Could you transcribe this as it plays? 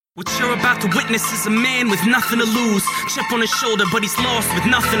What you're about to witness is a man with nothing to lose. Chip on his shoulder, but he's lost with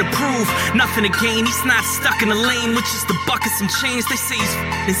nothing to prove. Nothing to gain, he's not stuck in a lane with just the buckets and chains. They say he's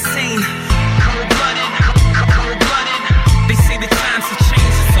insane. Cold-blooded, cold-blooded. They say the times have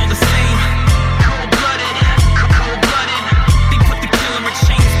changed, it's all the same. Cold-blooded, cold-blooded. They put the killer in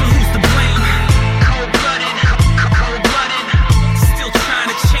chains, but who's to blame? Cold-blooded, cold-blooded. Still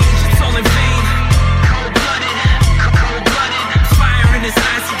trying to change, it's all in vain. Cold-blooded, cold-blooded. Fire in his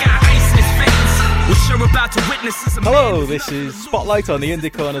eyes, he got ice in his veins. What you're about to witness is a Hello, this is Spotlight on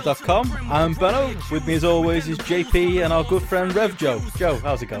theindycorner.com. I'm Benno. With me as always is JP and our good friend Rev Joe. Joe,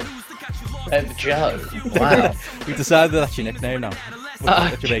 how's it going? Rev Joe? Wow. We decided that's your nickname now.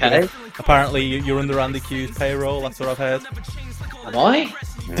 What you making it? Apparently you're under Andy Q's payroll, that's what I've heard. Am I?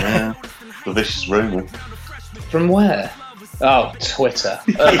 Yeah, the vicious rumour. From where? Oh, Twitter.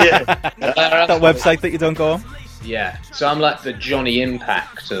 Yeah. That website that you don't go on? Yeah, so I'm like the Johnny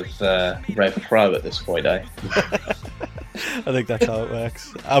Impact of Rev Pro at this point, eh? I think that's how it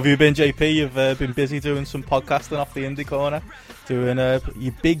works. Have you been, JP? You've been busy doing some podcasting off the Indie Corner, doing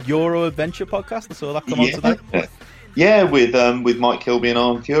your big Euro adventure podcast. I saw that come on today. Yeah, with Mike Kilby and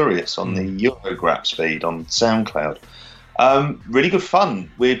Arm Furious on the Eurograps feed on SoundCloud. Really good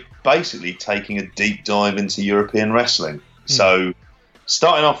fun. We're basically taking a deep dive into European wrestling. So,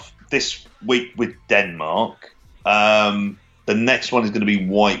 starting off this week with Denmark. The next one is going to be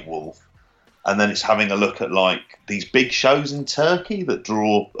White Wolf, and then it's having a look at like these big shows in Turkey that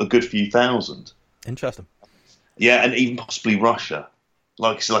draw a good few thousand. Interesting. Yeah, and even possibly Russia.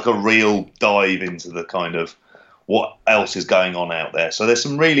 Like it's like a real dive into the kind of what else is going on out there. So there's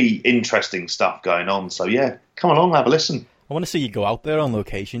some really interesting stuff going on. So yeah, come along, have a listen. I want to see you go out there on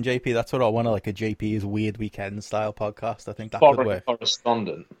location, JP. That's what I want, like a JP's Weird Weekend style podcast. I think that could work.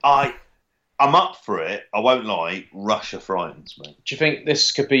 Correspondent. I'm up for it. I won't lie. Russia frightens me. Do you think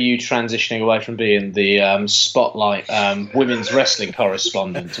this could be you transitioning away from being the Spotlight women's wrestling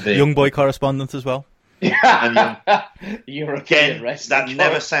correspondent to be young boy correspondent as well? Yeah. European Again, wrestling. that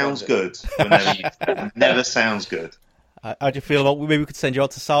never sounds good. Never sound good. How do you feel about maybe we could send you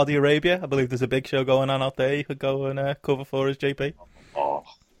out to Saudi Arabia? I believe there's a big show going on out there. You could go and cover for us, JP. Oh,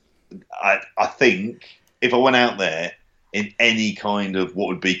 I think if I went out there in any kind of what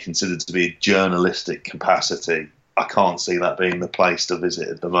would be considered to be a journalistic capacity, I can't see that being the place to visit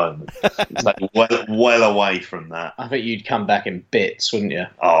at the moment. It's like well away from that. I think you'd come back in bits, wouldn't you?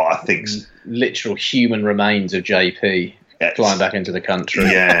 Oh, I think so. Literal human remains of JP flying back into the country.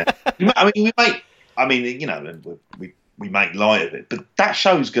 Yeah, we make light of it, but that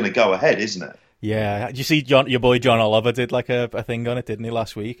show's going to go ahead, isn't it? Yeah, did you see your boy John Oliver did like a thing on it, didn't he,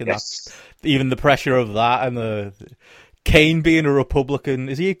 last week? And yes. That's even the pressure of that and the Kane being a Republican.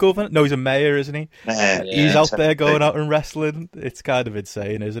 Is he a governor? No, he's a mayor, isn't he? Yeah, he's out there going out and wrestling. It's kind of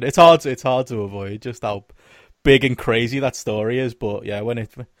insane, isn't it? It's hard to avoid just how big and crazy that story is. But yeah, what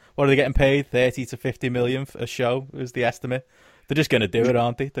are they getting paid? 30 to 50 million for a show is the estimate. They're just going to do it,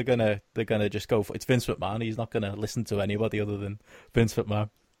 aren't they? They're gonna just go for it's Vince McMahon. He's not going to listen to anybody other than Vince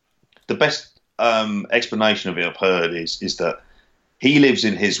McMahon. The best explanation of it I've heard is that he lives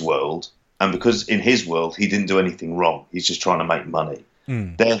in his world, and because in his world he didn't do anything wrong, he's just trying to make money.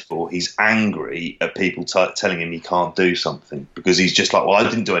 Therefore, he's angry at people telling him he can't do something because he's just like, well, I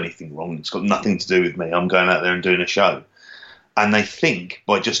didn't do anything wrong. It's got nothing to do with me. I'm going out there and doing a show. And they think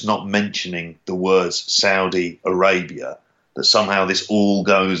by just not mentioning the words Saudi Arabia that somehow this all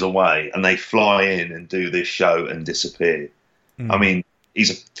goes away and they fly in and do this show and disappear. I mean,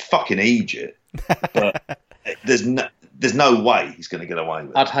 he's a fucking Egypt, but there's no way he's going to get away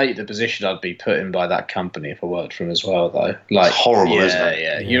with it. I'd hate the position I'd be put in by that company if I worked for him as well, though. Like, it's horrible, isn't it?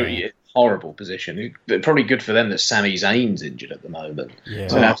 Yeah, you're horrible position. Probably good for them that Sami Zayn's injured at the moment. Yeah.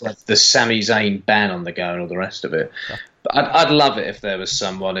 So have to have the Sami Zayn ban on the go and all the rest of it. But I'd love it if there was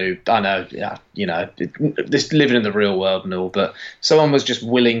someone who, I know, this living in the real world and all, but someone was just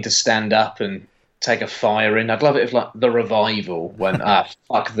willing to stand up and take a fire in. I'd love it if, like, the Revival went,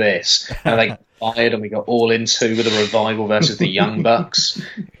 fuck this, and they got fired and we got All In 2 with the Revival versus the Young Bucks.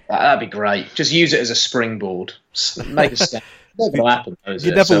 That'd be great. Just use it as a springboard. Make a stand. Never gonna happen,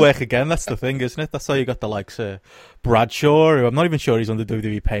 You'd never work again, that's the thing, isn't it? That's how you got the likes of Bradshaw, who I'm not even sure he's on the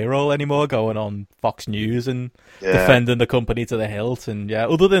WWE payroll anymore, going on Fox News and defending the company to the hilt. And yeah,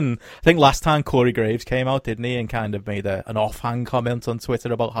 other than, I think last time Corey Graves came out, didn't he, and kind of made an offhand comment on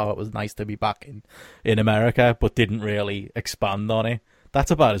Twitter about how it was nice to be back in America, but didn't really expand on it.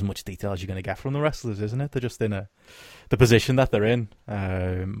 That's about as much detail as you're going to get from the wrestlers, isn't it? They're just in the position that they're in,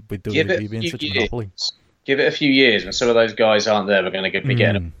 with WWE being such a monopoly. Give it a few years, when some of those guys aren't there, we're going to be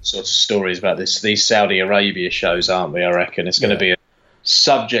getting all sorts of stories about these Saudi Arabia shows, aren't we? I reckon it's going to be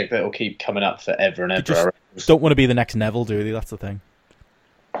subject that will keep coming up forever and ever. Don't want to be the next Neville, do they? That's the thing.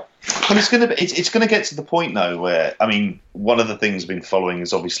 Well, it's going to get to the point though where, I mean, one of the things I've been following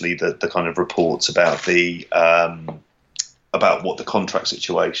is obviously the kind of reports about the about what the contract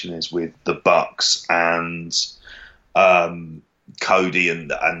situation is with the Bucks and Cody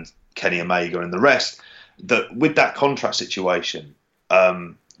and Kenny Omega and the rest. That with that contract situation,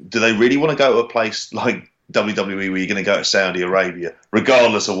 do they really want to go to a place like WWE where you're going to go to Saudi Arabia,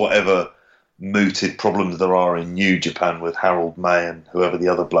 regardless of whatever mooted problems there are in New Japan with Harold May and whoever the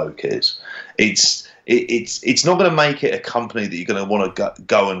other bloke is? It's not going to make it a company that you're going to want to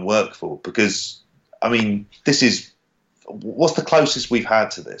go and work for, because, I mean, this is, what's the closest we've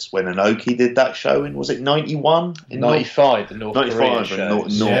had to this? When Inoki did that show in, was it 91? 95, the North Korean show.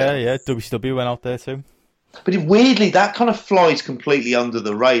 Yeah, WCW went out there too. But weirdly, that kind of flies completely under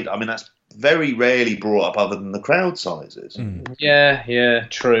the radar. I mean, that's very rarely brought up other than the crowd sizes. Yeah,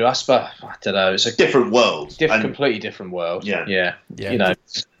 true. I don't know. It's a different world. Completely different world. Yeah. You know,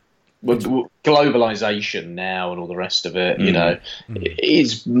 with globalization now and all the rest of it, you know, it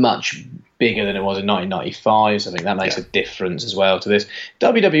is much bigger than it was in 1995. So I think that makes a difference as well to this.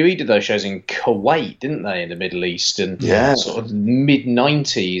 WWE did those shows in Kuwait, didn't they, in the Middle East, and sort of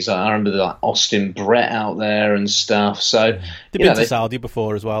mid-90s. I remember like Austin Brett out there and stuff. So they've been to Saudi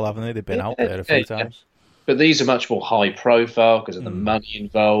before as well, haven't they? They've been out there a few times. But these are much more high profile because of the money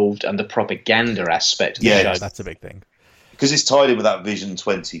involved and the propaganda aspect of the show. That's a big thing. Because it's tied in with that Vision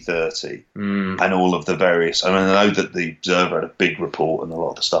 2030 and all of the various... I mean, I know that the Observer had a big report and a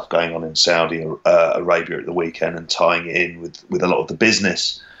lot of the stuff going on in Saudi Arabia at the weekend, and tying it in with a lot of the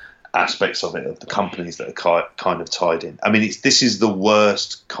business aspects of it, of the companies that are kind of tied in. I mean, this is the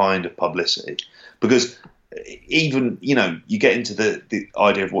worst kind of publicity, because even, you know, you get into the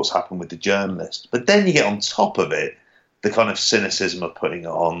idea of what's happened with the journalist, but then you get on top of it the kind of cynicism of putting it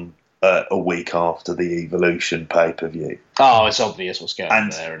on a week after the Evolution pay-per-view. Oh, it's obvious what's going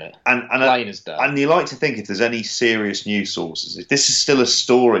on there, isn't it? Plain as day. And you like to think if there's any serious news sources, if this is still a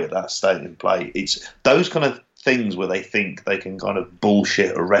story at that state in play, it's those kind of things where they think they can kind of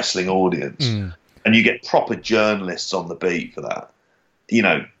bullshit a wrestling audience, and you get proper journalists on the beat for that. You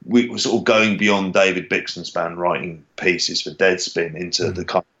know, we're sort of going beyond David Bixenspan writing pieces for Deadspin into the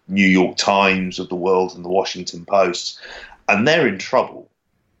kind of New York Times of the world and the Washington Post, and they're in trouble.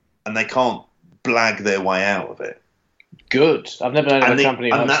 And they can't blag their way out of it. Good. I've never known of a company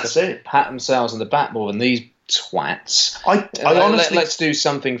and wants to pat themselves on the back more than these twats. I honestly... Let's do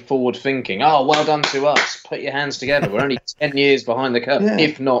something forward-thinking. Oh, well done to us. Put your hands together. We're only 10 years behind the curve,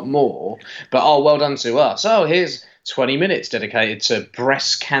 if not more. But, well done to us. Oh, here's 20 minutes dedicated to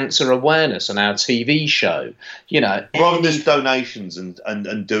breast cancer awareness on our TV show. You know, rather than just donations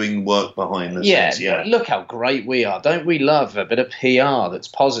and doing work behind the scenes. Yeah, look how great we are. Don't we love a bit of PR that's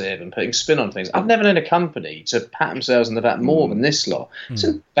positive and putting spin on things? I've never known a company to pat themselves on the back more than this lot. It's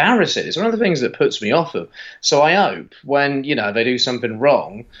embarrassing. It's one of the things that puts me off them. So I hope when, you know, they do something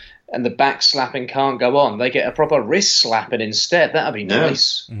wrong and the back slapping can't go on, they get a proper wrist slapping instead. That'd be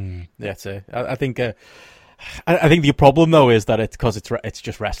nice. That's it. I think... I think the problem though is that it's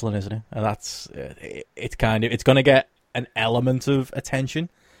just wrestling, isn't it? And that's it's going to get an element of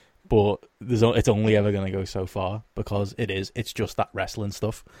attention, but it's only ever going to go so far, because it's just that wrestling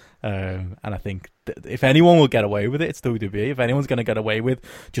stuff. And I think if anyone will get away with it, it's WWE. If anyone's going to get away with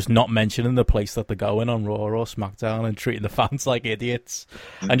just not mentioning the place that they're going on Raw or SmackDown and treating the fans like idiots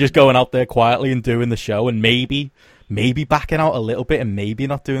and just going out there quietly and doing the show and maybe backing out a little bit and maybe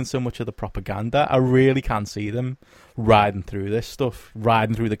not doing so much of the propaganda, I really can see them riding through this stuff,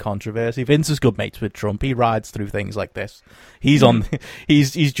 riding through the controversy. Vince is good mates with Trump. He rides through things like this. He's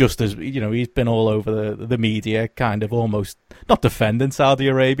just as, you know, he's been all over the media, kind of almost not defending Saudi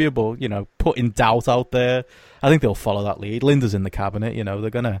Arabia, but, you know, putting doubt out there. I think they'll follow that lead. Linda's in the cabinet, you know, they're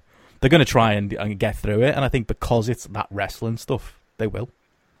gonna try and get through it. And I think because it's that wrestling stuff, they will.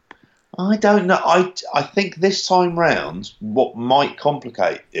 I don't know. I think this time round, what might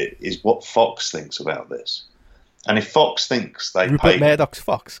complicate it is what Fox thinks about this. And if Fox thinks they Rupert Murdoch's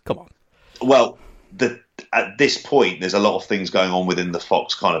Fox, come on. Well, at this point, there's a lot of things going on within the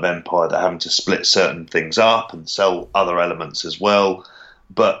Fox kind of empire. They're having to split certain things up and sell other elements as well.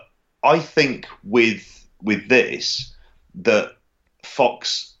 But I think with this, that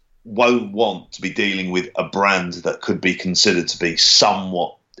Fox won't want to be dealing with a brand that could be considered to be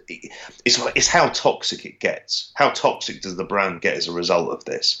somewhat... It's how toxic it gets. How toxic does the brand get as a result of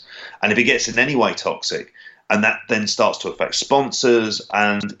this? And if it gets in any way toxic, and that then starts to affect sponsors,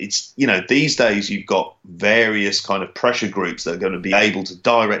 and it's, you know, these days you've got various kind of pressure groups that are going to be able to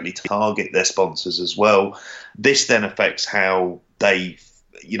directly target their sponsors as well. This then affects how they,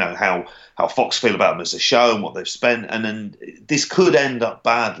 how Fox feel about them as a show and what they've spent, and then this could end up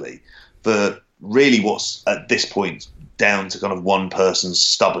badly for really what's at this point down to kind of one person's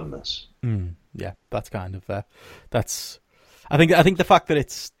stubbornness. Yeah, that's kind of that's. I think the fact that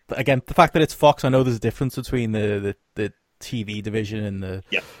it's Fox. I know there's a difference between the TV division and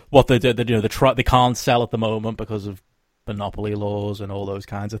what they do. They can't sell at the moment because of monopoly laws and all those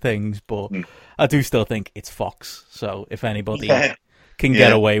kinds of things. But I do still think it's Fox. So if anybody can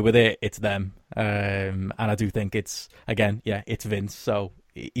get away with it, it's them. And I do think it's Vince. So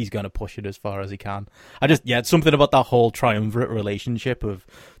he's going to push it as far as he can. It's something about that whole triumvirate relationship of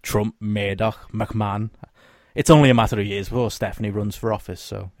Trump, Murdoch, McMahon. It's only a matter of years before Stephanie runs for office,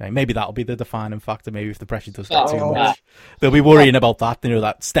 so maybe that'll be the defining factor. Maybe if the pressure does get too much, they'll be worrying about that.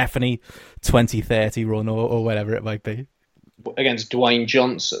 That Stephanie 2030 run or whatever it might be against Dwayne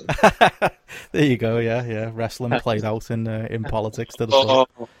Johnson. There you go. Yeah. Wrestling played out in politics to the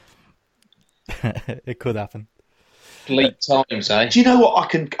It could happen. Bleak times, eh? Do you know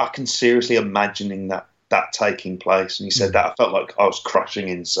what? I can seriously imagining that taking place. And he said that I felt like I was crushing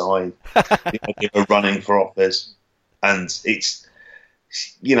inside. They were running for office, and it's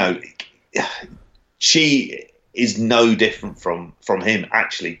she is no different from him.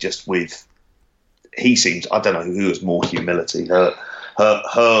 Actually, just with he seems, I don't know who has more humility, her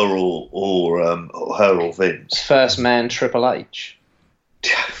or Vince. First man Triple H.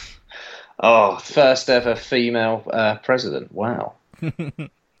 First ever female president. Wow.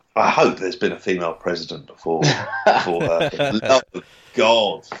 I hope there's been a female president before her. Love of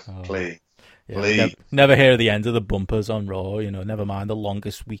God, please. Please. Never hear the end of the bumpers on Raw, never mind the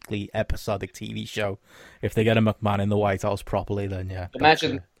longest weekly episodic TV show. If they get a McMahon in the White House properly, then yeah.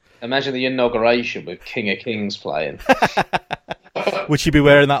 Imagine the inauguration with King of Kings playing. Would she be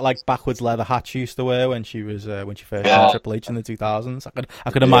wearing that backwards leather hat she used to wear when she first joined Triple H in the 2000s?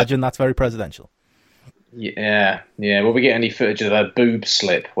 I could imagine that's very presidential. Yeah. Will we get any footage of her boob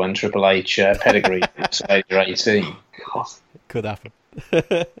slip when Triple H pedigree was age 18? God. Could happen.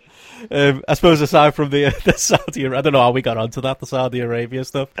 I suppose aside from the Saudi, I don't know how we got onto that, the Saudi Arabia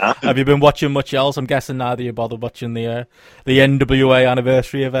stuff. Have you been watching much else? I'm guessing neither you bothered watching the NWA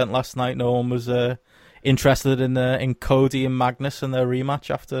anniversary event last night. No one was interested in Cody and Magnus and their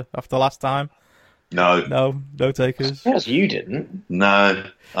rematch after last time. No takers. Yes, you didn't. No,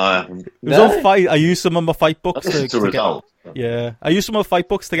 I haven't. It was on fight. I used some of my fight books I used some of my fight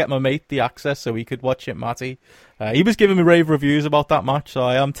books to get my mate the access so he could watch it, Matty. He was giving me rave reviews about that match, so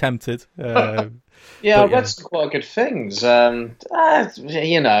I am tempted. I read some quite good things. If I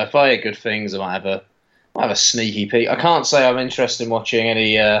hear good things, I might have a sneaky peek. I can't say I'm interested in watching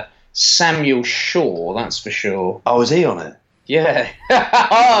any Samuel Shaw, that's for sure. Oh, is he on it? Yeah.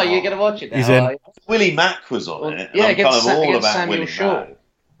 You're going to watch it now. He's in. Willie Mack was on it. Yeah, against Samuel Willie Shaw. Mack.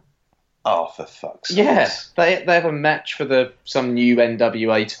 Oh, for fuck's sake. Yeah, they have a match for some new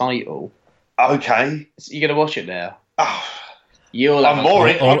NWA title. Okay. You're going to watch it now? Oh,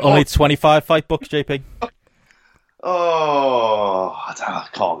 only 25 fight books, JP. Oh,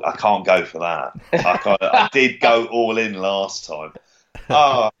 I can't go for that. I did go all in last time.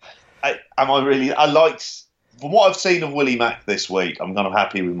 I liked, from what I've seen of Willie Mack this week, I'm kind of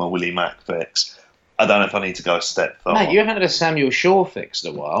happy with my Willie Mack fix. I don't know if I need to go a step further. No, you haven't had a Samuel Shaw fix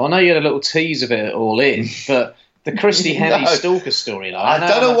in a while. I know you had a little tease of it all in, but the Christy Hemme Stalker storyline. I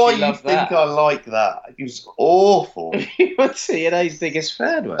don't know why you think I like that. It was awful. You were TNA's biggest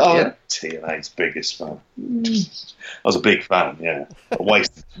fan, weren't you? TNA's biggest fan. I was a big fan, yeah. I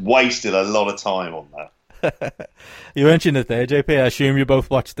wasted a lot of time on that. You mentioned it there, JP. I assume you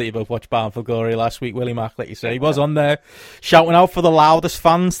both watched Bound for Glory last week. Willie Mack, like you say, he was on there shouting out for the loudest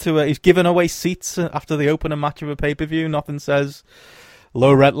fans. He's giving away seats after the opening match of a pay-per-view. Nothing says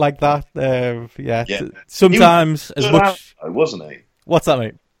low rent like that. Sometimes as much, wasn't he? What's that,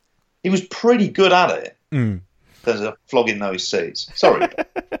 mate? He was pretty good at it. There's a flogging those seats. Sorry.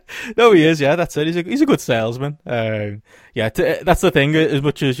 No, he is. Yeah, that's it. He's a good salesman. That's the thing. As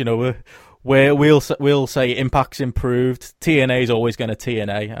much as we'll say Impact's improved, TNA's always going to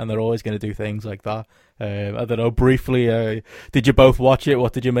TNA, and they're always going to do things like that. I don't know, briefly, did you both watch it?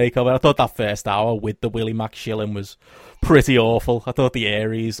 What did you make of it? I thought that first hour with the Willie Mack shilling was pretty awful. I thought the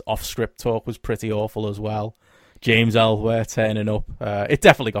Aries off-script talk was pretty awful as well. James Ellsworth turning up. It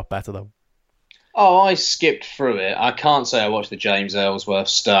definitely got better, though. Oh, I skipped through it. I can't say I watched the James Ellsworth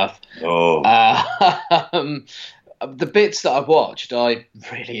stuff. The bits that I watched, I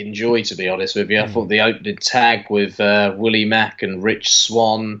really enjoyed, to be honest with you. I thought the opening tag with Willie Mack and Rich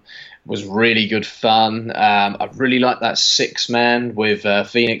Swann was really good fun. I really liked that 6-man with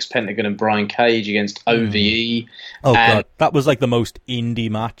Phoenix, Pentagon, and Brian Cage against OVE. Oh god, that was like the most indie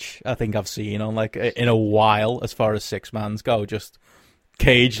match I think I've seen on like in a while as far as 6-mans go. Just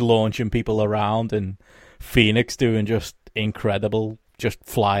Cage launching people around and Phoenix doing just incredible, just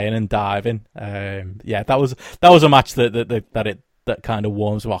flying and diving. That was a match that kind of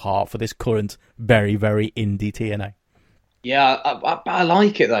warms my heart for this current very, very indie TNA. Yeah, I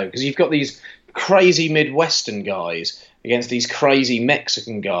like it though, because you've got these crazy Midwestern guys against these crazy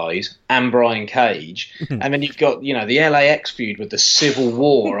Mexican guys and Brian Cage, and then you've got, you know, the LAX feud with the Civil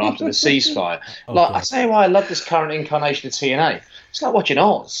War after the ceasefire. I say why I love this current incarnation of TNA. It's like watching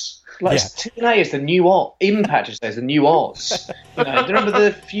Oz. TNA is the new Oz. Impact is the new Oz. You know, remember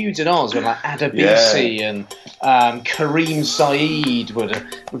the feuds in Oz where like Adebisi and Kareem Saeed would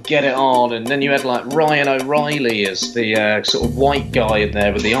get it on, and then you had like Ryan O'Reilly as the sort of white guy in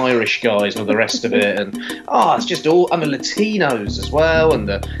there with the Irish guys and all the rest of it, and it's just all, and the Latinos as well, and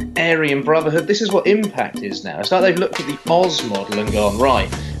the Aryan Brotherhood. This is what Impact is now. It's like they've looked at the Oz model and gone,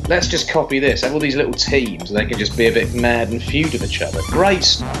 right, let's just copy this. Have all these little teams, and they can just be a bit mad and feud with each other. Great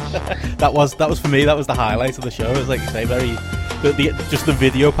stuff. That was for me. That was the highlight of the show. It was like you say, just the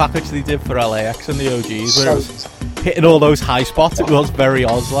video package they did for LAX and the OGs, where it was hitting all those high spots. It was very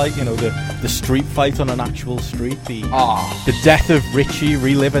Oz-like, you know, the street fight on an actual street, the death of Richie,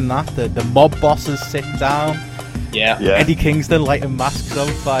 reliving that, the mob bosses sit down. Yeah. Eddie Kingston lighting masks on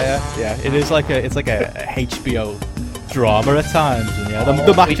fire. Yeah, it's like a HBO drama at times, and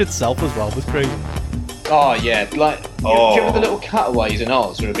the match itself as well was crazy. Oh yeah, like do you remember the little cutaways in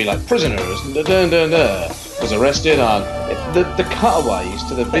Oz where it'd be like prisoners was arrested on the cutaways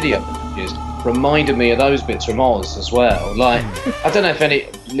to the video packages reminded me of those bits from Oz as well. Like, I don't know if any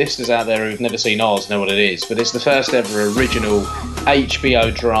listeners out there who've never seen Oz know what it is, but it's the first ever original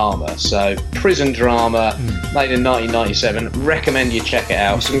HBO drama. So prison drama, made in 1997. Recommend you check it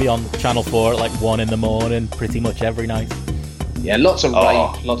out. Used to be on Channel 4 at like 1 in the morning, pretty much every night. Yeah, lots of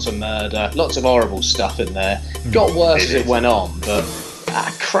rape, lots of murder, lots of horrible stuff in there. Got worse as it went on, but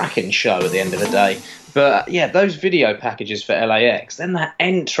a cracking show at the end of the day. But yeah, those video packages for LAX, then that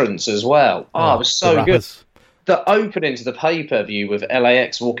entrance as well. It was so good. The opening to the pay-per-view with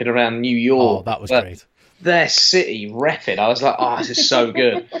LAX walking around New York. Oh, that was great. Their city repping. I was like, this is so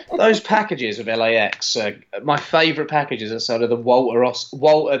good. Those packages of LAX, my favourite packages are sort of the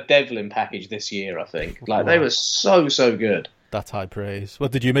Walter Devlin package this year, I think. Like, they were so, so good. That's high praise.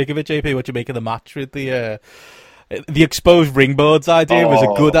 What did you make of it, JP? What did you make of the match with the exposed ringboards idea? Was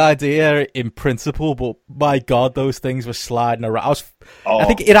a good idea in principle, but my God, those things were sliding around. I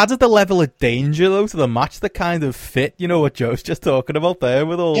think it added the level of danger, though, to the match that kind of fit, you know, what Joe's just talking about there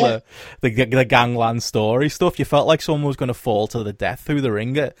with all the gangland story stuff. You felt like someone was going to fall to the death through the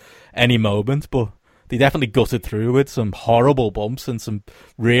ring at any moment, but they definitely gutted through with some horrible bumps and some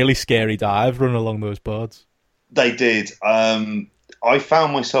really scary dives running along those boards. They did. I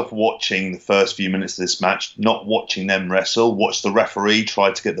found myself watching the first few minutes of this match, not watching them wrestle, watch the referee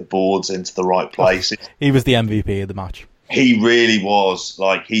try to get the boards into the right places. He was the MVP of the match. He really was.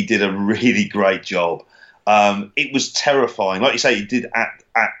 Like, he did a really great job. It was terrifying. Like you say, he did at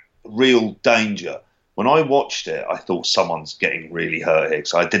real danger. When I watched it, I thought someone's getting really hurt here,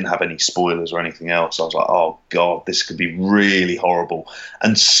 because I didn't have any spoilers or anything else. I was like, oh, God, this could be really horrible.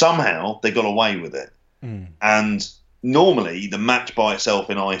 And somehow they got away with it. And normally the match by itself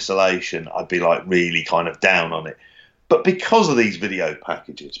in isolation, I'd be like really kind of down on it. But because of these video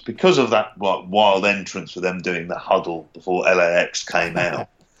packages, because of that wild entrance for them doing the huddle before LAX came out,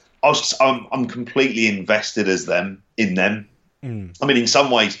 I'm completely invested in them. I mean, in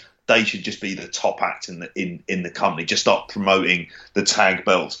some ways, they should just be the top act in the company. Just start promoting the tag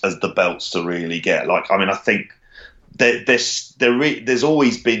belts as the belts to really get. Like, I mean, I think there's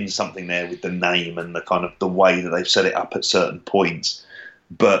always been something there with the name and the kind of the way that they've set it up at certain points,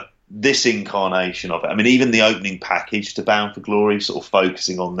 but this incarnation of it, I mean, even the opening package to Bound for Glory, sort of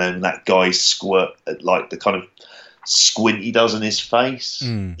focusing on them, that guy's squirt, like the kind of squint he does in his face,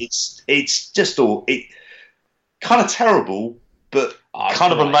 it's just all kind of terrible, but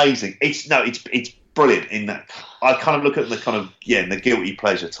kind of amazing. It's brilliant in that. I kind of look at the kind of in the guilty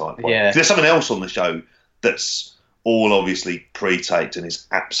pleasure type. Yeah, there's something else on the show that's all obviously pre-taped and is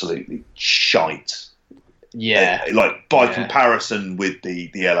absolutely shite. Yeah. Like, by comparison with the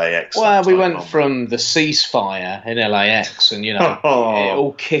LAX. Well, we went from the ceasefire in LAX and, you know, it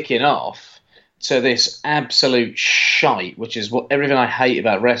all kicking off to this absolute shite, which is what everything I hate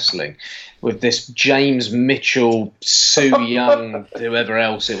about wrestling, with this James Mitchell, Sue Young, whoever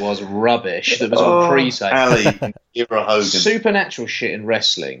else it was, rubbish that was on pre-tape. Ali, Hogan. Supernatural shit in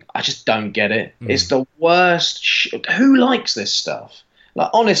wrestling. I just don't get it. It's the worst shit. Who likes this stuff?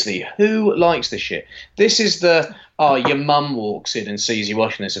 Like, honestly, who likes this shit? This is your mum walks in and sees you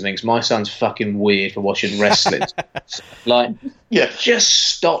watching this and thinks, my son's fucking weird for watching wrestling. Like,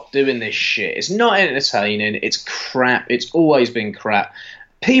 just stop doing this shit. It's not entertaining. It's crap. It's always been crap.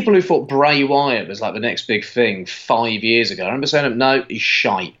 People who thought Bray Wyatt was like the next big thing 5 years ago, I remember saying, no, he's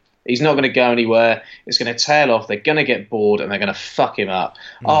shite. He's not going to go anywhere. It's going to tail off. They're going to get bored and they're going to fuck him up.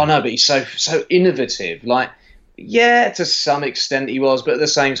 Oh, no, but he's so innovative. Like, yeah, to some extent he was, but at the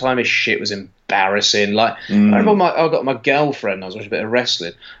same time his shit was embarrassing. Like, I remember I got my girlfriend, I was watching a bit of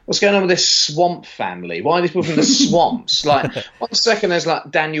wrestling. What's going on with this Swamp family? Why are these people from the swamps? Like, 1 second there's like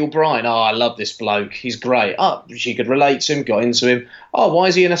Daniel Bryan. Oh, I love this bloke. He's great. Oh, she could relate to him, got into him. Oh, why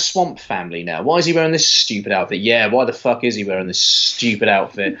is he in a Swamp family now? Why is he wearing this stupid outfit? Yeah, why the fuck is he wearing this stupid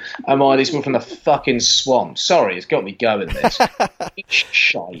outfit? And why are these people from the fucking swamp? Sorry, it's got me going, this.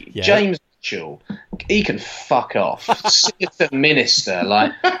 Shite. Yeah. James Mitchell, he can fuck off. Sinister Minister,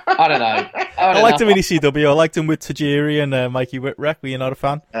 like, I don't know. I liked him in ECW. I liked him with Tajiri and Mikey Whipwreck. Were you not a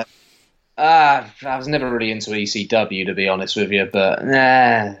fan? I was never really into ECW, to be honest with you, but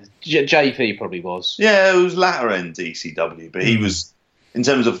JP probably was. Yeah, it was latter end ECW, but he was, in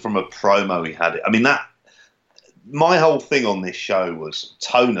terms of from a promo he had it. I mean, my whole thing on this show was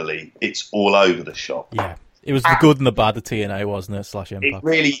tonally, it's all over the shop. Yeah. It was the good and the bad of TNA, wasn't it? / Impact.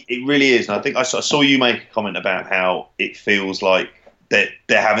 It really is. And I think I saw you make a comment about how it feels like they're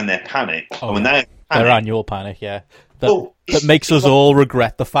having their panic. Oh, their annual panic, yeah. That makes us all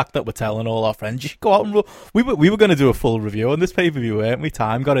regret the fact that we're telling all our friends, you should go out and we were going to do a full review on this pay-per-view, weren't we?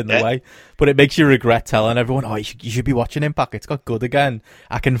 Time got in the way. But it makes you regret telling everyone, oh, you should be watching Impact. It's got good again.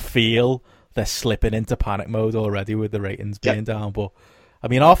 I can feel they're slipping into panic mode already with the ratings being down, but... I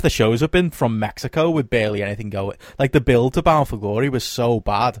mean, half the shows have been from Mexico with barely anything going. Like, the build to Bound for Glory was so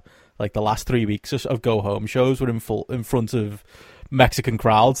bad. Like, the last 3 weeks of go-home shows were in front of Mexican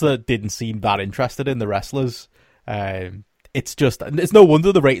crowds that didn't seem that interested in the wrestlers. It's no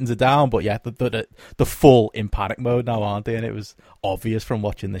wonder the ratings are down, but yeah, the full in panic mode now, aren't they? And it was obvious from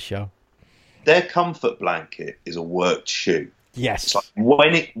watching the show. Their comfort blanket is a worked shoe. Yes. It's like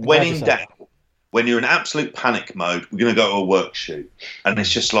when in doubt, when you're in absolute panic mode, we're going to go to a work shoot. And it's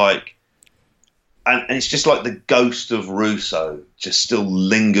just like, and it's just like the ghost of Russo just still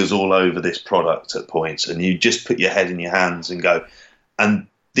lingers all over this product at points. And you just put your head in your hands and go, and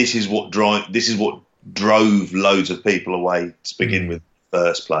this is what drove loads of people away to begin with in the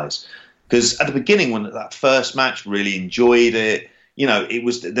first place. Because at the beginning, when that first match, really enjoyed it. You know,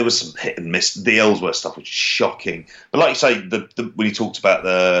 there was some hit and miss. The Ellsworth stuff was shocking, but like you say, when you talked about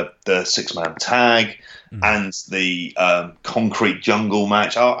the 6-man tag and the concrete jungle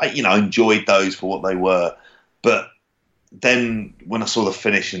match, I enjoyed those for what they were. But then when I saw the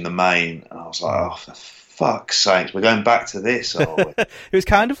finish in the main, I was like, oh, for fuck's sake, we're going back to this, are we? It was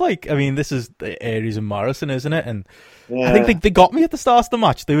kind of like, I mean, this is Aries and Morrison, isn't it? And I think they got me at the start of the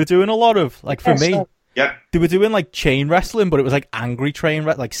match. They were doing a lot of, like, for me. Yeah, they were doing like chain wrestling, but it was like angry chain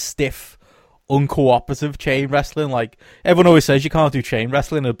wrestling, like stiff, uncooperative chain wrestling. Like everyone always says you can't do chain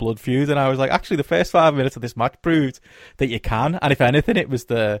wrestling in a blood feud, and I was like, actually, the first 5 minutes of this match proved that you can. And if anything, it was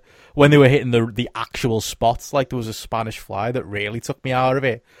when they were hitting the actual spots. Like there was a Spanish Fly that really took me out of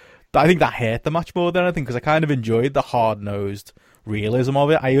it. I think that hurt the match more than anything because I kind of enjoyed the hard nosed realism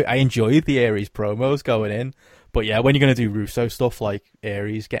of it. I enjoyed the Aries promos going in. But yeah, when you're going to do Russo stuff like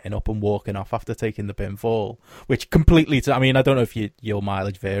Aries getting up and walking off after taking the pinfall, which completely, I mean, I don't know if your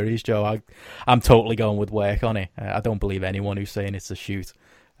mileage varies, Joe. I'm totally going with work on it. I don't believe anyone who's saying it's a shoot.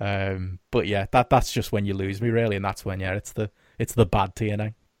 But yeah, that's just when you lose me, really. And that's when, it's the bad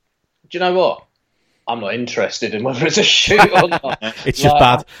TNA. Do you know what? I'm not interested in whether it's a shoot or not. It's just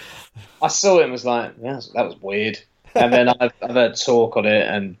bad. I saw it and was like, yeah, that was weird. And then I've heard talk on it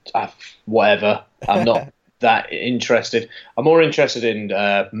and whatever. I'm not that interested. I'm more interested in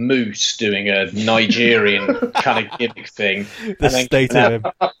Moose doing a Nigerian kind of gimmick thing. The state of him.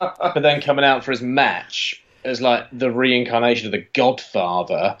 But then coming out for his match as like the reincarnation of the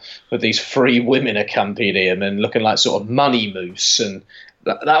Godfather with these 3 women accompanying him and looking like sort of Money Moose. And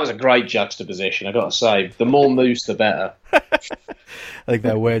that was a great juxtaposition, I got to say. The more Moose, the better. I think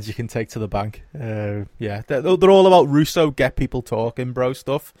they're words you can take to the bank. Yeah, they're all about Russo, get people talking, bro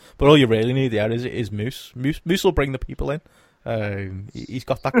stuff. But all you really need is Moose. Moose will bring the people in. He's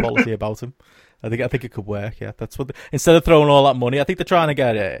got that quality about him. I think it could work. Yeah, that's what. Instead of throwing all that money, I think they're trying to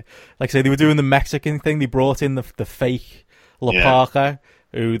get it. Like I say, they were doing the Mexican thing. They brought in the fake La Parka,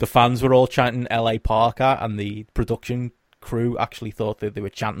 who the fans were all chanting LA Parker, and the production crew actually thought that they were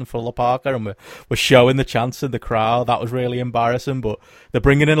chanting for La Parka and were showing the chants in the crowd. That was really embarrassing. But they're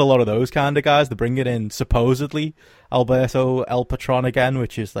bringing in a lot of those kind of guys. They're bringing in supposedly Alberto El Patron again,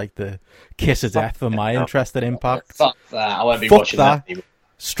 which is like the kiss of death for my interest at Impact. Fuck that! I won't be watching that anymore.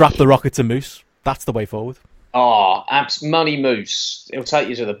 Strap the rocket to Moose. That's the way forward. Oh, money Moose. It'll take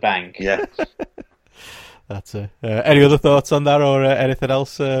you to the bank. Yeah. That's it. Any other thoughts on that, or anything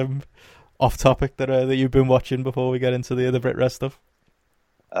else off topic that you've been watching before we get into the Brit Rest stuff?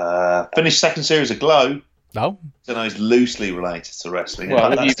 Finished second series of Glow. No, I know it's loosely related to wrestling. Well,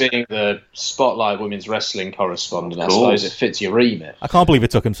 with you being the Spotlight women's wrestling correspondent, I suppose it fits your remit. I can't believe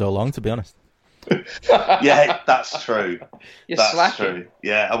it took him so long, to be honest. Yeah, that's true. That's slacking. True.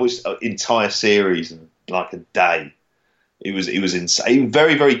 Yeah, I was entire series in like a day. It was insane.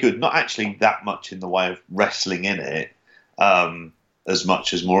 Very, very good. Not actually that much in the way of wrestling in it, as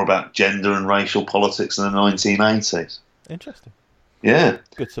much as more about gender and racial politics in the 1980s. Interesting. Yeah.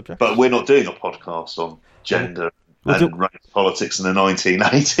 Good subject. But we're not doing a podcast on gender and racial politics in the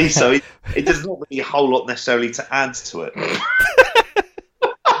 1980s, so it does not really a whole lot necessarily to add to it.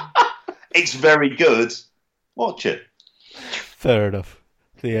 It's very good. Watch it. Fair enough.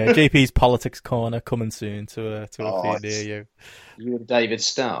 The JP's Politics Corner coming soon to a feed near you. You and David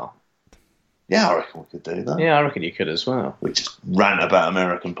Starr. Yeah, I reckon we could do that. Yeah, I reckon you could as well. We just rant about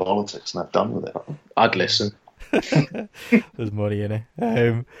American politics and have done with it. I'd listen. There's money in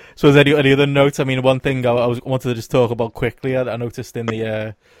it. So is there any other notes? I mean, one thing I wanted to just talk about quickly, I noticed in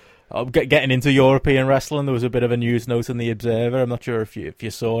the getting into European wrestling, there was a bit of a news note in the Observer. I'm not sure if you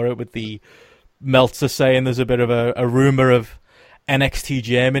saw it, with the Meltzer saying there's a bit of a rumour of NXT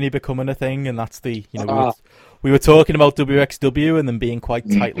Germany becoming a thing, and that's we were talking about WXW and them being quite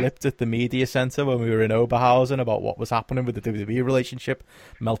tight-lipped at the media centre when we were in Oberhausen about what was happening with the WWE relationship.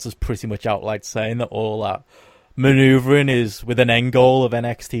 Meltzer's pretty much outright saying that all that manoeuvring is with an end goal of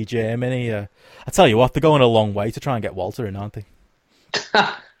NXT Germany. I tell you what, they're going a long way to try and get Walter in, aren't they?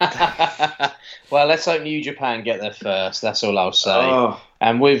 Well, let's hope New Japan get there first. That's all I'll say.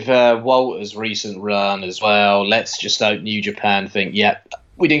 And with Walter's recent run as well, let's just hope New Japan think,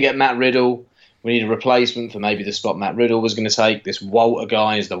 we didn't get Matt Riddle. We need a replacement for maybe the spot Matt Riddle was going to take. This Walter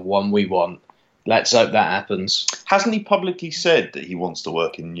guy is the one we want. Let's hope that happens. Hasn't he publicly said that he wants to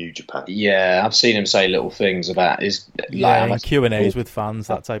work in New Japan? Yeah, I've seen him say little things about his Q&As with fans,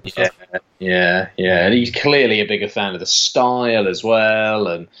 that type of stuff. Yeah. And he's clearly a bigger fan of the style as well,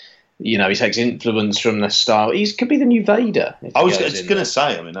 and he takes influence from the style. He could be the new Vader. I was just going to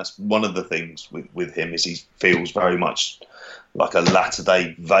say, I mean, that's one of the things with him is he feels very much like a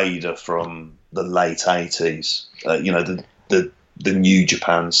latter-day Vader from the late 80s. The New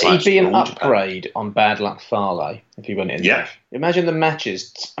Japan / He'd be an upgrade Japan. On Bad Luck Fale if he went in. Yeah. Imagine the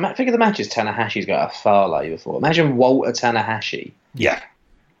matches. Think of the matches Tanahashi's got at Fale before. Imagine Walter Tanahashi. Yeah.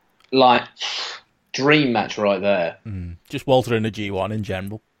 Like, dream match right there. Just Walter in the G1 in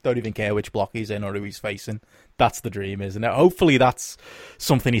general. Don't even care which block he's in or who he's facing. That's the dream, isn't it? Hopefully that's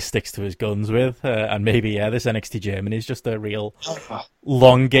something he sticks to his guns with. And maybe, this NXT Germany is just a real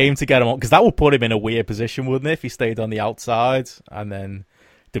long game to get him on. Because that would put him in a weird position, wouldn't it, if he stayed on the outside and then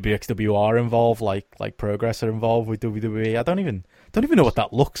WXW are involved, like Progress are involved with WWE. I don't even know what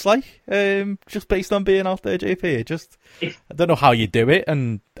that looks like, just based on being out there, JP. I don't know how you do it,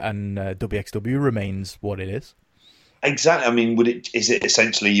 and WXW remains what it is. Exactly. I mean, is it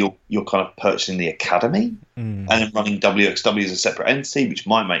essentially you're kind of purchasing the academy and then running WXW as a separate entity, which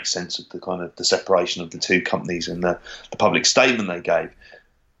might make sense of the kind of the separation of the two companies and the public statement they gave.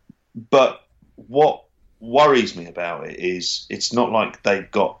 But what worries me about it is it's not like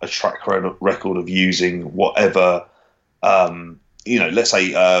they've got a track record of using whatever, let's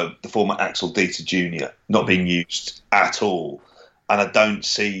say the former Axel Dieter Jr. not being used at all. And I don't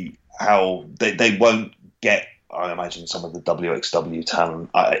see how they won't get, I imagine, some of the WXW talent.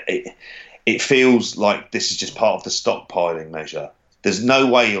 It feels like this is just part of the stockpiling measure. There's no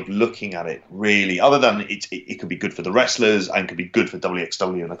way of looking at it really, other than it could be good for the wrestlers and could be good for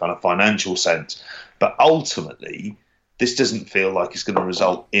WXW in a kind of financial sense. But ultimately, this doesn't feel like it's going to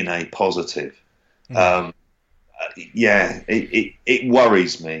result in a positive. It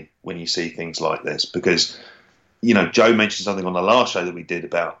worries me when you see things like this, because Joe mentioned something on the last show that we did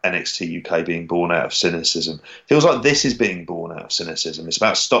about NXT UK being born out of cynicism. Feels like this is being born out of cynicism. It's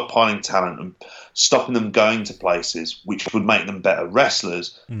about stockpiling talent and stopping them going to places which would make them better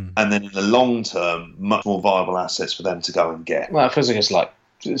wrestlers, and then in the long term, much more viable assets for them to go and get. Well, it feels like it's like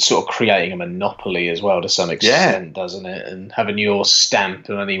sort of creating a monopoly as well to some extent, doesn't it? And having your stamp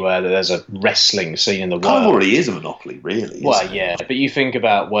anywhere that there's a wrestling scene in the world. Kind of already is a monopoly, really. Well, yeah, but you think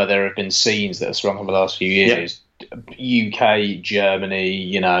about where there have been scenes that have sprung up in the last few years. Yeah. UK,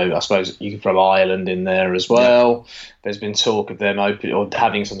 Germany, I suppose you can throw Ireland in there as well. Yeah. There's been talk of them open or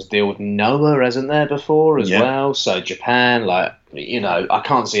having some deal with Noah, hasn't there, before as well? So Japan, I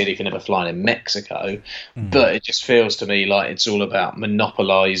can't see anything ever flying in Mexico, but it just feels to me like it's all about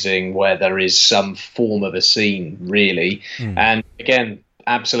monopolising where there is some form of a scene, really. And again,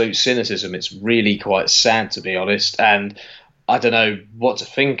 absolute cynicism. It's really quite sad, to be honest. And I don't know what to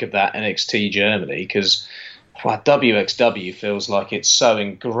think of that NXT Germany, because WXW feels like it's so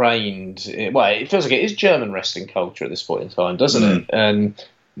ingrained. It feels like it is German wrestling culture at this point in time, doesn't it? And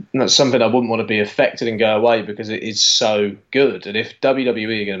that's something I wouldn't want to be affected and go away because it is so good. And if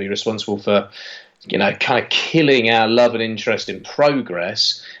WWE are going to be responsible for, kind of killing our love and interest in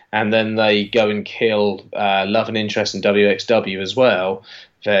Progress, and then they go and kill love and interest in WXW as well,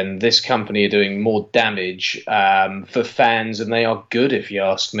 then this company are doing more damage for fans than they are good, if you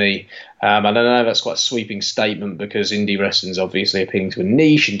ask me. I don't know, that's quite a sweeping statement because indie wrestling is obviously appealing to a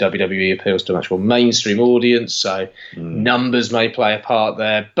niche and WWE appeals to a much more mainstream audience, so numbers may play a part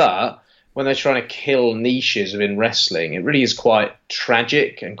there. But when they're trying to kill niches within wrestling, it really is quite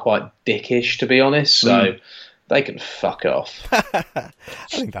tragic and quite dickish, to be honest. So they can fuck off. I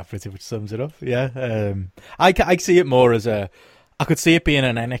think that pretty much sums it up, yeah. I see it more as I could see it being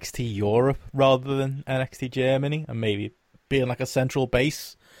an NXT Europe rather than NXT Germany, and maybe being like a central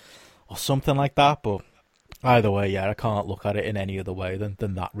base or something like that. But either way, yeah, I can't look at it in any other way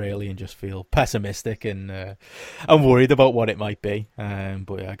than that, really, and just feel pessimistic and worried about what it might be.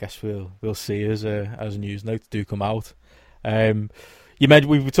 But yeah, I guess we'll see as news notes do come out. You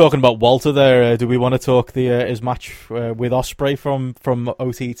mentioned we were talking about Walter there. Do we want to talk his match with Ospreay from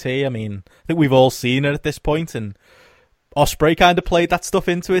OTT? I mean, I think we've all seen it at this point, and Ospreay kind of played that stuff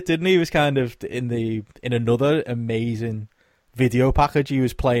into it, didn't he? He was kind of in another amazing video package. He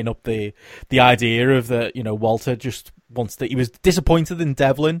was playing up the idea of that, Walter just wants to. He was disappointed in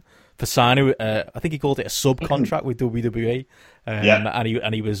Devlin for signing. I think he called it a subcontract with WWE.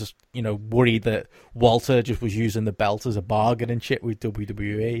 And he was, worried that Walter just was using the belt as a bargain and shit with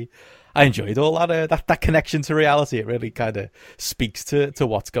WWE. I enjoyed all that connection to reality. It really kind of speaks to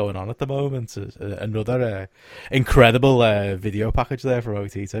what's going on at the moment. Another incredible video package there for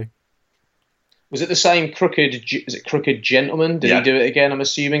OT2. Was it the same Crooked Gentleman? Did he do it again, I'm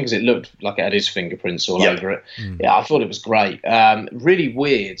assuming? Because it looked like it had his fingerprints all over it. Yeah, I thought it was great. Really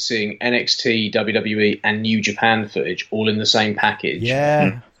weird seeing NXT, WWE, and New Japan footage all in the same package.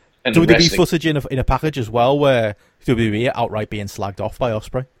 Yeah. And WWE footage in a package as well, where WWE outright being slagged off by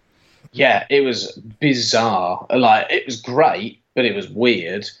Ospreay. Yeah, it was bizarre. It was great, but it was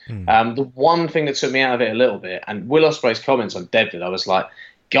weird. The one thing that took me out of it a little bit, and Will Ospreay's comments on Devlin, I was like,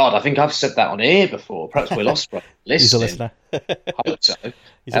 God, I think I've said that on air before. Perhaps Will Ospreay listening. He's a listener. I hope so.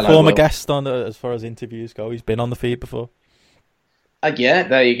 He's a former guest on as far as interviews go. He's been on the feed before. Yeah,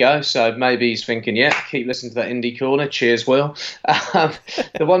 there you go. So maybe he's thinking, keep listening to that Indie Corner. Cheers, Will. The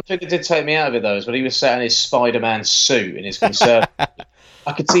one thing that did take me out of it, though, is when he was sat in his Spider-Man suit in his conservative.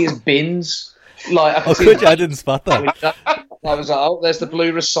 I could see his bins. I didn't spot that. I was like, there's the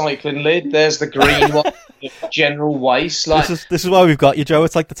blue recycling lid. There's the green one. General waste. This is why we've got you, Joe.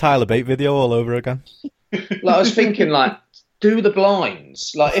 It's like the Tyler Bate video all over again. I was thinking, do the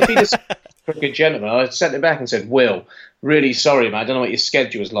blinds. If he just Crooked Gentleman, I sent it back and said, Will, really sorry, man. I don't know what your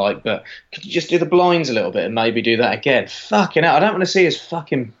schedule's like, but could you just do the blinds a little bit and maybe do that again? Fucking hell, I don't want to see his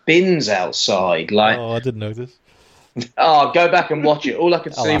fucking bins outside. Oh, I didn't notice. Oh, go back and watch it. All I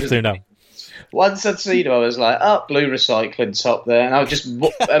could see was now. Once I'd seen him, I was like, blue recycling top there. And I would just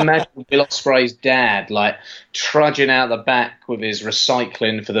imagine Will Ospreay's dad, trudging out the back with his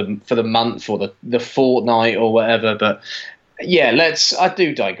recycling for the month or the fortnight or whatever. But yeah, I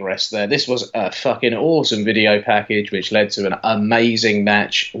do digress there. This was a fucking awesome video package, which led to an amazing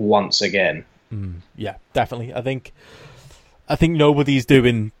match once again. Yeah, definitely. I think nobody's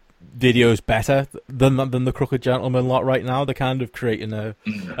doing videos better than the Crooked Gentleman lot right now. They're kind of creating a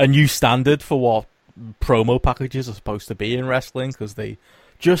new standard for what promo packages are supposed to be in wrestling, because they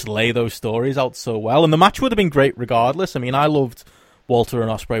just lay those stories out so well. And the match would have been great regardless. I mean, I loved Walter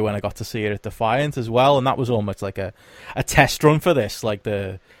and Ospreay when I got to see it at Defiant as well, and that was almost like a test run for this.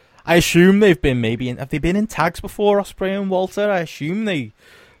 I assume they've been have they been in tags before, Ospreay and Walter? I assume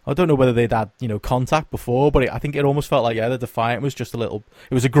I don't know whether they'd had, contact before, but I think it almost felt like, the Defiant was just it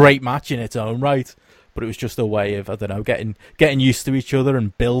was a great match in its own right, but it was just a way of, I don't know, getting used to each other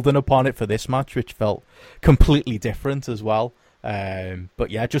and building upon it for this match, which felt completely different as well. But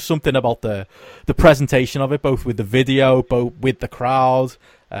yeah, just something about the presentation of it, both with the video, both with the crowd,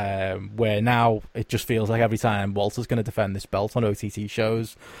 where now it just feels like every time Walter's going to defend this belt on OTT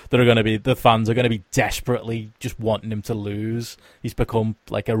shows, the fans are going to be desperately just wanting him to lose. He's become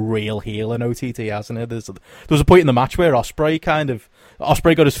like a real heel in OTT, hasn't it? There was a point in the match where Ospreay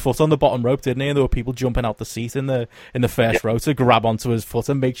got his foot on the bottom rope, didn't he? And there were people jumping out the seat in the first row to grab onto his foot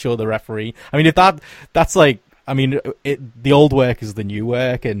and make sure the referee. I mean, if that's like. I mean, the old work is the new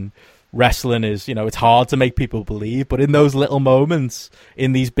work, and wrestling is, it's hard to make people believe. But in those little moments,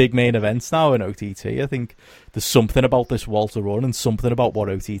 in these big main events now in OTT, I think there's something about this Walter run and something about what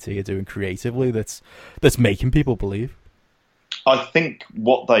OTT are doing creatively that's making people believe. I think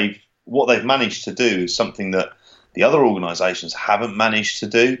what they've managed to do is something that the other organisations haven't managed to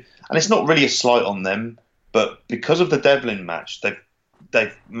do, and it's not really a slight on them, but because of the Devlin match, they've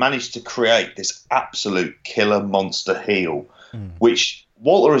managed to create this absolute killer monster heel, which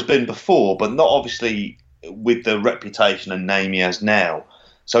Walter has been before, but not obviously with the reputation and name he has now.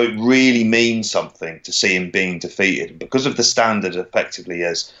 So it really means something to see him being defeated because of the standard, effectively,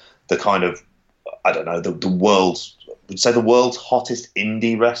 as the kind of, I don't know, the world's hottest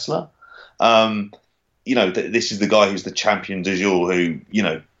indie wrestler. This is the guy who's the champion du jour, who,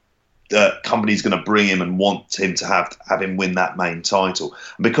 the company's going to bring him and want him to have him win that main title.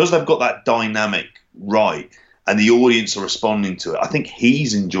 And because they've got that dynamic right and the audience are responding to it, I think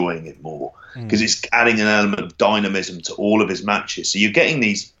he's enjoying it more because it's adding an element of dynamism to all of his matches. So you're getting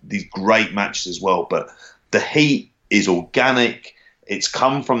these great matches as well, but the heat is organic. It's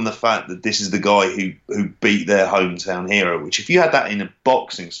come from the fact that this is the guy who beat their hometown hero, which if you had that in a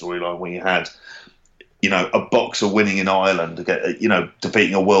boxing storyline where you had a boxer winning in Ireland,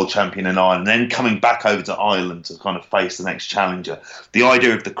 defeating a world champion in Ireland, and then coming back over to Ireland to kind of face the next challenger. The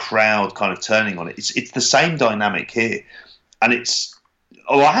idea of the crowd kind of turning on it, it's the same dynamic here. And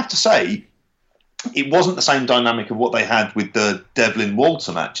I have to say, it wasn't the same dynamic of what they had with the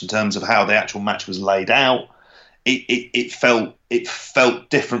Devlin-Walter match in terms of how the actual match was laid out. It felt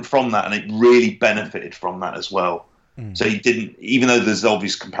different from that, and it really benefited from that as well. So he didn't, even though there's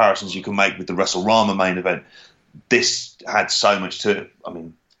obvious comparisons you can make with the WrestleRama main event, this had so much to it. I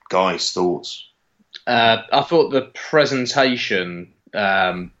mean, guys, thoughts? I thought the presentation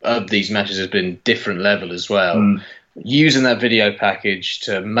of these matches has been different level as well. Using that video package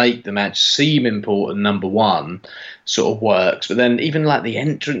to make the match seem important, number one, sort of works. But then even like the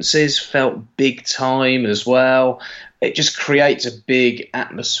entrances felt big time as well. It just creates a big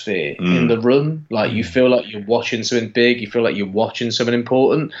atmosphere in the room. Like you feel like you're watching something big. You feel like you're watching something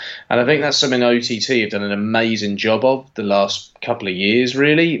important. And I think that's something OTT have done an amazing job of the last couple of years,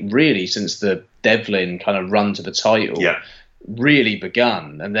 really since the Devlin kind of run to the title really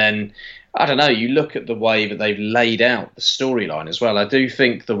begun. And then, I don't know, you look at the way that they've laid out the storyline as well. I do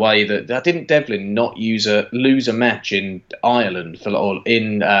think the way that didn't Devlin not lose a match in Ireland or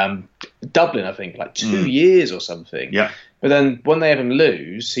in Dublin, I think, like 2 years or something. Yeah. But then when they have him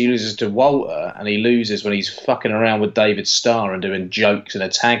lose, he loses to Walter, and he loses when he's fucking around with David Starr and doing jokes in a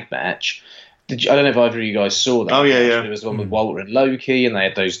tag match. I don't know if either of you guys saw that. Oh, yeah. It was the one with Walter and Loki, and they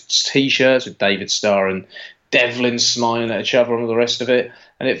had those T-shirts with David Starr and Devlin smiling at each other and all the rest of it.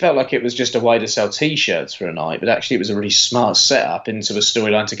 And it felt like it was just a way to sell T-shirts for a night, but actually it was a really smart setup into a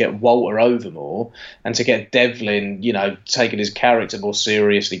storyline to get Walter over more and to get Devlin, taking his character more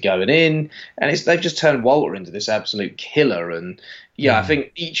seriously going in. And they've just turned Walter into this absolute killer. And I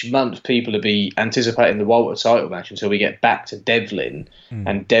think each month people will be anticipating the Walter title match until we get back to Devlin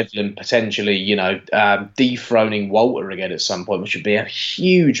and Devlin potentially, dethroning Walter again at some point, which would be a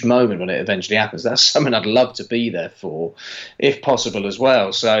huge moment when it eventually happens. That's something I'd love to be there for, if possible as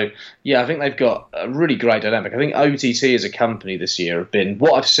well. So, I think they've got a really great dynamic. I think OTT as a company this year have been,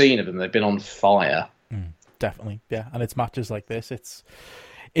 what I've seen of them, they've been on fire. Definitely, yeah. And it's matches like this.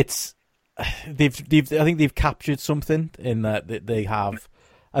 I think they've captured something in that they have.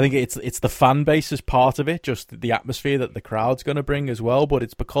 I think it's the fan base as part of it, just the atmosphere that the crowd's going to bring as well. But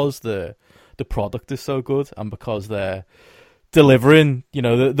it's because the product is so good and because they're delivering. There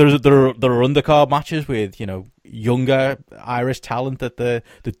are undercard matches with younger Irish talent that they're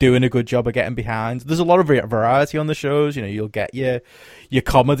doing a good job of getting behind. There's a lot of variety on the shows. You'll get your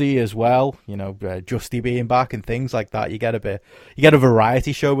comedy as well. Justy being back and things like that. You get a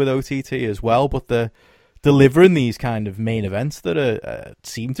variety show with OTT as well. But the delivering these kind of main events that are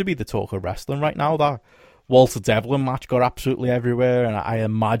seem to be the talk of wrestling right now. That Walter Devlin match got absolutely everywhere, and I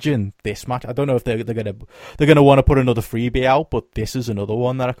imagine this match. I don't know if they're gonna want to put another freebie out, but this is another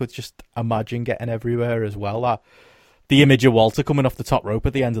one that I could just imagine getting everywhere as well. The image of Walter coming off the top rope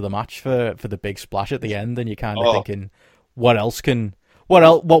at the end of the match for the big splash at the end, and you're kind of thinking, what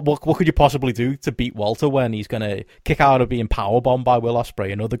could you possibly do to beat Walter when he's going to kick out of being powerbombed by Will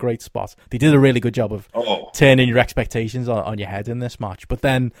Ospreay? Another great spot. They did a really good job of turning your expectations on your head in this match. But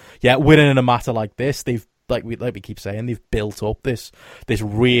then, winning in a matter like this, they've like we keep saying, they've built up this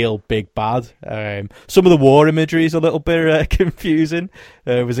real big bad. Some of the war imagery is a little bit confusing.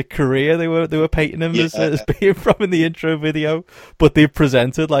 Was it Korea they were painting him as being from in the intro video? But they've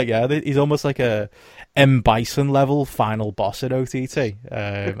presented he's almost like a M. Bison level final boss at OTT,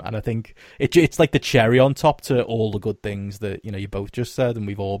 and I think it's like the cherry on top to all the good things that you both just said and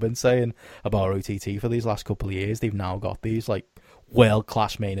we've all been saying about OTT for these last couple of years. They've now got these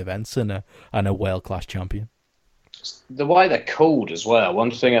world-class main events and a world-class champion. The way they're called as well.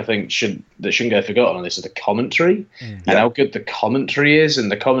 One thing I think shouldn't go forgotten on this is the commentary and how good the commentary is. And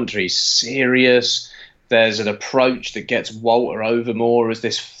the commentary is serious. There's an approach that gets Walter over more as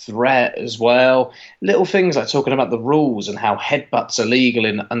this threat as well. Little things like talking about the rules and how headbutts are legal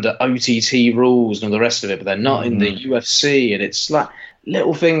under OTT rules and all the rest of it, but they're not in the UFC. And it's like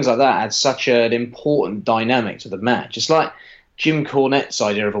little things like that add such an important dynamic to the match. It's like Jim Cornette's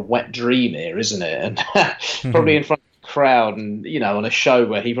idea of a wet dream here, isn't it? And probably in front of the crowd and, on a show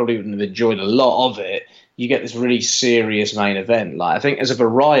where he probably wouldn't have enjoyed a lot of it, you get this really serious main event. I think as a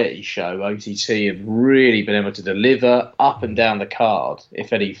variety show, OTT have really been able to deliver up and down the card,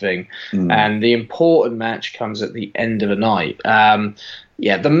 if anything. And the important match comes at the end of the night.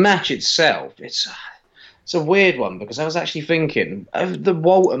 The match itself, it's a weird one because I was actually thinking of the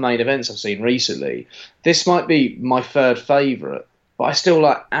Walter main events I've seen recently. This might be my third favourite, but I still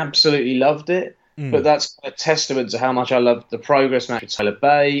absolutely loved it. But that's a testament to how much I loved the Progress match with Tyler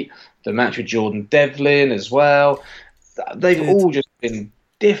Bate, the match with Jordan Devlin as well. They've all just been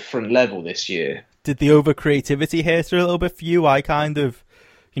different level this year. Did the over creativity hurt a little bit for you? I kind of,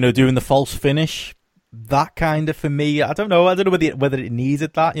 doing the false finish. That kind of for me, I don't know whether it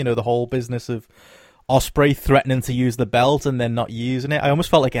needed that. The whole business of Ospreay threatening to use the belt and then not using it. I almost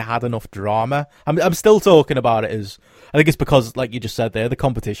felt like it had enough drama. I'm still talking about it as, I think it's because, like you just said there, the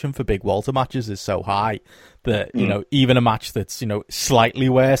competition for big Walter matches is so high that, even a match that's, slightly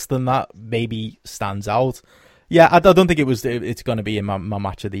worse than that maybe stands out. Yeah, I don't think it's going to be in my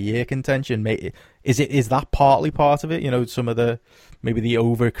match of the year contention. Is that partly part of it? Some of maybe the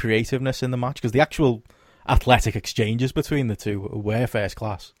over creativeness in the match, because the actual athletic exchanges between the two were first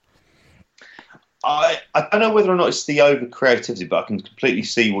class. I don't know whether or not it's the over creativity, but I can completely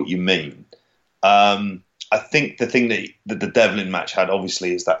see what you mean. I think the thing that the Devlin match had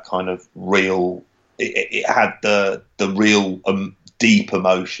obviously is that kind of real. It had the real deep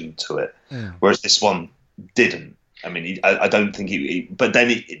emotion to it, whereas this one didn't. I mean, I don't think but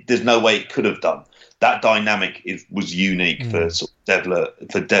then there's no way it could have done. That dynamic was unique for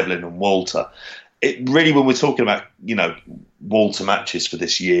Devlin and Walter. It really, when we're talking about Walter matches for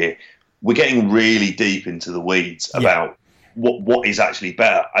this year, we're getting really deep into the weeds about what is actually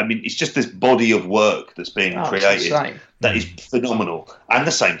better. I mean, it's just this body of work that's being created that is phenomenal. And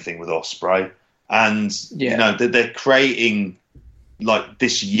the same thing with Ospreay. And, they're creating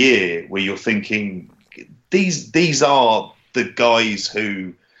this year where you're thinking, these are the guys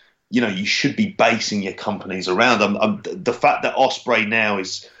who, you should be basing your companies around. The fact that Ospreay now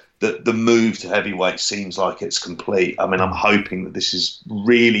is the move to heavyweight seems like it's complete. I mean, I'm hoping that this is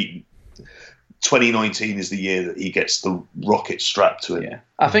really 2019 is the year that he gets the rocket strapped to him. Yeah,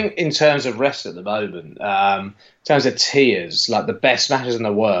 I think in terms of wrestling at the moment, in terms of tiers, the best matches in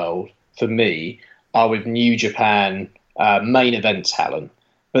the world for me are with New Japan main event talent,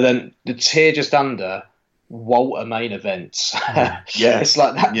 but then the tier just under Walter main events. It's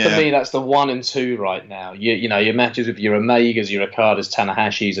like that for me. That's the 1 and 2 right now. Your matches with your Omegas, your Okadas,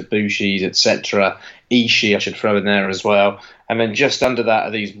 Tanahashis, Ibushis, etc. Ishii, I should throw in there as well. And then just under that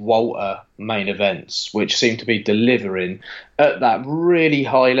are these Walter main events, which seem to be delivering at that really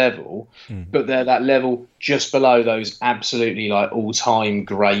high level, but they're that level just below those absolutely all-time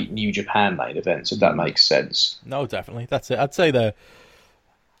great New Japan main events, if that makes sense. No, definitely. That's it. I'd say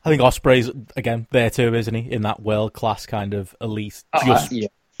I think Ospreay's, again, there too, isn't he? In that world-class kind of elite, just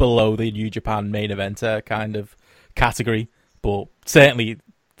below the New Japan main eventer kind of category. But certainly,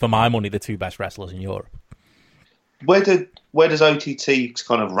 for my money, the two best wrestlers in Europe. Where does OTT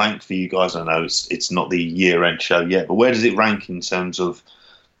kind of rank for you guys? I know it's not the year-end show yet, but where does it rank in terms of,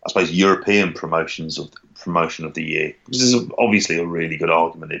 I suppose, European promotions promotion of the year. This is obviously a really good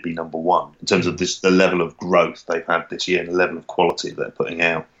argument. It'd be number one in terms of the level of growth they've had this year and the level of quality they're putting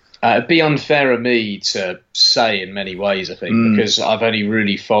out. It'd be unfair of me to say in many ways, I think, because I've only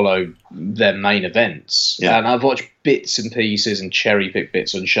really followed their main events. Yeah. And I've watched bits and pieces and cherry-picked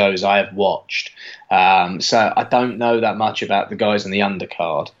bits on shows I have watched. So I don't know that much about the guys in the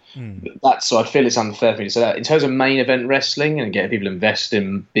undercard. So I feel it's unfair for me to say that. In terms of main event wrestling and getting people invest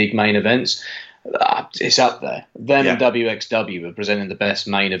in big main events, it's up there. Them and WXW are presenting the best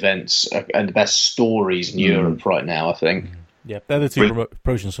main events and the best stories in Europe right now, I think. Yeah, they're the two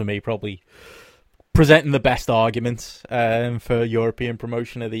promotions for me, probably presenting the best arguments for European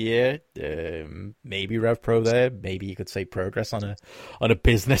promotion of the year. Maybe Rev Pro there. Maybe you could say Progress on a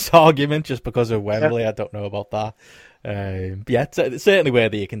business argument just because of Wembley. I don't know about that. It's certainly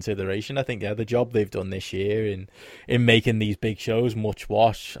worthy of consideration. I think the job they've done this year in making these big shows much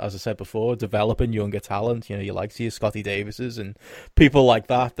watch, as I said before, developing younger talent. You like your Scotty Davises and people like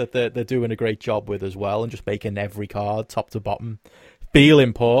that they're doing a great job with as well, and just making every card top to bottom feel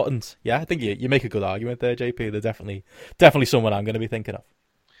important. Yeah, I think you make a good argument there, JP. They're definitely someone I'm going to be thinking of.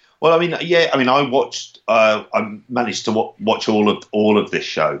 Well, I watched. I managed to watch all of this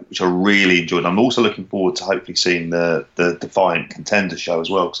show, which I really enjoyed. I'm also looking forward to hopefully seeing the Defiant Contender show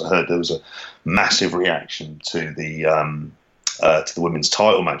as well, because I heard there was a massive reaction to the women's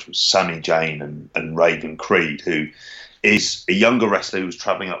title match with Sami Zayn and Raven Creed, who is a younger wrestler who was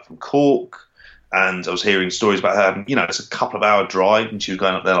travelling up from Cork. And I was hearing stories about her. It's a couple of hour drive, and she was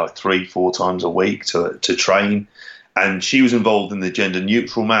going up there like 3-4 times a week to train. And she was involved in the gender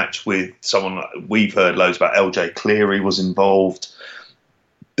neutral match with someone we've heard loads about. LJ Cleary was involved.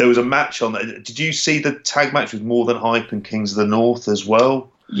 There was a match on that. Did you see the tag match with More Than Hype and Kings of the North as well?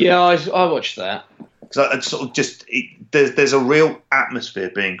 Yeah, I watched that. Because there's a real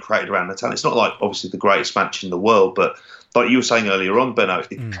atmosphere being created around the town. It's not like obviously the greatest match in the world, but like you were saying earlier on, Benno, I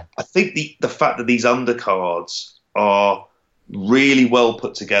think the fact that these undercards are really well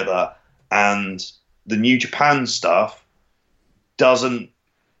put together and the New Japan stuff doesn't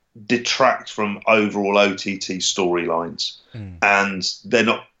detract from overall OTT storylines, and they're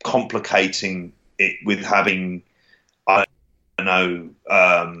not complicating it with having, let's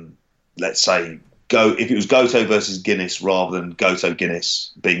say, if it was Goto versus Guinness rather than Goto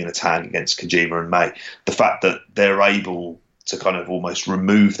Guinness being in a tag against Kojima and May, the fact that they're able to kind of almost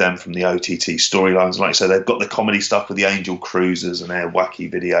remove them from the OTT storylines, like I say, they've got the comedy stuff with the Angel Cruisers and their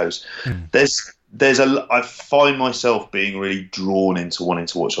wacky videos. I find myself being really drawn into wanting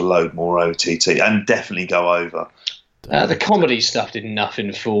to watch a load more OTT and definitely go over. The comedy stuff did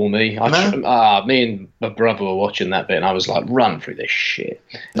nothing for me. Me and my brother were watching that bit, and I was like, "Run through this shit."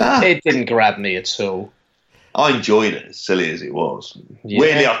 It didn't grab me at all. I enjoyed it, as silly as it was. Yeah.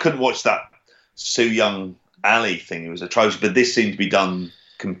 Weirdly, I couldn't watch that Su Yung Ali thing. It was atrocious, but this seemed to be done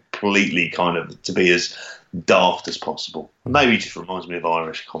completely kind of to be as daft as possible. Maybe it just reminds me of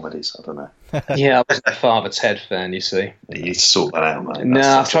Irish comedies. I don't know. Yeah, I wasn't a Father Ted fan, you see. You need to sort that out, mate.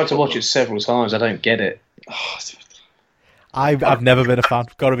 No, I've tried to watch it several times. I don't get it. I've never been a fan,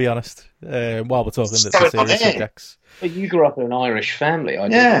 got to be honest. While we're talking the serious subjects. But you grew up in an Irish family, I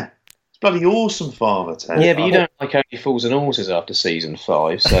did. Yeah. It's bloody awesome, Father Ted. Yeah, but you don't like Only Fools and Horses after season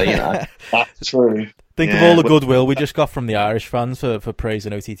 5, so, That's true. Think of all the goodwill we just got from the Irish fans for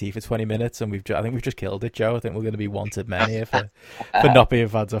praising OTT for 20 minutes, and I think we've just killed it, Joe. I think we're going to be wanted men here for not being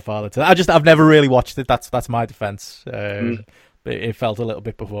fans of Father Ted. I've never really watched it. That's my defence. It felt a little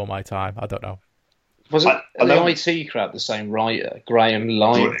bit before my time. I don't know. Was it the IT crowd the same writer, Graham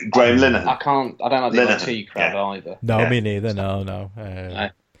Linehan? Graham Linehan. I don't like the IT crowd either. No, me neither. No.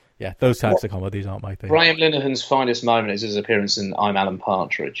 Yeah, those types of comedies aren't my thing. Graham Linehan's finest moment is his appearance in I'm Alan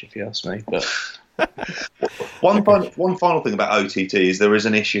Partridge, if you ask me. But one final thing about OTT is there is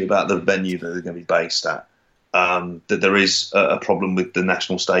an issue about the venue that they're going to be based at. That there is a problem with the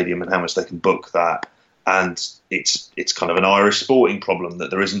National Stadium and how much they can book that. And it's kind of an Irish sporting problem that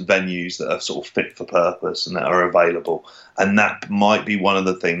there isn't venues that are sort of fit for purpose and that are available. And that might be one of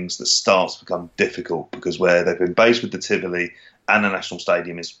the things that starts to become difficult, because where they've been based with the Tivoli and the National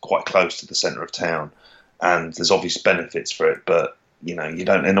Stadium is quite close to the centre of town. And there's obvious benefits for it, but you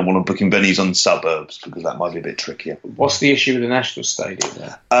don't end up want to booking venues on suburbs because that might be a bit trickier. What's the issue with the National Stadium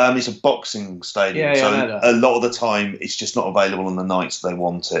there? It's a boxing stadium, so a lot of the time it's just not available on the nights they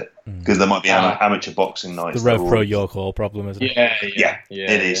want it, because there might be amateur boxing nights. The Rev Pro York Hall problem, isn't it? Yeah,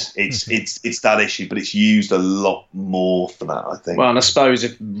 it is. It's that issue, but it's used a lot more for that, I think. Well, and I suppose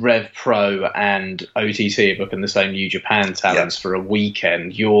if Rev Pro and OTT are booking the same New Japan talents for a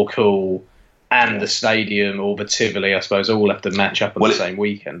weekend, York Hall and the stadium or the Tivoli, I suppose, all have to match up on the same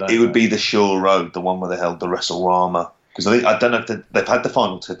weekend. It would be the Shore Road, the one where they held the WrestleRama. Because I don't know if they've had the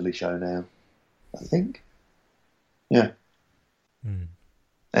final Tivoli show now. I think. Yeah.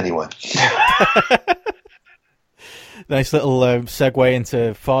 Anyway. Nice little segue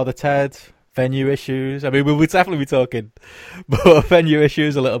into Father Ted, venue issues. I mean, we would definitely be talking about venue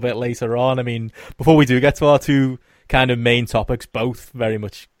issues a little bit later on. I mean, before we do get to our two kind of main topics, both pretty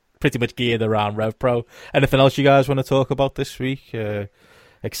much geared around RevPro. Anything else you guys want to talk about this week?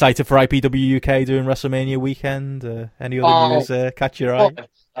 Excited for IPW UK doing WrestleMania weekend? Any other news catch your eye?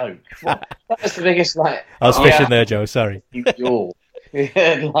 That was the biggest, I was fishing there, Joe. Sorry.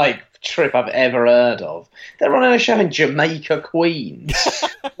 Trip I've ever heard of. They're running a show in Jamaica, Queens.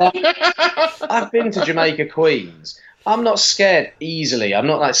 I've been to Jamaica, Queens. I'm not scared easily. I'm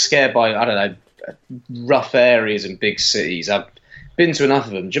not scared by, I don't know, rough areas and big cities. I've been to enough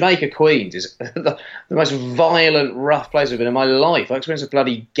of them. Jamaica, Queens is the most violent, rough place I've been in my life. I experienced a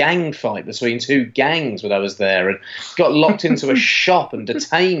bloody gang fight between two gangs when I was there and got locked into a shop and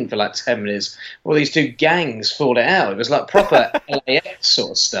detained for 10 minutes while these two gangs fought it out. It was proper LAX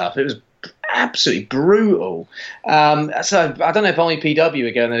sort of stuff. It was absolutely brutal. So I don't know if IPW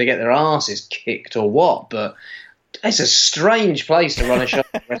are going to get their asses kicked or what, but it's a strange place to run a show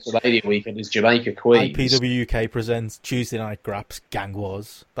on WrestleMania weekend. Is Jamaica, Queens. IPW UK presents Tuesday Night Graps Gang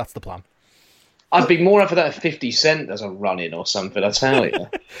Wars. That's the plan. I'd be more up for that if 50 Cent as a run-in or something, I tell you.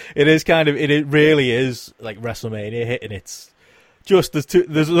 It really is like WrestleMania hitting its...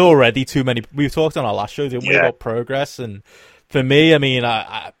 There's already too many... We've talked on our last show, didn't we, about Progress, and for me, I mean,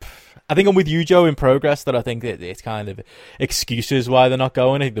 I think I'm with you, Joe, in Progress, that I think it's kind of excuses why they're not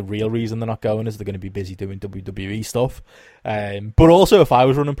going. I think the real reason they're not going is they're going to be busy doing WWE stuff. But also, if I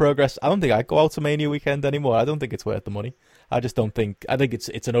was running Progress, I don't think I'd go out to Mania weekend anymore. I don't think it's worth the money. I just don't think... I think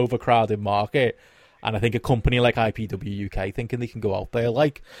it's an overcrowded market. And I think a company like IPW UK thinking they can go out there,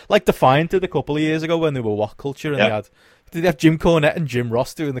 like Defiant did a couple of years ago when they were What Culture, and they have Jim Cornette and Jim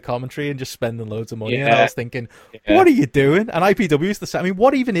Ross doing the commentary and just spending loads of money. And I was thinking, what are you doing? And IPW is the same. I mean,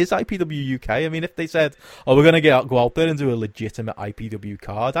 what even is IPW UK? I mean, if they said, "Oh, we're going to go out there and do a legitimate IPW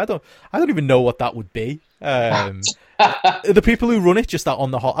card," I don't even know what that would be. The people who run it just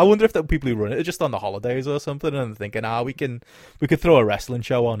on the I wonder if the people who run it are just on the holidays or something, and thinking, we could throw a wrestling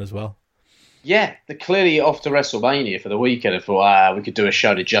show on as well. Yeah, they're clearly off to WrestleMania for the weekend. I thought, we could do a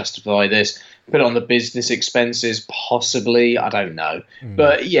show to justify this. Put on the business expenses, possibly. I don't know.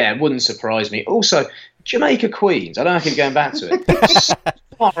 But yeah, it wouldn't surprise me. Also, Jamaica, Queens. I don't know if I keep going back to it. It's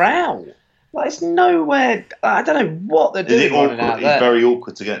far out. It's nowhere. I don't know what they're doing running out there. It's very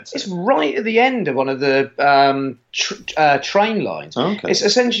awkward to get to. It's right at the end of one of the train lines. Okay. It's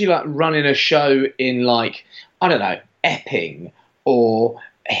essentially like running a show in, I don't know, Epping or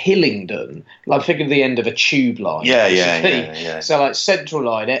Hillingdon, think of the end of a tube line. Yeah. So Central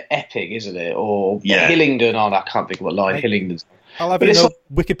Line at Epping, isn't it? Or Hillingdon. I can't think of what line Hillingdon's. I'll have you know,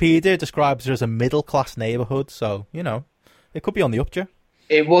 Wikipedia describes it as a middle class neighbourhood, so it could be on the up, Joe.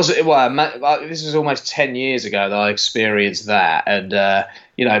 It was. This was almost 10 years ago that I experienced that, and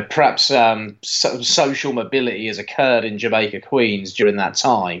perhaps social mobility has occurred in Jamaica, Queens during that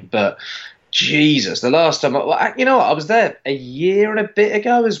time, but. Jesus, the last time, I was there a year and a bit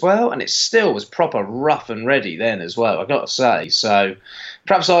ago as well, and it still was proper rough and ready then as well, I've got to say. So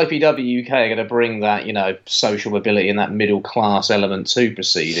perhaps IPW UK are going to bring that, social mobility and that middle class element to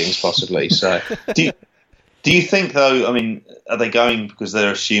proceedings, possibly. So, do you think, though, I mean, are they going because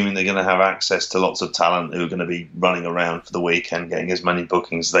they're assuming they're going to have access to lots of talent who are going to be running around for the weekend, getting as many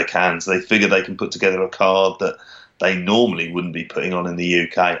bookings as they can, so they figure they can put together a card that they normally wouldn't be putting on in the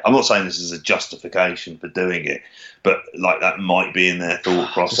UK. I'm not saying this is a justification for doing it, but that might be in their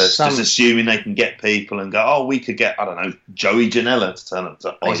thought process. Just assuming they can get people and go, we could get, I don't know, Joey Janela to turn up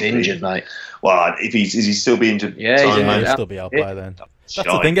to He's injured, mate. Well, is he still be injured? Yeah, he'll still be out by then.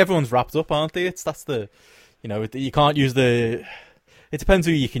 That's the thing, everyone's wrapped up, aren't they? You can't use the... It depends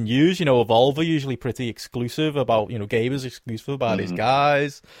who you can use. Evolve are usually pretty exclusive about, Gaber's exclusive about his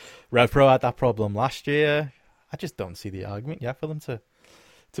guys. RevPro had that problem last year. I just don't see the argument, for them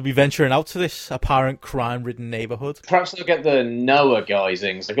to be venturing out to this apparent crime-ridden neighbourhood. Perhaps they'll get the Noah guys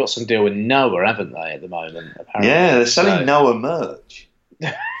in. They've got some deal with Noah, haven't they, at the moment? Apparently. Yeah, they're selling Noah merch.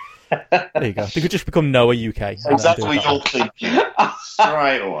 There you go. They could just become Noah UK. That's what you're thinking.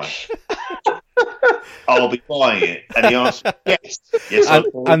 Straight away. I'll be buying it. And he answered, yes.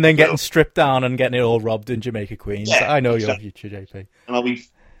 And then getting stripped down and getting it all robbed in Jamaica, Queens. Yeah, I know your future, JP. And I'll be...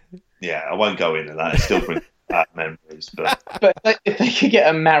 Yeah, I won't go into that. It's still pretty... bad memories. But if they could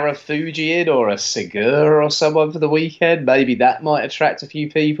get a Marufuji in or a Segura or someone for the weekend, maybe that might attract a few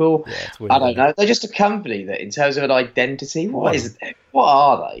people. Yeah, it's weird, I don't know. They're just a company that, in terms of an identity, what are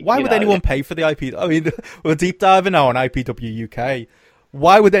they? Why would anyone pay for the IP? I mean, we're deep diving now on IPW UK.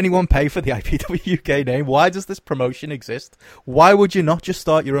 Why would anyone pay for the IPW UK name? Why does this promotion exist? Why would you not just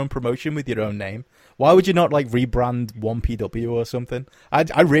start your own promotion with your own name? Why would you not rebrand 1PW or something?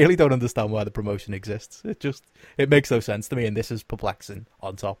 I really don't understand why the promotion exists. It makes no sense to me, and this is perplexing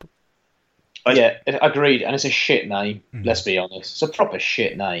on top. Yeah, agreed. And it's a shit name. Let's be honest. It's a proper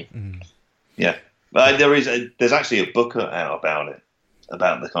shit name. Yeah, there's actually a book out about it,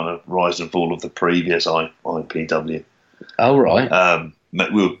 about the kind of rise and fall of the previous IPW. Oh right.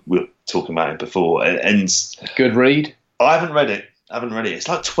 We were talking about it before, and good read. I haven't read it. It's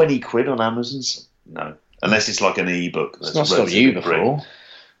like 20 quid on Amazon. No, unless it's like an ebook. It's not stopped you before.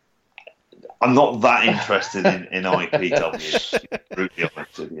 I'm not that interested in IPW. Brutally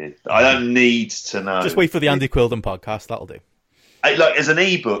honest with you, I don't need to know. Just wait for the Andy Quilden podcast. That'll do. Like as an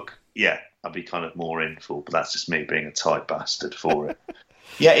ebook, yeah, I'd be kind of more in for. But that's just me being a tight bastard for it.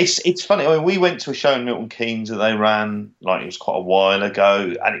 Yeah, it's funny. I mean, we went to a show in Milton Keynes that they ran, it was quite a while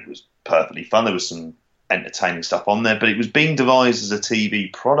ago, and it was perfectly fun. There was some entertaining stuff on there, but it was being devised as a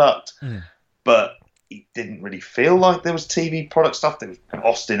TV product, but it didn't really feel like there was TV product stuff. There was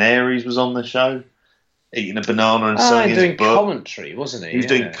Austin Aries was on the show, eating a banana and selling his doing book. Commentary, wasn't he? He was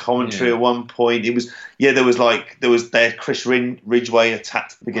doing commentary at one point. It was they had Chris Ridgway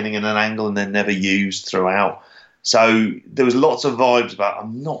attacked at the beginning in an angle and then never used throughout. So there was lots of vibes about,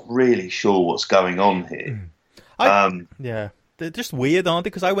 I'm not really sure what's going on here. Yeah, they're just weird, aren't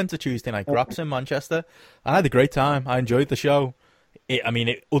they? Because I went to Tuesday Night Graps in Manchester, and I had a great time. I enjoyed the show.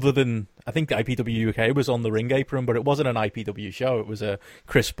 Other than, I think IPW UK was on the ring apron, but it wasn't an IPW show. It was a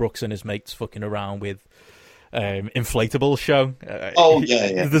Chris Brooks and his mates fucking around with inflatable show.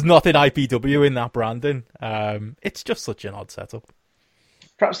 Yeah. There's nothing IPW in that branding. It's just such an odd setup.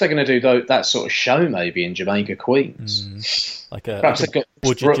 Perhaps they're going to do that sort of show maybe in Jamaica, Queens. Perhaps they've got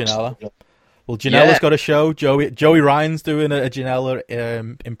budget Janela. Well, Janella's got a show. Joey Ryan's doing a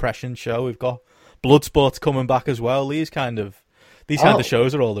Janela impression show. We've got Bloodsport's coming back as well. These kind of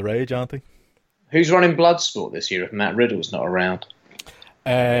shows are all the rage, aren't they? Who's running Bloodsport this year if Matt Riddle's not around?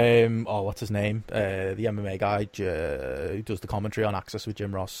 What's his name? The MMA guy who does the commentary on Access with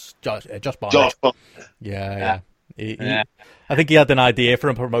Jim Ross. Josh Barnett. Yeah. I think he had an idea for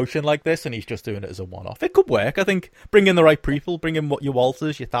a promotion like this, and he's just doing it as a one-off. It could work. I think bring in the right people, bring in your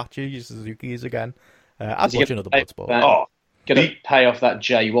Walters, your Thatcher, your Suzuki's again. I'd watch another Bloodsport. Going to pay off that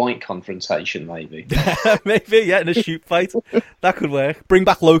Jay White confrontation, maybe. Maybe, yeah, in a shoot fight. That could work. Bring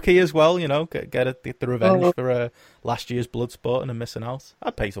back Loki as well, get the revenge for last year's Bloodsport and missing out.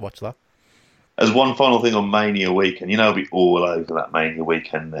 I'd pay to watch that. As one final thing on Mania weekend, I'll be all over that Mania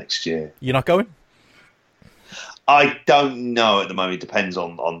weekend next year. You're not going? I don't know at the moment. It depends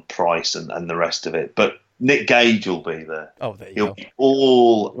on price and the rest of it. But Nick Gage will be there. Oh, there you He'll go. be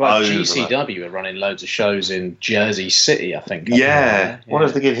all over GCW are running loads of shows in Jersey City, I think. Yeah. What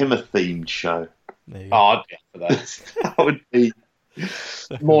if they give him a themed show? I'd be up for that. That would be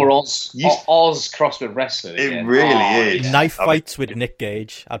more Oz crossed with wrestling. It really is. Knife fights with Nick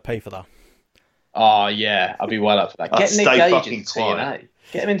Gage. I'd pay for that. Oh, yeah. I'd be well up for that. Get Nick Gage into TNA.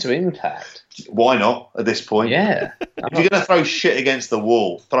 Get him into Impact. Why not at this point? Yeah. If you're going to throw shit against the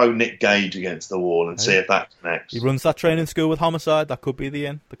wall, throw Nick Gage against the wall and see if that connects. He runs that training school with Homicide. That could be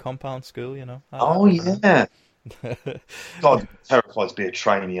the compound school, Oh, yeah. God, terrified to be a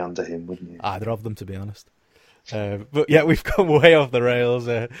trainee under him, wouldn't you? Either of them, to be honest. But yeah, we've come way off the rails.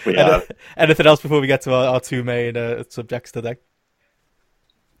 Anything else before we get to our two main subjects today?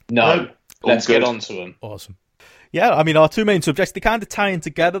 No. Let's get on to them. Awesome. Yeah, I mean, our two main subjects, they kind of tie in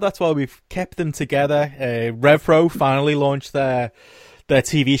together. That's why we've kept them together. RevPro finally launched their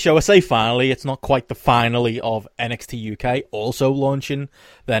TV show. I say finally, it's not quite the finale of NXT UK, also launching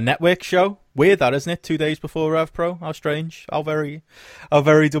their network show. Weird that, isn't it? 2 days before RevPro. How strange. How very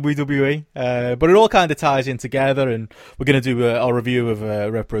WWE. But it all kind of ties in together, and we're going to do our review of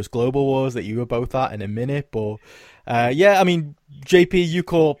RevPro's Global Wars that you were both at in a minute. But yeah, I mean, JP, you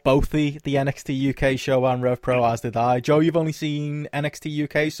caught both the NXT UK show and RevPro, as did I. Joe, you've only seen NXT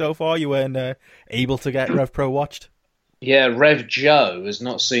UK so far. You weren't able to get RevPro watched? Yeah, Rev Joe has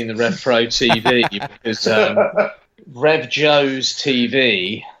not seen the RevPro TV because Rev Joe's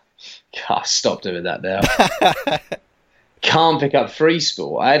TV... God, stop doing that now. Can't pick up Free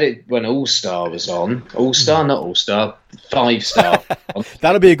Sport. I had it when All Star was on. All Star, not All Star. 5 Star.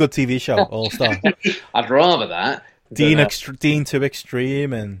 That'll be a good TV show, All Star. I'd rather that. Dean to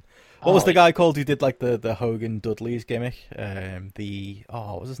Extreme and What was the guy called who did like the Hogan Dudley's gimmick?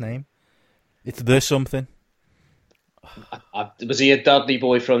 What was his name? It's the something. Was he a Dudley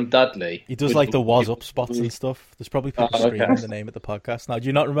boy from Dudley? He does like the was up spots and stuff. There's probably people screaming the name of the podcast now. Do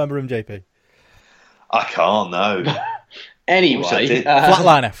you not remember him, JP? I can't, no. Anyway,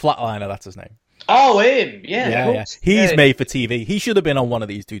 Flatliner, that's his name. Oh, him, yeah. He's made for TV. He should have been on one of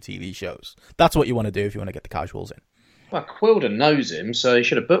these 2 TV shows. That's what you want to do if you want to get the casuals in. Well, Quilden knows him, so he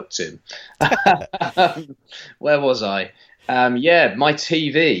should have booked him. Where was I? My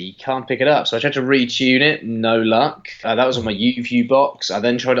TV can't pick it up, so I tried to retune it. No luck. That was on my UView box. I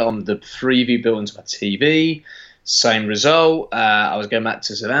then tried it on the Freeview built into my TV. Same result. I was going back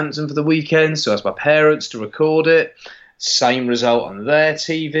to Southampton for the weekend, so I asked my parents to record it. Same result on their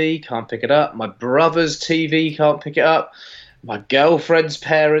TV. Can't pick it up. My brother's TV can't pick it up. My girlfriend's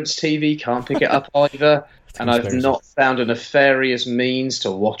parents' TV can't pick it up either. And I've not found a nefarious means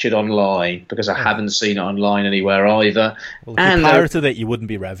to watch it online because I haven't seen it online anywhere either. Well, if you pirated it, you wouldn't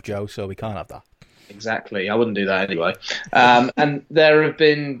be Rev Joe, so we can't have that. Exactly. I wouldn't do that anyway. And there have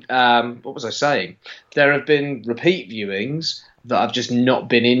been, what was I saying? There have been repeat viewings that I've just not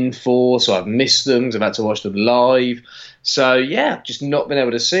been in for, so I've missed them because I've had to watch them live. So, yeah, just not been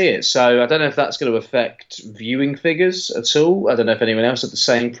able to see it. So I don't know if that's going to affect viewing figures at all. I don't know if anyone else had the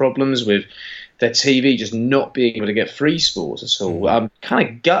same problems with their TV just not being able to get free sports at all. I'm kind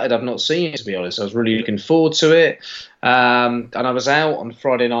of gutted I've not seen it, to be honest. I was really looking forward to it. And I was out on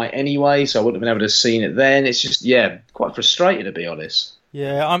Friday night anyway, so I wouldn't have been able to have seen it then. It's just, quite frustrating, to be honest.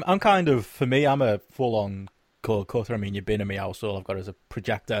 Yeah, I'm kind of, for me, I'm a full-on cord cutter. I mean, you've been in my house, all I've got is a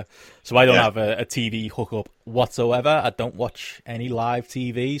projector. So I don't have a TV hookup whatsoever. I don't watch any live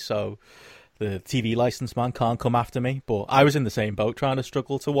TV, so the TV license man can't come after me. But I was in the same boat trying to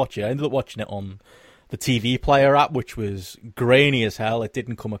struggle to watch it. I ended up watching it on the TV Player app, which was grainy as hell. It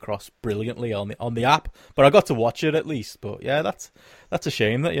didn't come across brilliantly on the app, but I got to watch it at least. But yeah, that's a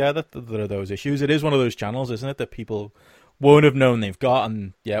shame that there are those issues. It is one of those channels, isn't it, that people won't have known they've got,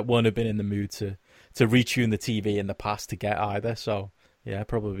 and won't have been in the mood to retune the TV in the past to get either. So yeah,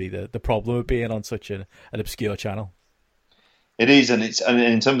 probably the problem of being on such an obscure channel. It is, and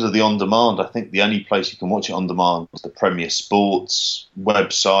in terms of the on-demand, I think the only place you can watch it on demand is the Premier Sports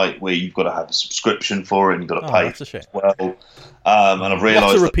website, where you've got to have a subscription for it and you've got to pay as well. And I've realised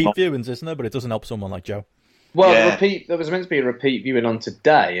lots of repeat viewings, isn't there? But it doesn't help someone like Joe. Well, there was meant to be a repeat viewing on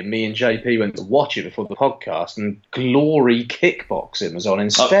today, and me and JP went to watch it before the podcast, and Glory Kickboxing was on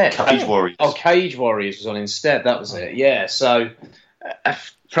instead. Cage Warriors. Cage Warriors was on instead. That was it. Yeah, so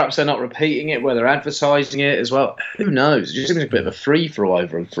perhaps they're not repeating it, where they're advertising it as well. Who knows? It just seems like a bit of a free-for-all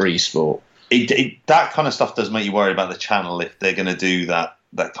over in free sport. That kind of stuff does make you worry about the channel if they're going to do that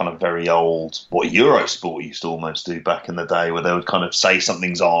kind of very old, what Eurosport used to almost do back in the day, where they would kind of say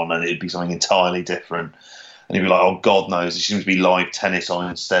something's on and it'd be something entirely different. And you'd be like, oh, God knows, it seems to be live tennis on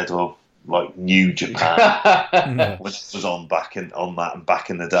instead of like New Japan, which was on back in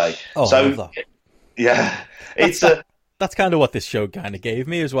the day. Oh, so, I love that. Yeah, that's kind of what this show kind of gave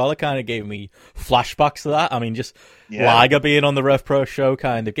me as well. It kind of gave me flashbacks to that. I mean, just Liger being on the Rev Pro show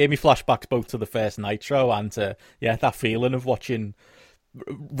kind of gave me flashbacks both to the first Nitro and to, that feeling of watching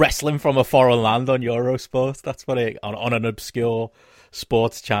wrestling from a foreign land on Eurosport. That's what on an obscure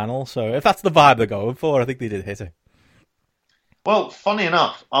sports channel. So if that's the vibe they're going for, I think they did hit it. Well, funny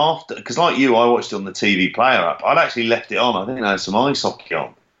enough, because like you, I watched it on the TV Player app. I'd actually left it on. I think I had some ice hockey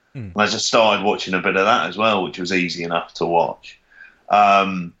on. And I just started watching a bit of that as well, which was easy enough to watch.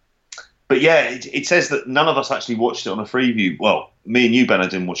 But yeah, it says that none of us actually watched it on a Freeview. Well, me and you, Ben, I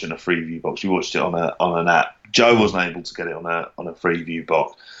didn't watch it on a Freeview box. We watched it on an app. Joe wasn't able to get it on a Freeview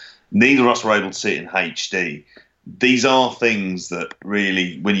box. Neither of us were able to see it in HD. These are things that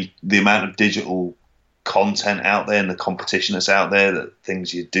really, the amount of digital content out there and the competition that's out there, that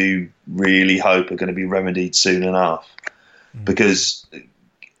things you do really hope are going to be remedied soon enough. Because,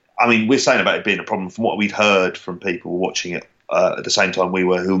 I mean, we're saying about it being a problem. From what we'd heard from people watching it at the same time we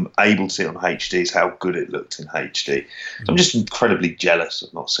were, who were able to see it on HD, is how good it looked in HD. So I'm just incredibly jealous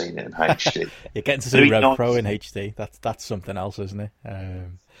of not seeing it in HD. You're getting to see Rev Pro in HD. That's something else, isn't it?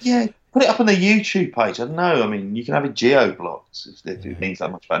 Yeah, put it up on the YouTube page. I don't know. I mean, you can have it geo-blocked if it means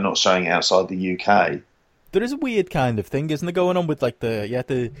that much about not showing it outside the UK. There is a weird kind of thing, isn't there, going on with like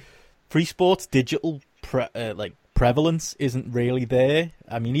the free sports digital prevalence isn't really there.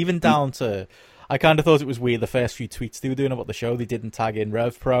 I mean, even down to, I kind of thought it was weird the first few tweets they were doing about the show. They didn't tag in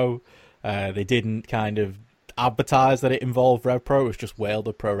Rev Pro. They didn't kind of advertised that it involved RevPro. It was just World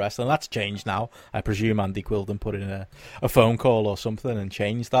of Pro Wrestling. That's changed now. I presume Andy Quildan put in a phone call or something and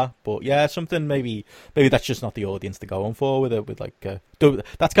changed that. But yeah, something maybe that's just not the audience to go on for with it.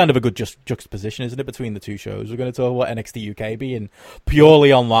 That's kind of a good juxtaposition, isn't it, between the two shows? We're going to talk about NXT UK being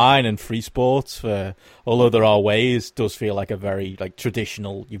purely online and free sports, although there are ways, does feel like a very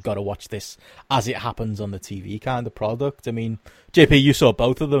traditional, you've got to watch this as it happens on the TV kind of product. I mean, JP, you saw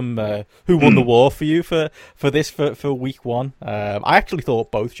both of them. Who won the war for you for week one? I actually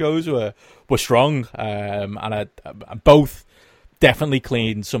thought both shows were strong, and both definitely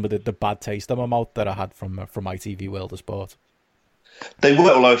cleaned some of the bad taste in my mouth that I had from ITV World of Sport. They were,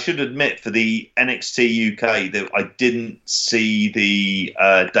 although I should admit, for the NXT UK, that I didn't see the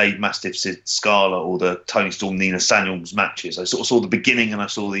Dave Mastiff, Sid Scala, or the Tony Storm, Nina Samuels matches. I sort of saw the beginning and I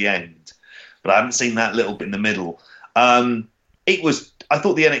saw the end, but I haven't seen that little bit in the middle. I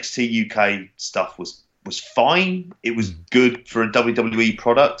thought the NXT UK stuff was fine. It was good for a WWE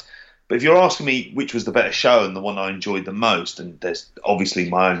product. But if you're asking me which was the better show and the one I enjoyed the most, and there's obviously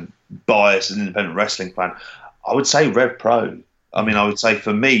my own bias as an independent wrestling fan, I would say Rev Pro. I mean, I would say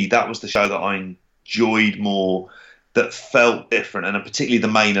for me, that was the show that I enjoyed more, that felt different, and particularly the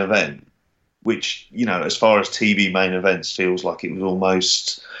main event, which, as far as TV main events, feels like it was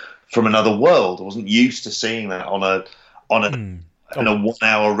almost from another world. I wasn't used to seeing that on a 1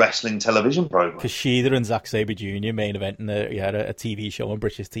 hour wrestling television program. Kushida and Zack Sabre Jr. main event, and had a TV show on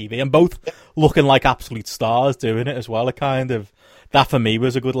British TV, and both looking like absolute stars doing it as well. That for me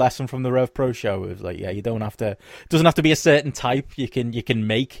was a good lesson from the Rev Pro show. It was you don't have to. It doesn't have to be a certain type. You can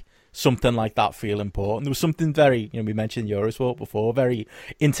make something like that feel important. There was something very, we mentioned Eurosport before, very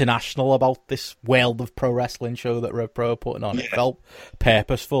international about this World of Pro Wrestling show that Rev Pro are putting on. Yeah. It felt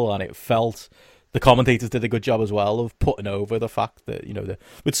purposeful, and it felt. The commentators did a good job as well of putting over the fact that,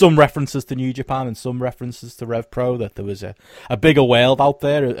 with some references to New Japan and some references to Rev Pro, that there was a bigger world out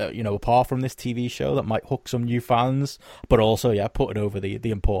there, apart from this TV show that might hook some new fans, but also, putting over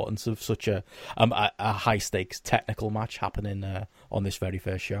the importance of such a high-stakes technical match happening on this very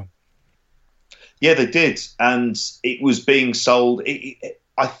first show. Yeah, they did, and it was being sold.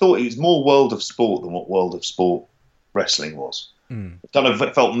 I thought it was more World of Sport than what World of Sport wrestling was.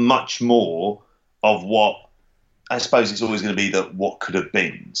 It felt much more of what, I suppose it's always going to be that what could have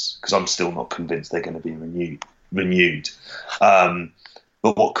been, because I'm still not convinced they're going to be renewed.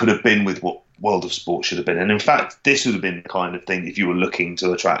 But what could have been with what World of Sport should have been. And in fact, this would have been the kind of thing, if you were looking to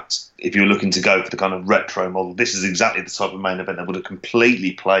go for the kind of retro model, this is exactly the type of main event that would have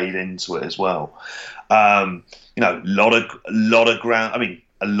completely played into it as well. A lot of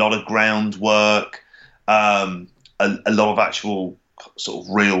groundwork, a lot of actual sort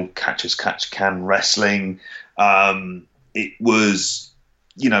of real catch-as-catch-can wrestling. It was,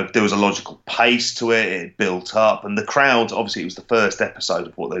 there was a logical pace to it. It built up, and the crowd, obviously, it was the first episode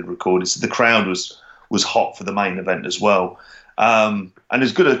of what they'd recorded, so the crowd was hot for the main event as well. And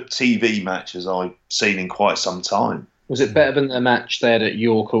as good a TV match as I've seen in quite some time. Was it better than the match they had at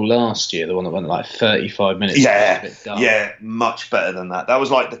York Hall last year, the one that went 35 minutes? Yeah, much better than that. That was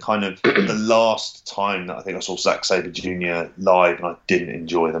like the kind of the last time that I think I saw Zack Sabre Jr. live, and I didn't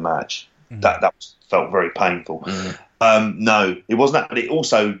enjoy the match. That felt very painful. No, it wasn't that, but it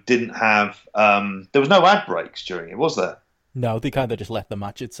also didn't have. There was no ad breaks during it, was there? No, they kind of just let the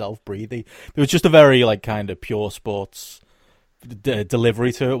match itself breathe. There was just a very kind of pure sports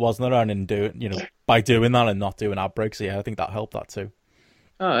delivery to it, wasn't there? And by doing that and not doing ad breaks, I think that helped that too.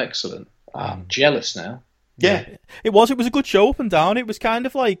 Oh, excellent! I'm jealous now. Yeah, it was a good show up and down. It was kind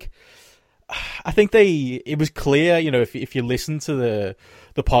of I think it was clear, if you listen to the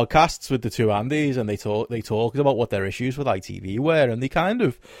podcasts with the two Andys, and they talked about what their issues with ITV were, and they kind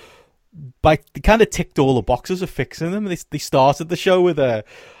of ticked all the boxes of fixing them. They started the show with a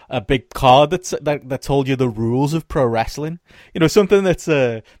big card that told you the rules of pro wrestling. Something that's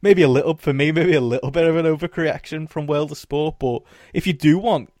maybe a little bit of an overcorrection from World of Sport. But if you do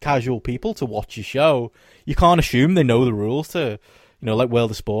want casual people to watch your show, you can't assume they know the rules to. Like World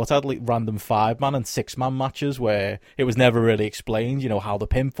of Sport had random 5-man and 6-man matches where it was never really explained, how the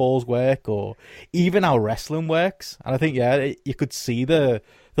pinfalls work or even how wrestling works. And I think, you could see the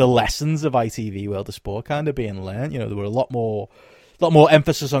lessons of ITV World of Sport kind of being learned. There were a lot more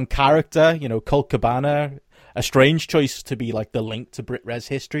emphasis on character. Colt Cabana, a strange choice to be the link to Brit Res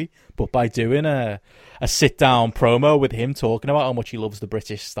history, but by doing a sit-down promo with him talking about how much he loves the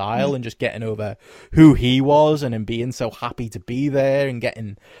British style and just getting over who he was and him being so happy to be there and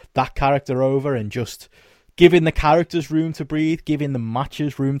getting that character over and just giving the characters room to breathe, giving the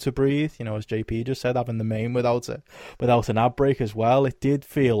matches room to breathe, as JP just said, having the main without an ad break as well. It did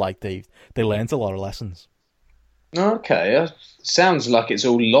feel like they learned a lot of lessons. Okay, sounds like it's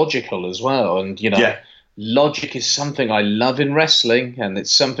all logical as well, and Yeah. logic is something I love in wrestling, and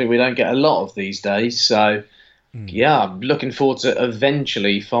it's something we don't get a lot of these days. So, yeah, I'm looking forward to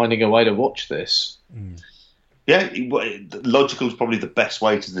eventually finding a way to watch this. Yeah, logical is probably the best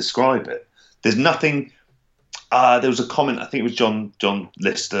way to describe it. There's nothing. There was a comment. I think it was John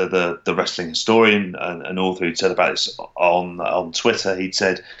Lister, the wrestling historian and author, who said about this on Twitter. He'd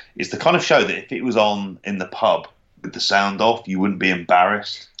said it's the kind of show that if it was on in the pub with the sound off, you wouldn't be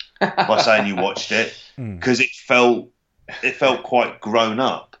embarrassed by saying you watched it, because it felt quite grown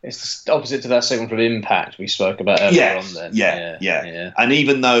up. It's the opposite to that segment from Impact we spoke about earlier on. Then, yeah. And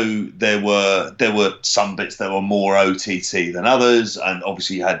even though there were some bits that were more OTT than others, and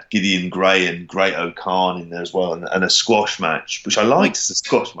obviously you had Gideon Gray and Great-O-Khan in there as well, and a squash match, which I liked as a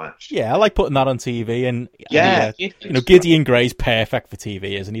squash match. Yeah, I like putting that on TV, and Gideon Gray's perfect for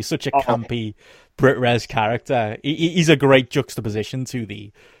TV, isn't he? He's such a campy Brit Res character. He's a great juxtaposition to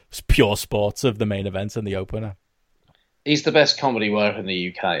the pure sports of the main event and the opener. He's the best comedy worker in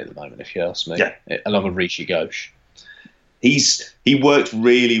the UK at the moment, if you ask me. Yeah. Along with Rishi Ghosh. He worked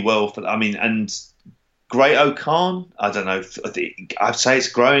really well for. I mean, and Great-O-Khan, I don't know. I'd say it's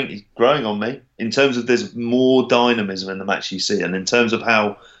growing on me in terms of there's more dynamism in the match you see, and in terms of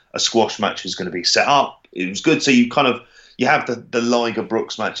how a squash match is going to be set up, it was good. So you have the Liger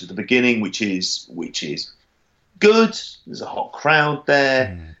Brooks match at the beginning, which is good. There's a hot crowd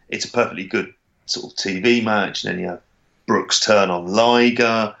there. It's a perfectly good sort of TV match, and then you have Brooks turn on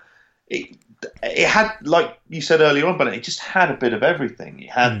Liger. It had, like you said earlier on, but it just had a bit of everything. It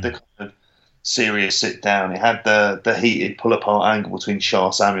had the kind of serious sit down. It had the heated pull apart angle between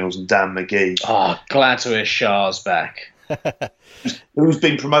Shah Samuels and Dan McGee. Oh, glad to hear Shah's back. Who's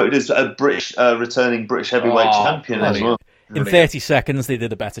been promoted as a returning British heavyweight champion as well. In 30 seconds, they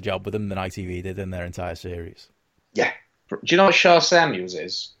did a better job with him than ITV did in their entire series. Yeah. Do you know what Shah Samuels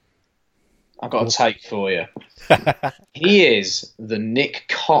is? I've got a take for you. He is the Nick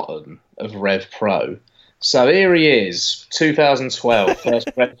Cotton of Rev Pro. So here he is, 2012,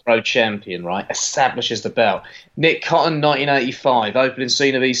 first Rev Pro champion, right? Establishes the belt. Nick Cotton, 1985, opening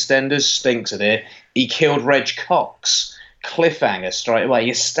scene of EastEnders, stinks of it. He killed Reg Cox. Cliffhanger straight away.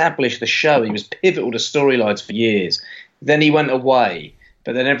 He established the show. He was pivotal to storylines for years. Then he went away.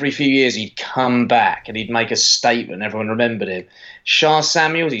 But then every few years he'd come back and he'd make a statement. Everyone remembered him. Shah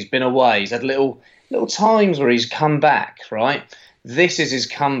Samuels, he's been away. He's had little times where he's come back, right? This is his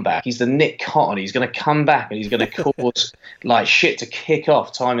comeback. He's the Nick Cotton. He's going to come back and he's going to cause like shit to kick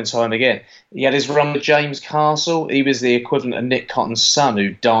off time and time again. He had his run with James Castle. He was the equivalent of Nick Cotton's son, who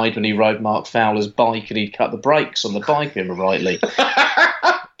died when he rode Mark Fowler's bike and he'd cut the brakes on the bike, if I remember rightly.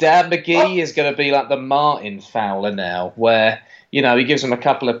 Dan McGee is going to be like the Martin Fowler now, where he gives him a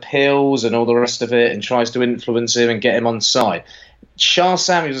couple of pills and all the rest of it and tries to influence him and get him on side. Shah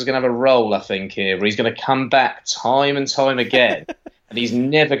Samuels is going to have a role, I think, here, where he's going to come back time and time again, and he's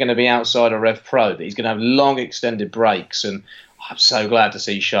never going to be outside of Rev Pro. He's going to have long, extended breaks, and I'm so glad to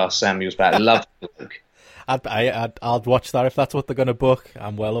see Shah Samuels back. I love Luke. I'd watch that if that's what they're going to book.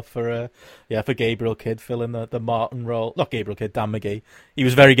 I'm well up for Gabriel Kidd filling the Martin role. Not Gabriel Kidd, Dan McGee. He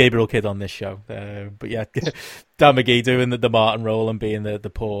was very Gabriel Kidd on this show, but yeah, Dan McGee doing the Martin role and being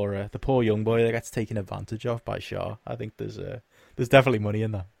the poor young boy that gets taken advantage of by Shaw. I think there's definitely money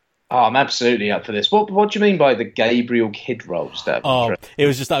in that. Oh, I'm absolutely up for this. What do you mean by the Gabriel Kidd role, Steph? It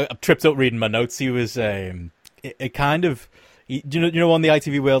was just I tripped up reading my notes. He was it kind of. You know, on the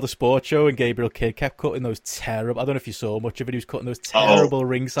ITV World of Sport show, and Gabriel Kidd kept cutting those terrible. I don't know if you saw much of it. He was cutting those terrible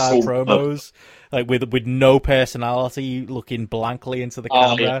ringside promos, like with no personality, looking blankly into the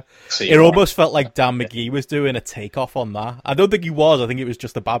camera. It almost felt like Dan McGee was doing a takeoff on that. I don't think he was. I think it was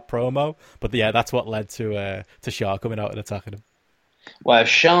just a bad promo. But yeah, that's what led to Shah coming out and attacking him. Well, if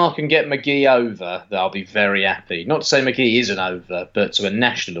Shah can get McGee over, then I'll be very happy. Not to say McGee isn't over, but to a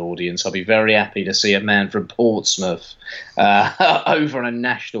national audience, I'll be very happy to see a man from Portsmouth over on a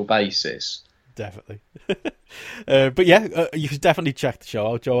national basis. Definitely. But yeah, you should definitely check the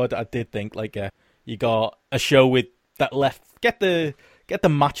show out, Joe. I did think you got a show with that left. Get the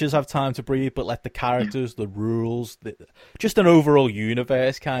matches have time to breathe, but let the characters, the rules, just an overall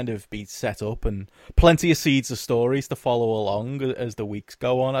universe kind of be set up, and plenty of seeds of stories to follow along as the weeks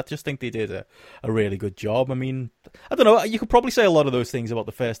go on. I just think they did a really good job. I mean, I don't know, you could probably say a lot of those things about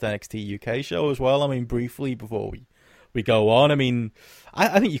the first NXT UK show as well. I mean, briefly before we go on. I mean,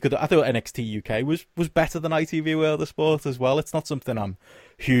 I think you could. I thought NXT UK was better than ITV World of Sport as well. It's not something I'm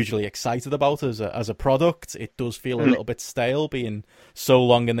hugely excited about as a product. It does feel a little bit stale, being so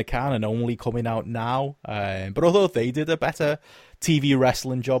long in the can and only coming out now. But although they did a better TV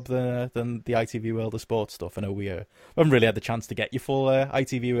wrestling job than the ITV World of Sport stuff, I know we haven't really had the chance to get your full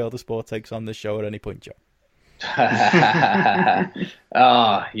ITV World of Sport takes on this show at any point, Joe. Yeah,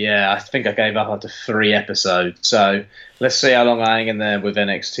 I think I gave up after 3 episodes, so let's see how long I hang in there with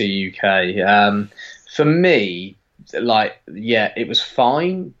NXT UK. For me, it was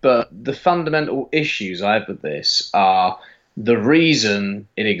fine, but the fundamental issues I have with this are the reason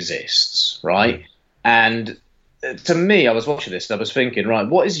it exists, right? And to me, I was watching this and I was thinking, right,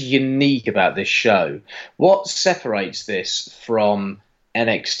 what is unique about this show? What separates this from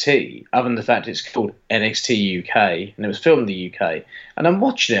NXT, other than the fact it's called NXT UK and it was filmed in the UK? And I'm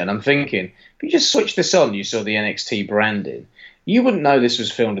watching it and I'm thinking, if you just switch this on, you saw the NXT branding, you wouldn't know this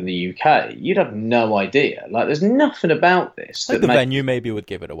was filmed in the UK. You'd have no idea. There's nothing about this. The venue maybe would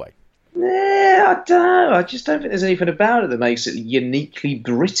give it away. Yeah, I don't know. I just don't think there's anything about it that makes it uniquely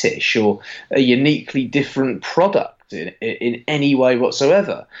British or a uniquely different product in any way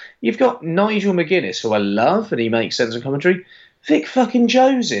whatsoever. You've got Nigel McGuinness, who I love, and he makes sense in commentary. Vic fucking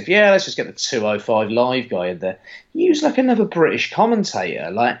Joseph. Yeah, let's just get the 205 Live guy in there. Use another British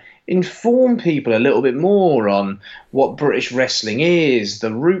commentator. Inform people a little bit more on what British wrestling is,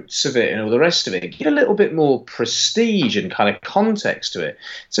 the roots of it and all the rest of it. Get a little bit more prestige and kind of context to it.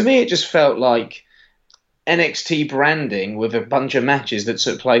 To me, it just felt like NXT branding with a bunch of matches that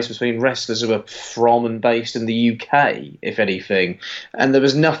took place between wrestlers who were from and based in the UK, if anything. And there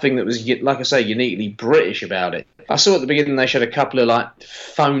was nothing that was, like I say, uniquely British about it. I saw at the beginning they showed a couple of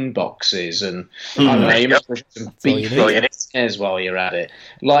phone boxes and I don't know, you must have some beef as while you're at it.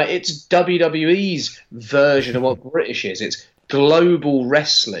 It's WWE's version of what British is. It's global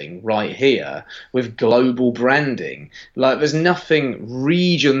wrestling right here with global branding. There's nothing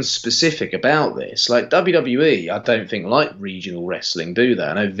region specific about this. WWE, I don't think like regional wrestling, do they?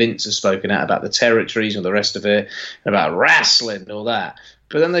 I know Vince has spoken out about the territories and the rest of it, about wrestling and all that.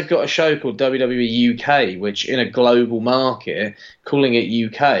 But then they've got a show called WWE UK, which in a global market, calling it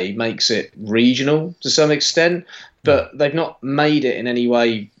UK makes it regional to some extent. But they've not made it in any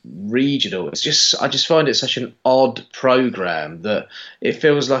way regional. I just find it such an odd program that it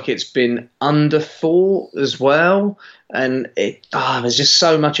feels like it's been underthought as well. And there's just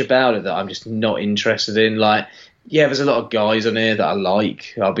so much about it that I'm just not interested in. There's a lot of guys on here that I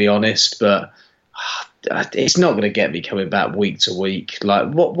like, I'll be honest, but it's not going to get me coming back week to week.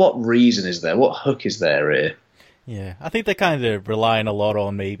 What reason is there? What hook is there here? Yeah, I think they're kind of relying a lot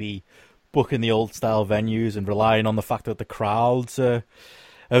on maybe booking the old style venues and relying on the fact that the crowds are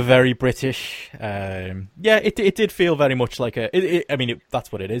very British. It did feel very much like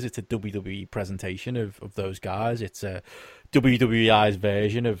that's what it is. It's a WWE presentation of those guys. It's a WWE's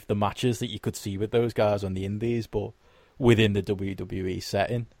version of the matches that you could see with those guys on the indies, but within the WWE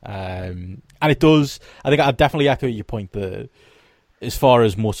setting. And it does, I think I definitely echo your point that as far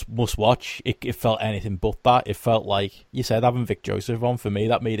as must watch, it felt anything but that. It felt like, you said, having Vic Joseph on, for me,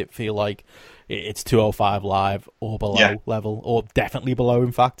 that made it feel like it's 205 Live or below level, or definitely below,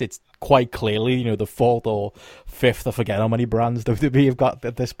 in fact. It's quite clearly, the 4th or 5th, I forget how many brands WWE have got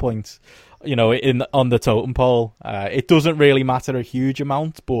at this point, on the totem pole. It doesn't really matter a huge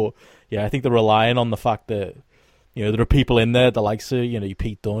amount, but yeah, I think they're relying on the fact that there are people in there, the likes of, your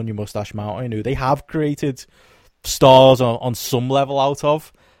Pete Dunne, your Mustache Mountain, who they have created stars on some level out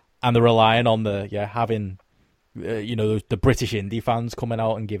of, and they're relying on having the British indie fans coming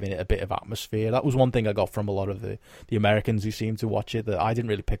out and giving it a bit of atmosphere. That was one thing I got from a lot of the Americans who seemed to watch it that I didn't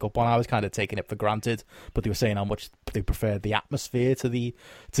really pick up on. I was kind of taking it for granted, but they were saying how much they preferred the atmosphere to the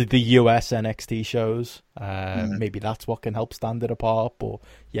US NXT shows. Maybe that's what can help stand it apart. But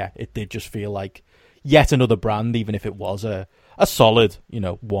yeah, it did just feel like yet another brand, even if it was a solid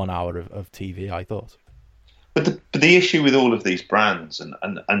 1 hour of TV, I thought. But the issue with all of these brands, and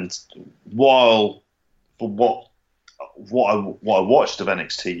while for what I watched of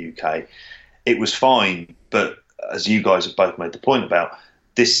NXT UK, it was fine. But as you guys have both made the point about,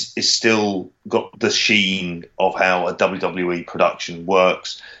 this is still got the sheen of how a WWE production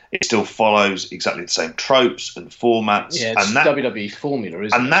works. It still follows exactly the same tropes and formats. Yeah, it's WWE formula,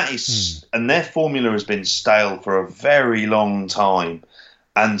 isn't it? And that is, and their formula has been stale for a very long time.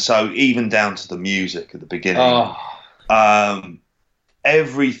 And so even down to the music at the beginning,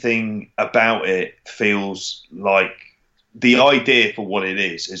 everything about it feels like the idea for what it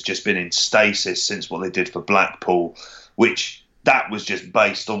is has just been in stasis since what they did for Blackpool, which that was just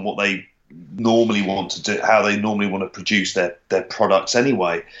based on what they normally want to do, how they normally want to produce their products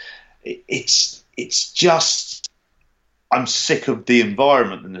anyway. It's just, I'm sick of the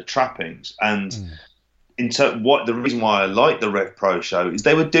environment and the trappings. And the reason why I like the Rev Pro show is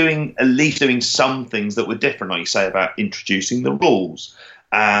they were at least doing some things that were different, like you say, about introducing the rules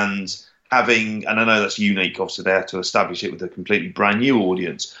and having, and I know that's unique, obviously they have to establish it with a completely brand new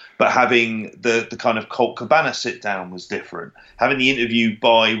audience, but having the kind of Colt Cabana sit down was different. Having the interview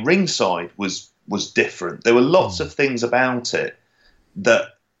by ringside was different. There were lots of things about it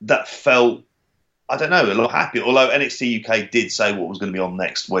that felt, I don't know, a lot happier. Although NXT UK did say what was going to be on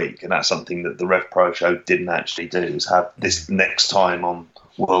next week, and that's something that the Rev Pro show didn't actually do, is have this next time on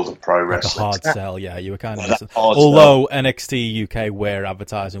World of Pro Wrestling. Like a hard sell, yeah. You were kind of although NXT UK were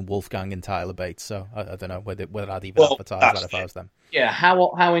advertising Wolfgang and Tyler Bates, so I don't know whether I'd even advertise that if I was them. Yeah,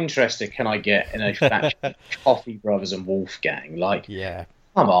 how interested can I get in a faction Coffee Brothers and Wolfgang? Like, yeah.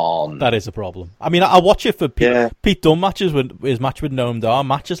 Come on. That is a problem. I mean, I'll watch it for Pete Dunne matches, his match with Noam Dar,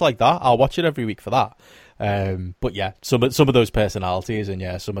 matches like that. I'll watch it every week for that. But yeah, some of those personalities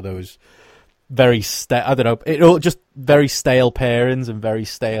and some of those very just very stale pairings and very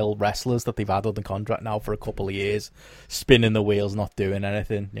stale wrestlers that they've had on the contract now for a couple of years, spinning the wheels, not doing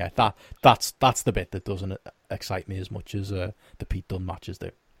anything. Yeah, that's the bit that doesn't excite me as much as the Pete Dunne matches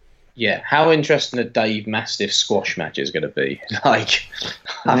do. Yeah, how interesting a Dave Mastiff squash match is going to be. Like,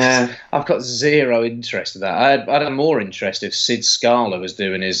 I've got zero interest in that. I'd have more interest if Sid Scala was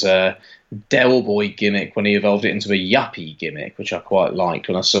doing his Del Boy gimmick when he evolved it into a yuppie gimmick, which I quite liked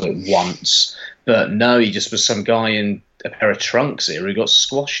when I saw it once. But no, he just was some guy in a pair of trunks here who got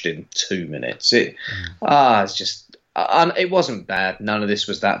squashed in 2 minutes. It's just, it wasn't bad. None of this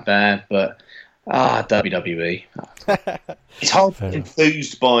was that bad, but WWE. It's hard to get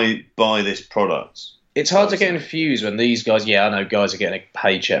enthused by this product. It's hard to get infused when these guys, I know guys are getting a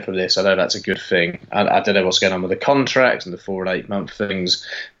paycheck from this. I know that's a good thing. I don't know what's going on with the contracts and the 4 and 8 month things,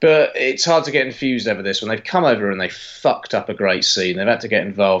 but it's hard to get infused over this when they've come over and they fucked up a great scene. They've had to get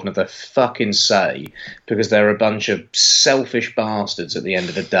involved and have to fucking say, because they're a bunch of selfish bastards at the end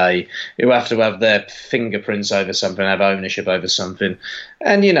of the day who have to have their fingerprints over something, have ownership over something,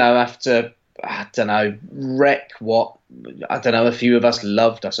 and, have to, I don't know, wreck what, I don't know, a few of us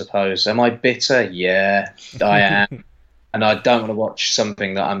loved, I suppose. Am I bitter? Yeah, I am. And I don't want to watch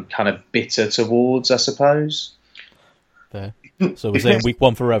something that I'm kind of bitter towards, I suppose. Fair. So we're saying week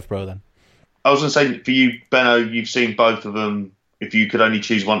 1 for Rev Pro then? I was going to say, for you, Benno, you've seen both of them. If you could only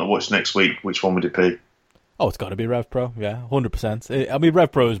choose one to watch next week, which one would it be? Oh, it's got to be Rev Pro, yeah, 100%. I mean,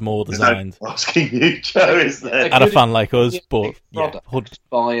 Rev Pro is more designed. No, asking you, Joe, is there? And a fan like us, but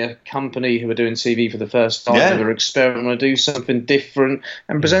by a company who are doing TV for the first time, who are experimenting to do something different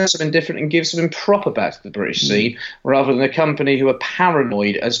and present something different and give something proper back to the British scene, rather than a company who are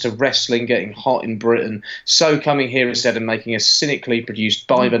paranoid as to wrestling getting hot in Britain, so coming here instead of making a cynically produced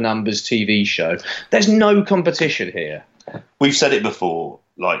by the numbers TV show. There's no competition here. We've said it before,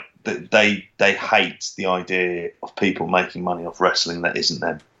 like, they hate the idea of people making money off wrestling that isn't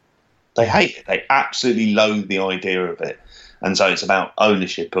them. They hate it. They absolutely loathe the idea of it. And so it's about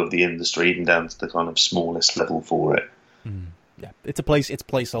ownership of the industry, even down to the kind of smallest level for it. Yeah, it's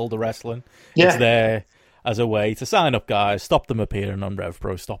placeholder wrestling. Yeah. It's there as a way to sign up guys, stop them appearing on Rev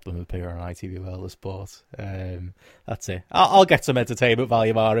Pro, stop them appearing on ITV World of Sport. That's it. I'll get some entertainment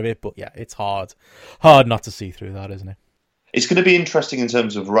value out of it, but yeah, it's hard not to see through that, isn't it? It's going to be interesting in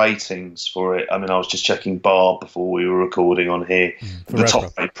terms of ratings for it. I mean, I was just checking Barb before we were recording on here. The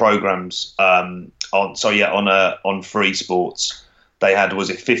top 8 programs on Free Sports, they had, was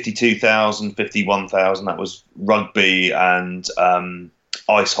it 52,000, 51,000? That was rugby and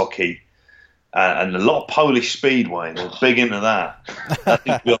ice hockey, and a lot of Polish speedway. They're big into that. I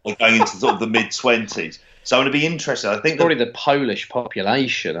think we're going into sort of the mid-20s. So I'm going to be interested. I think probably the Polish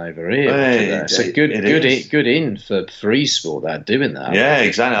population over here. It's a good in for Free Sport. They're doing that. Yeah,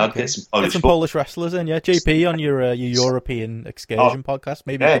 exactly. I'd get some Polish wrestlers in. Yeah, JP on your European Excursion podcast.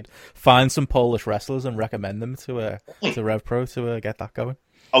 Maybe you could find some Polish wrestlers and recommend them to Rev Pro to get that going.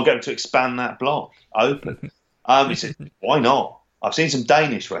 I'll get them to expand that block open. Why not? I've seen some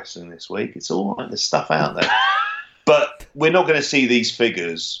Danish wrestling this week. It's all right. There's stuff out there. But we're not going to see these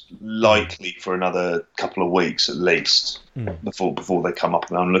figures likely for another couple of weeks at least before they come up.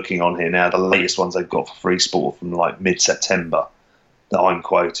 And I'm looking on here now, the latest ones they've got for Free Sport from like mid-September that I'm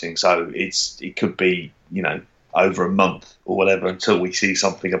quoting. So it could be, over a month or whatever until we see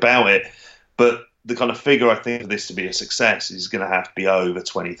something about it. But the kind of figure I think for this to be a success is going to have to be over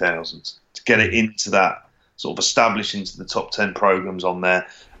 20,000 to get it into that sort of established into the top 10 programs on there.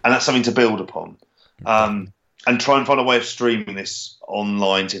 And that's something to build upon. try and find a way of streaming this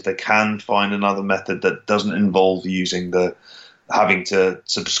online if they can find another method that doesn't involve having to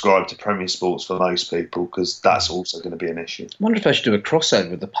subscribe to Premier Sports for most people, because that's also going to be an issue. I wonder if they should do a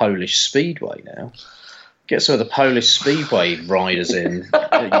crossover with the Polish Speedway now. Get some of the Polish Speedway riders in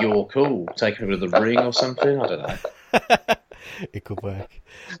at York Hall, take over the ring or something. I don't know. It could work.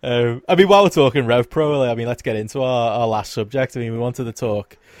 I mean, while we're talking Rev Pro, I mean, let's get into our last subject. I mean, we wanted to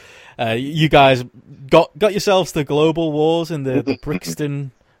talk. You guys got yourselves the Global Wars in the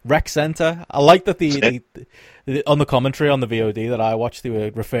Brixton Rec Centre. I like that the on the commentary on the VOD that I watched, they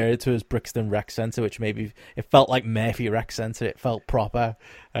were referred to as Brixton Rec Centre, which maybe it felt like Murphy Rec Centre. It felt proper.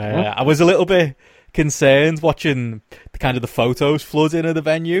 I was a little bit concerned watching the photos flood into the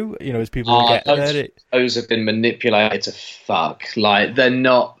venue, as people were getting there. Those have been manipulated to fuck. Like, they're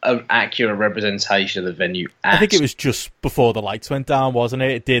not an accurate representation of the venue. I think it was just before the lights went down, wasn't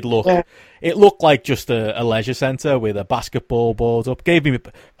it? It did look... Yeah. It looked like just a leisure centre with a basketball board up. Gave me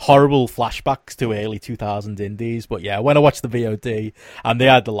horrible flashbacks to early 2000 indies. But yeah, when I watched the VOD and they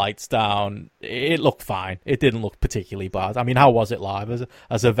had the lights down, it looked fine. It didn't look particularly bad. I mean, how was it live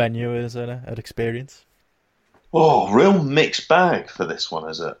as a venue, as an experience? Oh, real mixed bag for this one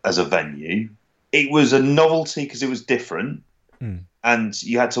as a venue. It was a novelty because it was different. And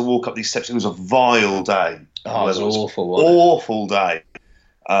you had to walk up these steps. It was a vile day. Oh, it was awful. Awful day.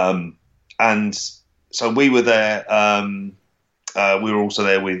 And so we were there. We were also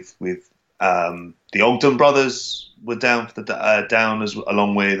there with the Ogden brothers. Were down for the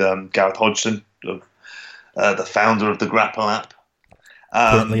along with Gareth Hodgson, the founder of the Grapple app.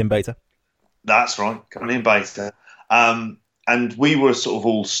 Currently in beta. That's right, currently in beta. And we were sort of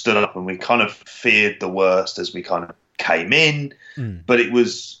all stood up, and we kind of feared the worst as we kind of came in. But it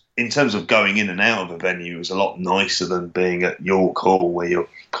was, in terms of going in and out of a venue, it was a lot nicer than being at York Hall, where you're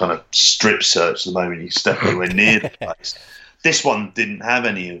kind of strip searched the moment you step anywhere near the place. This one didn't have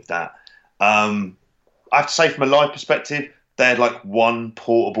any of that. I have to say, from a live perspective, they had like one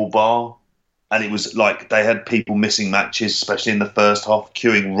portable bar, and it was like they had people missing matches, especially in the first half,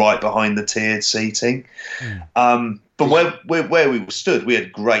 queuing right behind the tiered seating. But where we stood, we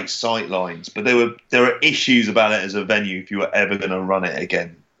had great sight lines, but there are issues about it as a venue if you were ever going to run it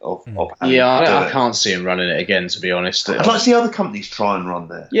again. I can't see him running it again, to be honest. I'd like to see other companies try and run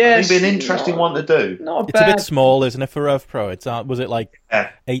there. Yeah, it'd be an interesting one to do. It's a bit small, isn't it, for Rev Pro? Was it like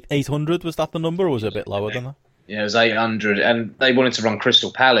 800? Was that the number, or was it a bit lower than that? Yeah, it was 800, and they wanted to run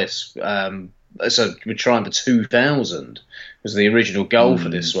Crystal Palace. So we're trying for 2,000. Was the original goal for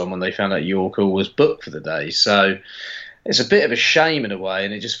this one when they found out York Hall was booked for the day. So it's a bit of a shame in a way,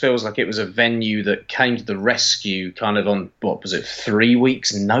 and it just feels like it was a venue that came to the rescue kind of on, 3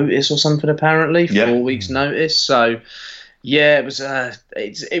 weeks' notice or something, apparently? 4 weeks' notice. So, yeah, it was.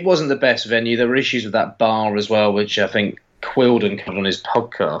 It wasn't the best venue. There were issues with that bar as well, which I think Quilden covered on his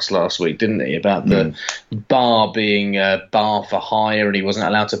podcast last week, didn't he? About the bar being a bar for hire, and he wasn't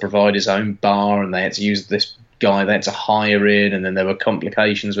allowed to provide his own bar, and they had to use this guy they had to hire in, and then there were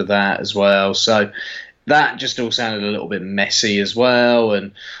complications with that as well. So that just all sounded a little bit messy as well.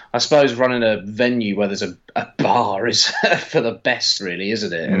 And I suppose running a venue where there's a bar is for the best, really,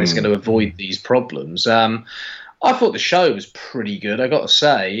 isn't it? And it's going to avoid these problems. I thought the show was pretty good, I got to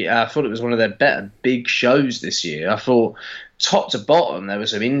say. I thought it was one of their better big shows this year. I thought top to bottom there were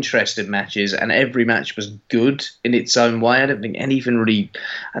some interesting matches, and every match was good in its own way. I don't think anything really...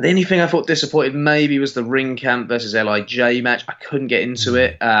 The only thing I thought disappointed maybe was the Ring Camp versus LIJ match. I couldn't get into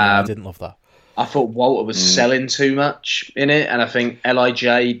it. I didn't love that. I thought Walter was selling too much in it, and I think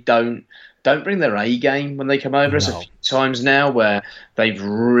LIJ don't bring their A game when they come over. It's a few times now where they've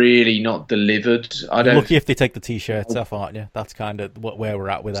really not delivered. Lucky if they take the t-shirts off, aren't you? That's kind of where we're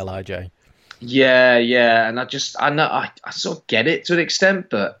at with LIJ. Yeah, and I know I sort of get it to an extent,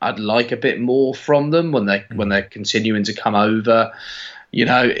 but I'd like a bit more from them when they're continuing to come over.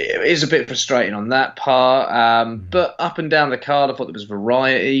 It is a bit frustrating on that part. But up and down the card, I thought there was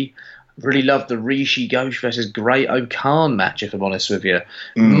variety. Really loved the Rishi Ghosh versus Great O'Khan match, if I'm honest with you.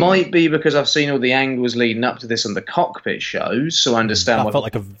 Might be because I've seen all the angles leading up to this on the cockpit shows, so I understand. That felt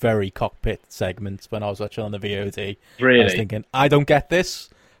like a very cockpit segment when I was watching on the VOD. Really? I was thinking, I don't get this,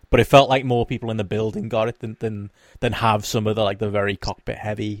 but it felt like more people in the building got it than have some of the very cockpit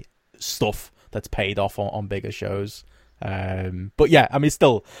heavy stuff that's paid off on bigger shows. But yeah, I mean,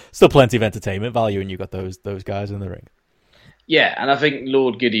 still plenty of entertainment value, and you got those guys in the ring. Yeah, and I think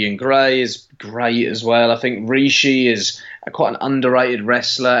Lord Gideon Grey is great as well. I think Rishi is quite an underrated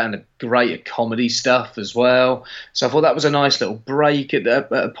wrestler and great at comedy stuff as well. So I thought that was a nice little break at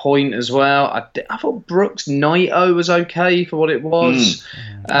a point as well. I thought Brooks Naito was okay for what it was.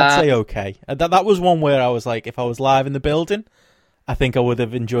 I'd say okay. That was one where I was like, if I was live in the building, I think I would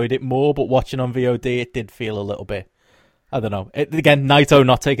have enjoyed it more. But watching on VOD, it did feel a little bit... I don't know. Again, Naito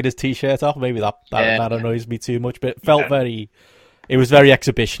not taking his t-shirt off, maybe that annoys me too much, but it felt it was very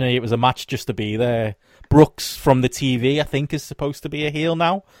exhibition-y. It was a match just to be there. Brooks from the TV, I think, is supposed to be a heel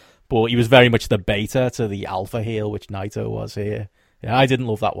now, but he was very much the beta to the alpha heel, which Naito was here. Yeah, I didn't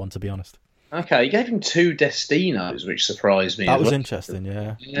love that one, to be honest. Okay, he gave him 2 Destinos, which surprised me. That was interesting,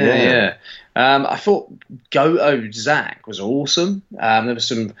 yeah. Yeah. I thought Goto Zack was awesome. There was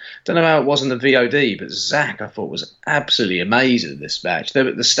some, don't know how it was in the VOD, but Zack I thought was absolutely amazing in this match.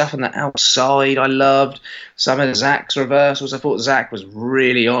 The stuff on the outside I loved. Some of Zack's reversals, I thought Zack was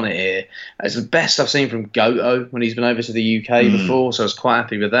really on it here. It's the best I've seen from Goto when he's been over to the UK before, so I was quite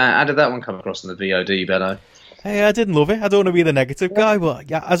happy with that. How did that one come across in the VOD, Benno? Hey, I didn't love it. I don't want to be the negative guy, but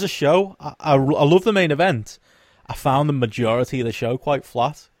yeah, as a show, I love the main event. I found the majority of the show quite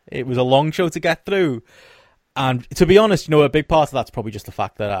flat. It was a long show to get through. And to be honest, a big part of that's probably just the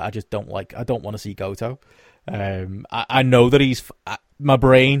fact that I just don't want to see Goto. I know that my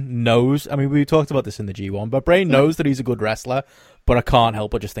brain knows, I mean, we talked about this in the G1, my brain knows that he's a good wrestler, but I can't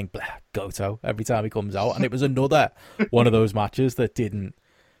help but just think, Goto, every time he comes out. And it was another one of those matches that didn't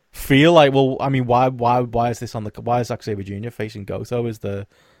feel like, well, I mean, why is this why is Zack Sabre Jr. facing Goto? Is the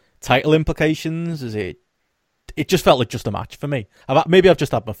title implications? Is it just felt like just a match for me. Maybe I've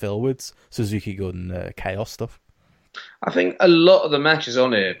just had my fill with Suzuki Gun Chaos stuff. I think a lot of the matches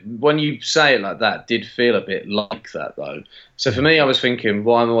on here, when you say it like that, did feel a bit like that, though. So for me, I was thinking,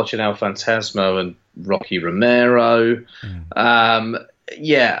 why am I watching El Phantasmo and Rocky Romero?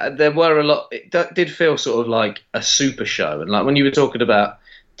 Yeah, there were a lot. It did feel sort of like a super show. And like when you were talking about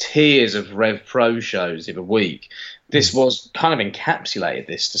tiers of Rev Pro shows every week, this was kind of encapsulated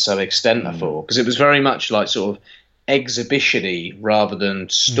this to some extent, I thought, because it was very much like sort of exhibition-y rather than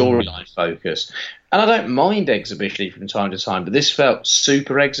storyline focused. And I don't mind exhibition-y from time to time, but this felt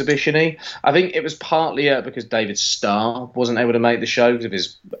super exhibition-y. I think it was partly because David Starr wasn't able to make the show because of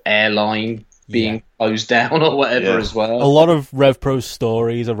his airline being closed down or whatever as well. A lot of Rev Pro's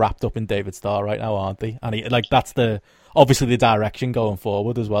stories are wrapped up in David Starr right now, aren't they? And that's obviously the direction going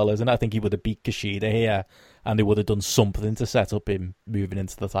forward as well, isn't it? I think he would have beat Kushida here, and they would have done something to set up him moving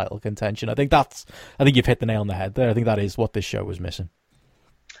into the title contention. I think you've hit the nail on the head there. I think that is what this show was missing.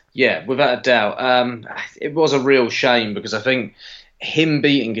 Yeah, without a doubt. It was a real shame because I think him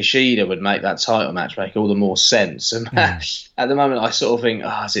beating Kushida would make that title match make all the more sense. And at the moment, I sort of think,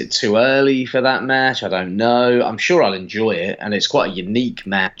 is it too early for that match? I don't know. I'm sure I'll enjoy it, and it's quite a unique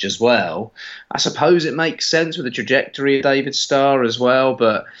match as well. I suppose it makes sense with the trajectory of David Starr as well,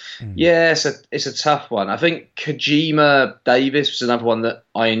 but yeah, it's a tough one. I think Kojima Davis was another one that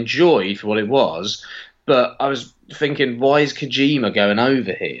I enjoyed for what it was, but I was thinking, why is Kojima going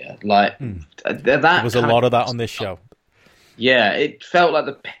over here? Like there was a lot of that on this show. Yeah, it felt like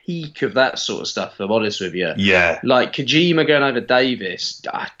the peak of that sort of stuff, if I'm honest with you. Yeah. Like Kojima going over Davis,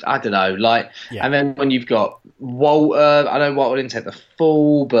 I don't know. And then when you've got Walter, I know Walter didn't take the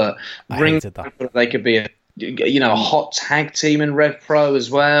fall, but they could be a hot tag team in Rev Pro as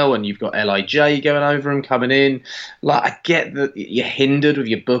well, and you've got LIJ going over and coming in. Like, I get that you're hindered with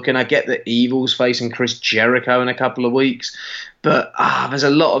your booking. I get that Evil's facing Chris Jericho in a couple of weeks, but there's a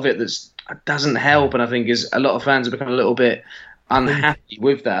lot of it that doesn't help, and I think a lot of fans have become a little bit unhappy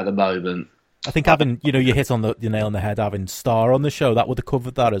with that at the moment. I think having, you hit on the nail on the head, having Starr on the show, that would have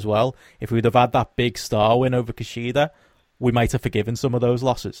covered that as well. If we'd have had that big Starr win over Kushida, we might have forgiven some of those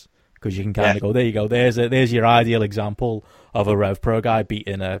losses. Because you can kind of go, there you go, there's your ideal example of a Rev Pro guy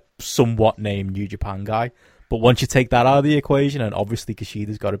beating a somewhat named New Japan guy. But once you take that out of the equation, and obviously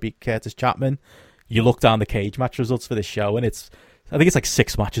Kushida's got to beat Curtis Chapman, you look down the cage match results for this show, and I think it's like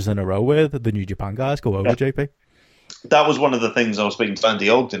 6 matches in a row where the New Japan guys go over, JP. That was one of the things I was speaking to Andy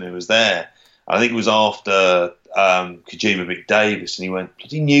Ogden, who was there. I think it was after Kojima beat Davis, and he went,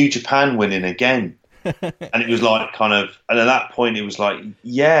 bloody New Japan winning again. And it was like and at that point it was like,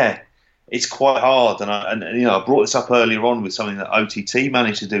 it's quite hard. And I brought this up earlier on with something that OTT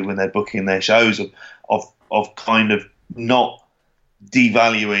managed to do when they're booking their shows of kind of not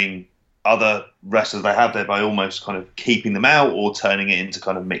devaluing other wrestlers they have there by almost kind of keeping them out or turning it into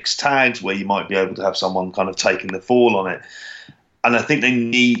kind of mixed tags where you might be able to have someone kind of taking the fall on it. And I think they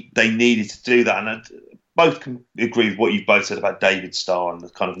needed to do that. And I both can agree with what you've both said about David Starr and the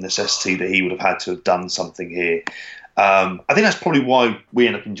kind of necessity that he would have had to have done something here. I think that's probably why we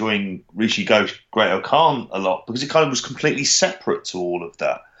end up enjoying Rishi Ghosh, Great-O-Khan a lot, because it kind of was completely separate to all of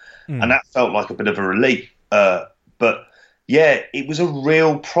that. And that felt like a bit of a relief. But yeah, it was a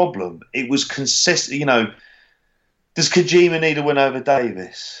real problem. It was consistent. You know, does Kojima need a win over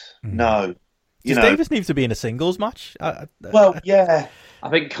Davis? No. Does Davis need to be in a singles match? Well, yeah. I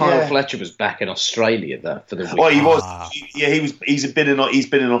think Kyle Fletcher was back in Australia though for the week. Well, he was. Yeah, he was. He's been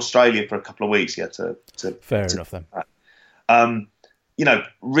in Australia for a couple of weeks. Yeah, fair enough then. You know,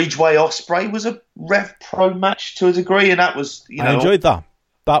 Ridgeway Ospreay was a Rev Pro match to a degree, and that was. You know, I enjoyed that.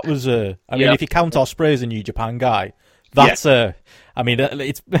 That was. I mean, if you count Ospreay as a New Japan guy, that's I mean,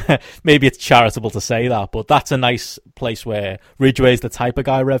 it's maybe it's charitable to say that, but that's a nice place where Ridgeway is the type of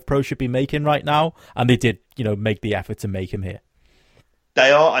guy Rev Pro should be making right now, and they did, make the effort to make him here.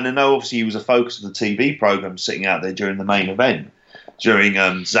 They are, and I know obviously he was a focus of the TV program sitting out there during the main event, during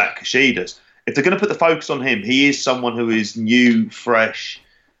Zack Kashida's. If they're going to put the focus on him, he is someone who is new, fresh,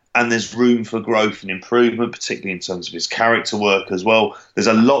 and there's room for growth and improvement, particularly in terms of his character work as well. There's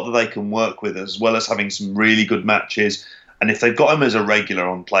a lot that they can work with, as well as having some really good matches. And if they've got him as a regular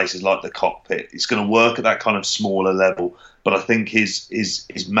on places like the Cockpit, it's going to work at that kind of smaller level. But I think his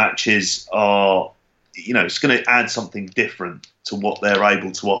matches are, it's going to add something different to what they're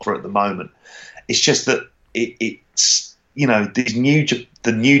able to offer at the moment. It's just that it's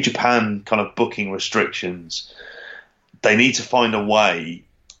the New Japan kind of booking restrictions. They need to find a way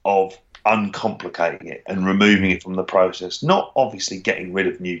of uncomplicating it and removing it from the process. Not obviously getting rid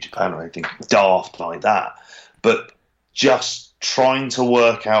of New Japan or anything daft like that, but just trying to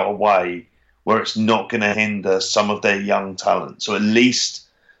work out a way where it's not going to hinder some of their young talent. So at least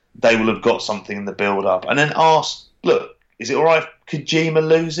they will have got something in the build-up. And then ask, look, is it all right if Kojima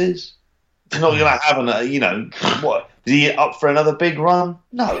loses? He's not going to have what? Is he up for another big run?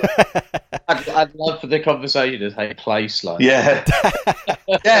 No. I'd love for the conversation to take place like yeah.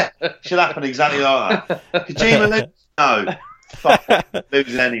 Yeah, should happen exactly like that. Kojima loses? No. Fuck,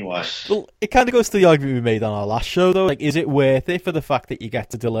 losing anyway. Well, it kind of goes to the argument we made on our last show, though. Like, is it worth it for the fact that you get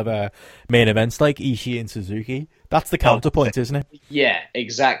to deliver main events like Ishii and Suzuki? That's the counterpoint, isn't it? Yeah,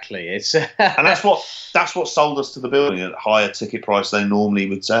 exactly. It's and that's what sold us to the building at a higher ticket price than they normally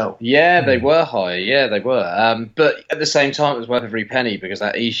would sell. Yeah, they were higher. Yeah, they were. But at the same time, it was worth every penny because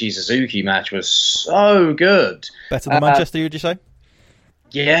that Ishii Suzuki match was so good. Better than Manchester, would you say?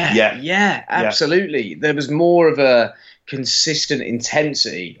 Yeah, absolutely. Yeah. There was more of a consistent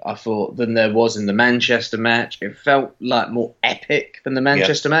intensity, I thought, than there was in the Manchester match. It felt like more epic than the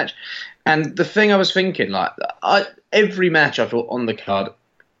Manchester match. And the thing I was thinking, every match I thought on the card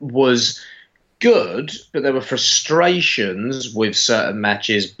was good, but there were frustrations with certain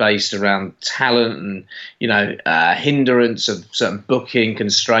matches based around talent and, hindrance of certain booking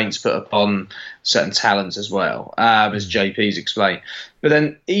constraints put upon certain talents as well, as JP's explained. But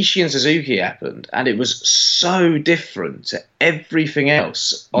then Ishii and Suzuki happened, and it was so different to everything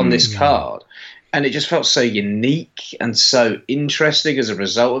else on this card. And it just felt so unique and so interesting as a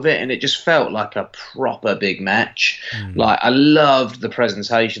result of it. And it just felt like a proper big match. Like, I loved the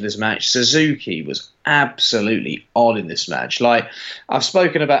presentation of this match. Suzuki was absolutely on in this match. Like, I've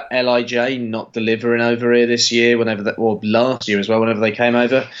spoken about LIJ not delivering over here this year, or last year as well, whenever they came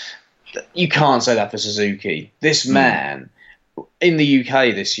over. You can't say that for Suzuki. This man in the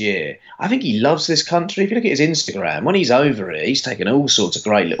UK this year, I think he loves this country. If you look at his Instagram, when he's over here, he's taking all sorts of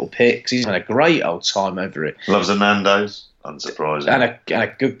great little pics. He's having a great old time over it. Loves a Nando's, unsurprising. And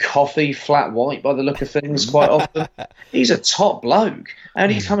a good coffee, flat white by the look of things quite often. He's a top bloke.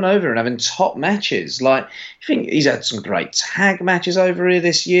 And he's coming over and having top matches. Like, you think he's had some great tag matches over here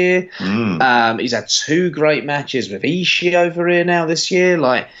this year. He's had 2 great matches with Ishii over here now this year.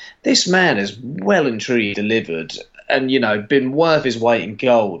 Like, this man has well and truly delivered and, been worth his weight in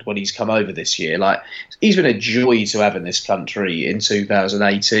gold when he's come over this year. Like, he's been a joy to have in this country in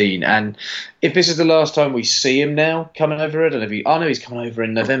 2018. And if this is the last time we see him now coming over, I know he's coming over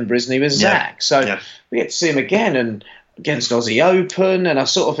in November, isn't he, with Zach? So we get to see him again and against Aussie Open. And I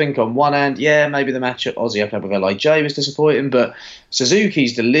sort of think on one hand, maybe the match at Aussie Open with LIJ was disappointing, but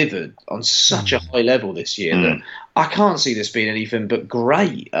Suzuki's delivered on such a high level this year that I can't see this being anything but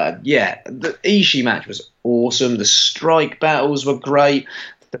great. The Ishii match was awesome. The strike battles were great.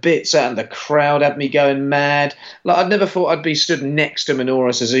 The bits out and the crowd had me going mad. Like, I'd never thought I'd be stood next to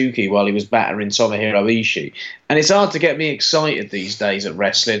Minoru Suzuki while he was battering Tomohiro Ishii. And it's hard to get me excited these days at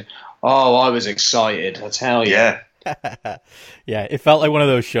wrestling. Oh, I was excited, I tell you. Yeah. Yeah, it felt like one of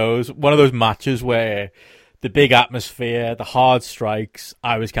those shows, one of those matches where the big atmosphere, the hard strikes,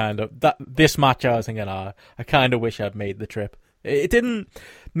 I was this match I was thinking, I kind of wish I'd made the trip It didn't.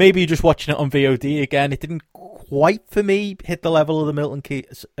 Maybe just watching it on VOD again, it didn't quite for me hit the level of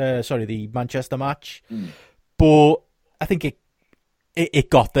the Manchester match, but I think it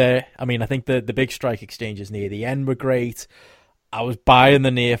got there. I mean, I think the big strike exchanges near the end were great. I was buying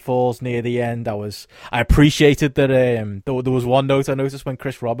the near falls near the end. I appreciated that. There was one note I noticed when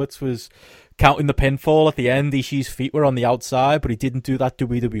Chris Roberts was counting the pinfall at the end. Ishii's feet were on the outside, but he didn't do that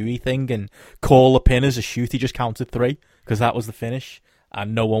WWE thing and call the pin as a shoot. He just counted 3 because that was the finish,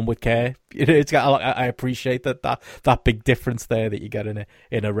 and no one would care. I appreciate that big difference there that you get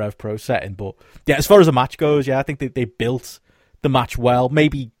in a Rev Pro setting. But yeah, as far as the match goes, I think they built the match well.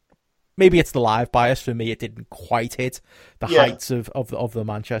 Maybe it's the live bias for me. It didn't quite hit the heights of the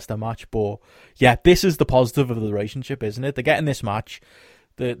Manchester match. But yeah, this is the positive of the relationship, isn't it? They're getting this match.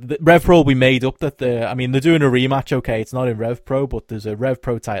 The Rev Pro will be made up that they're doing a rematch. Okay, it's not in Rev Pro, but there's a Rev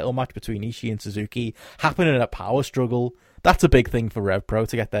Pro title match between Ishii and Suzuki happening in a power struggle. That's a big thing for Rev Pro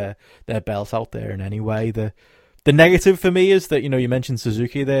to get their belts out there in any way. The negative for me is that, you mentioned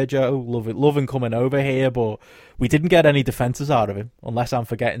Suzuki there, Joe. Loving coming over here, but we didn't get any defenses out of him, unless I'm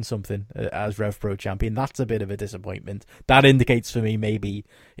forgetting something, as Rev Pro champion. That's a bit of a disappointment. That indicates for me maybe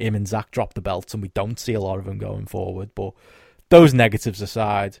him and Zack drop the belts and we don't see a lot of them going forward. But those negatives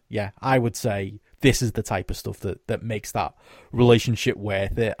aside, I would say this is the type of stuff that makes that relationship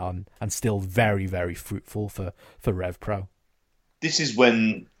worth it and still very, very fruitful for Rev Pro. This is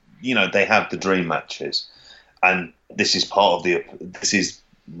when, they have the dream matches. And this is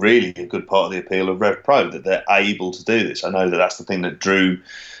really a good part of the appeal of Rev Pro, that they're able to do this. I know that's the thing that drew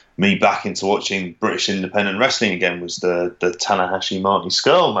me back into watching British independent wrestling again, was the Tanahashi-Marty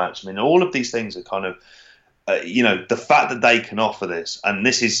Scurll match. I mean, all of these things are kind of, the fact that they can offer this, and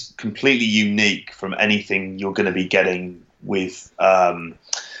this is completely unique from anything you're going to be getting with other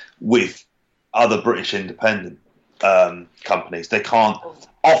British independent companies. They can't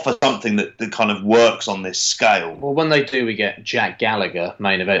offer something that kind of works on this scale. Well, when they do, we get Jack Gallagher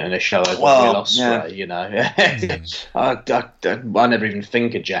main event in a show over Will Ospreay, I never even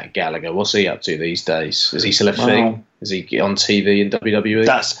think of Jack Gallagher. What's he up to these days? Is he still a thing? Is he on TV in WWE?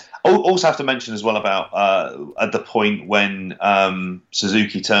 That's also have to mention as well about at the point when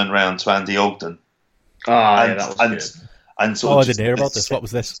Suzuki turned around to Andy Ogden. That was good. And I didn't hear about this. What was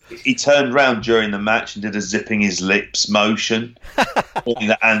this? He turned around during the match and did a zipping his lips motion,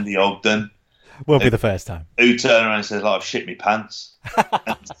 pointing at Andy Ogden. Won't be the first time. Who turned around and said, "I've shit me pants,"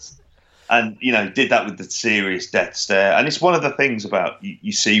 and did that with the serious death stare. And it's one of the things about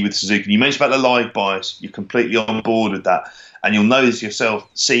you see with Suzuki. You mentioned about the live bias. You're completely on board with that, and you'll notice yourself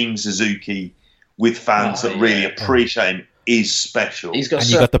seeing Suzuki with fans that really appreciate him is special. He's got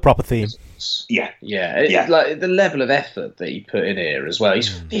you got the proper theme. Yeah. Like the level of effort that he put in here as well. He's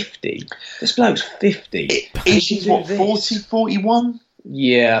 50. This bloke's 50. He's what, 40, 41?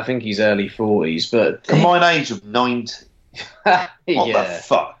 Yeah, I think he's early 40s. But combined age of 90. What the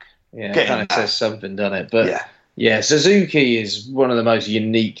fuck? Yeah, it kind of says something, doesn't it? But yeah, Suzuki is one of the most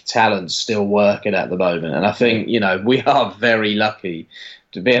unique talents still working at the moment. And I think, we are very lucky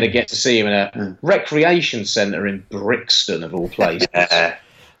to be able to get to see him in a recreation centre in Brixton, of all places.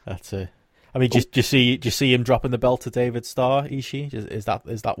 That's it. I mean, do you see him dropping the belt to David Starr, Ishii? Is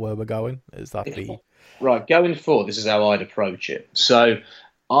that where we're going? Is that the right going forward? This is how I'd approach it. So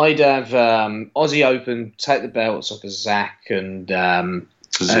I'd have Aussie Open take the belts off of Zack and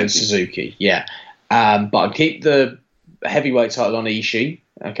Suzuki. Yeah, but I'd keep the heavyweight title on Ishii.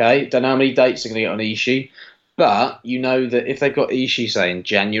 Okay, don't know how many dates they're going to get on Ishii, but that if they've got Ishii, say in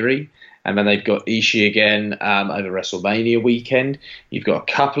January, and then they've got Ishii again over WrestleMania weekend. You've got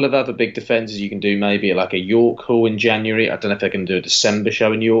a couple of other big defences you can do, maybe like a York Hall in January. I don't know if they can do a December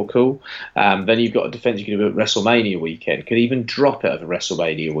show in York Hall. Then you've got a defence you can do at WrestleMania weekend. Could even drop it over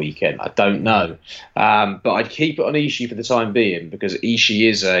WrestleMania weekend. I don't know. But I'd keep it on Ishii for the time being, because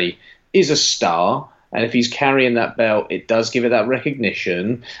Ishii is a star. And if he's carrying that belt, it does give it that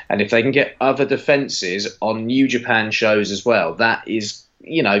recognition. And if they can get other defences on New Japan shows as well, that is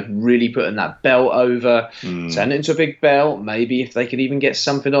really putting that belt over, turn it into a big belt. Maybe if they could even get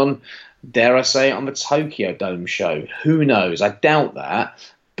something on, dare I say it, on the Tokyo Dome show. Who knows? I doubt that.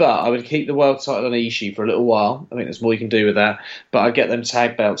 But I would keep the world title on Ishii for a little while. I think there's more you can do with that. But I'd get them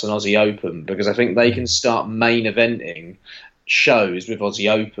tag belts on Aussie Open, because I think they can start main eventing shows with Aussie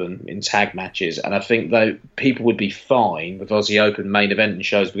Open in tag matches, and I think though people would be fine with Aussie Open main event and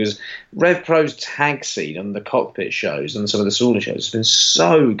shows, because Rev Pro's tag scene on the cockpit shows and some of the sauna shows has been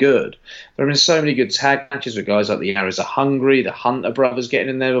so good. There have been so many good tag matches with guys like the Arrows Are Hungry, the Hunter brothers getting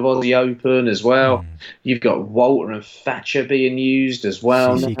in there with Aussie Open as well. You've got Walter and Thatcher being used as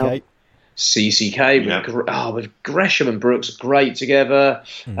well now. CCK with Gresham and Brooks are great together.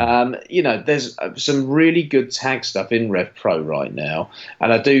 There's some really good tag stuff in Rev Pro right now,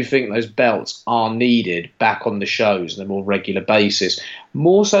 and I do think those belts are needed back on the shows on a more regular basis,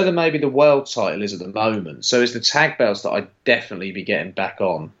 more so than maybe the world title is at the moment. So it's the tag belts that I'd definitely be getting back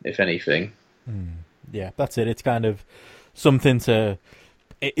on, if anything. Yeah, that's it. It's kind of something to...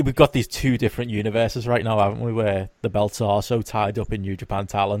 we've got these two different universes right now, haven't we, where the belts are so tied up in New Japan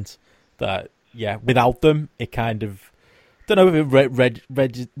talent that, without them, it kind of... I don't know if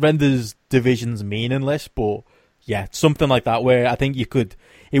it renders divisions meaningless, but, something like that, where I think you could...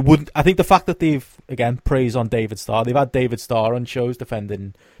 It wouldn't... I think the fact that they've, again, praise on David Starr, they've had David Starr on shows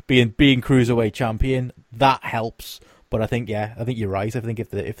defending, being Cruiserweight champion, that helps. But I think you're right. I think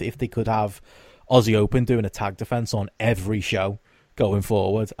if they could have Aussie Open doing a tag defense on every show going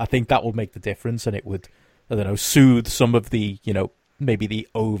forward, I think that would make the difference, and it would, I don't know, soothe some of the, maybe the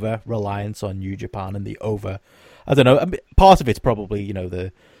over reliance on New Japan and the over, I don't know, part of it's probably,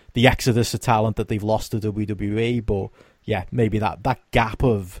 the exodus of talent that they've lost to WWE, but maybe that gap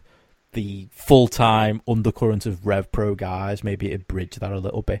of the full-time undercurrent of Rev Pro guys, maybe it'd bridge that a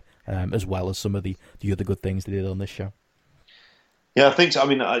little bit, as well as some of the other good things they did on this show. Yeah, I think so. I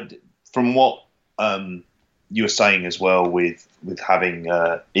mean, from what you were saying as well with having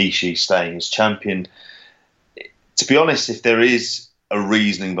Ishii staying as champion, to be honest, if there is a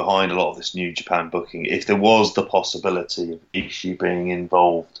reasoning behind a lot of this New Japan booking, if there was the possibility of Ishii being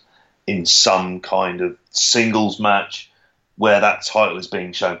involved in some kind of singles match where that title is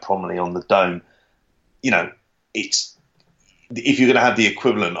being shown prominently on the Dome, it's, if you're going to have the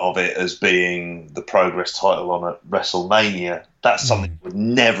equivalent of it as being the Progress title on a WrestleMania, that's something that would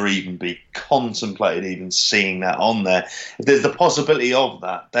never even be contemplated, even seeing that on there. If there's the possibility of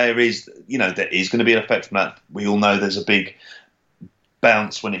that, there is going to be an effect from that. We all know there's a big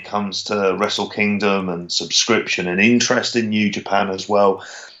bounce when it comes to Wrestle Kingdom and subscription and interest in New Japan as well.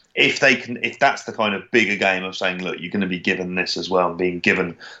 If that's the kind of bigger game of saying, look, you're going to be given this as well and being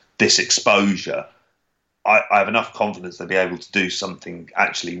given this exposure, I have enough confidence they'll be able to do something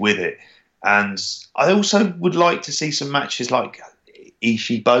actually with it. And I also would like to see some matches like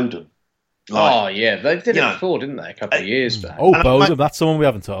Ishii Bowden. They did it before, didn't they? A couple of years back. Bowden, that's someone we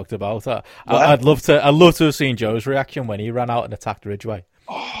haven't talked about. I'd love to have seen Joe's reaction when he ran out and attacked Ridgeway.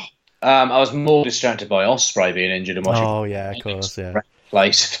 I was more distracted by Ospreay being injured and watching. Oh yeah, of course, yeah.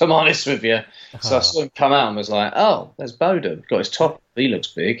 Place, if I'm honest with you. So I saw him come out and was like, "Oh, there's Bowden. Got his top. He looks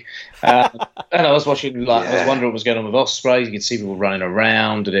big." And I was watching, I was wondering what was going on with Ospreay. You could see people running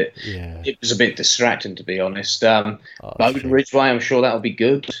around, and it was a bit distracting, to be honest. Bowden Ridgeway, I'm sure that'll be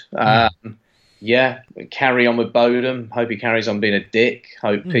good. Carry on with Bowden. Hope he carries on being a dick.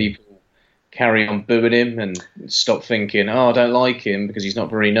 Hope people carry on booing him and stop thinking, I don't like him because he's not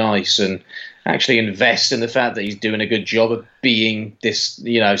very nice, and actually invest in the fact that he's doing a good job of being this,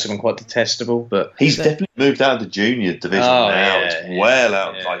 someone quite detestable. But he's definitely moved out of the junior division now. It's well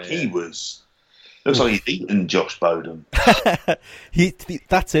out. He was. Looks like he's eaten Josh Bowden.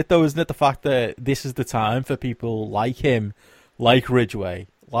 That's it, though, isn't it? The fact that this is the time for people like him, like Ridgeway,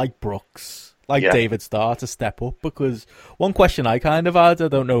 like Brooks, like David Starr to step up. Because one question I kind of had, I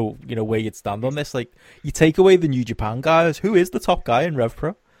don't know, where you'd stand on this. Like, you take away the New Japan guys, who is the top guy in Rev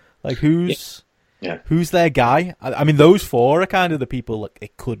Pro? Like, who's their guy? I mean, those four are kind of the people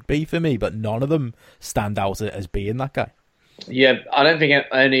it could be for me, but none of them stand out as being that guy. Yeah, I don't think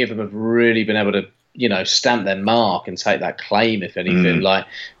any of them have really been able to, stamp their mark and take that claim, if anything. Like,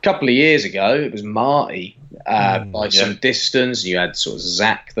 a couple of years ago, it was Marty by some distance. You had sort of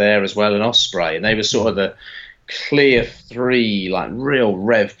Zach there as well and Ospreay, and they were sort of the clear three, like, real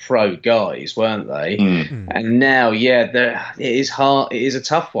Rev Pro guys, weren't they? And now, it is hard. It is a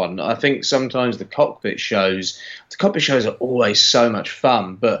tough one. I think sometimes the cockpit shows are always so much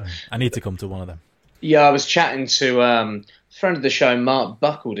fun, but I need to come to one of them. Yeah, I was chatting to a friend of the show, Mark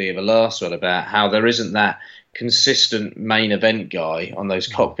Buckledy, of the last one, about how there isn't that consistent main event guy on those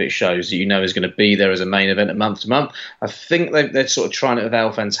cockpit shows that is going to be there as a main event month to month. I think they're sort of trying it with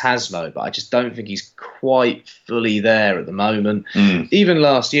El Phantasmo, but I just don't think he's quite fully there at the moment. Even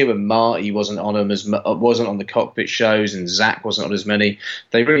last year when Marty wasn't on the cockpit shows and Zach wasn't on as many,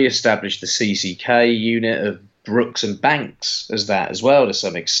 they really established the CCK unit of Brooks and Banks as that as well to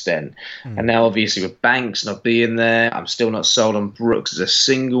some extent. And now obviously with Banks not being there, I'm still not sold on Brooks as a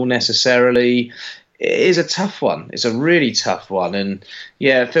single necessarily. It is a tough one. It's a really tough one. And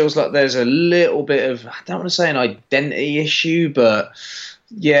it feels like there's a little bit of, I don't want to say an identity issue, but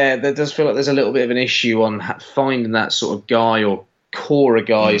there does feel like there's a little bit of an issue on finding that sort of guy or core of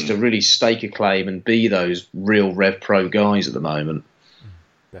guys to really stake a claim and be those real Rev Pro guys at the moment.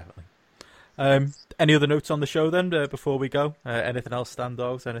 Definitely. Any other notes on the show then before we go? Anything else stand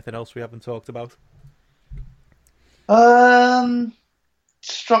out? Anything else we haven't talked about?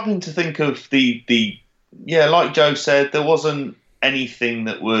 Struggling to think of the like Joe said, there wasn't anything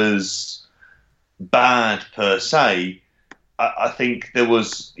that was bad per se. I think there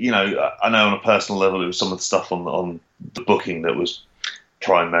was, I know on a personal level, there was some of the stuff on the booking that was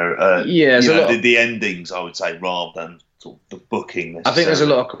primary. The endings, I would say, rather than sort of the booking. I think there's a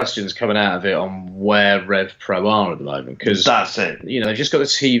lot of questions coming out of it on where Rev Pro are at the moment, because that's it. They've just got the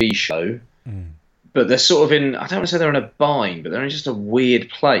TV show, but they're sort of in. I don't want to say they're in a bind, but they're in just a weird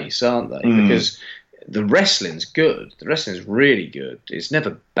place, aren't they? Because the wrestling's good. The wrestling's really good. It's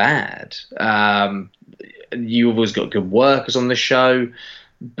never bad. You've always got good workers on the show,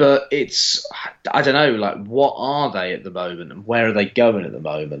 but it's, I don't know, like, what are they at the moment and where are they going at the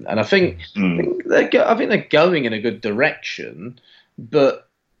moment? And I think they're going in a good direction, but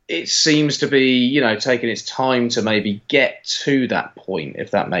it seems to be, taking its time to maybe get to that point,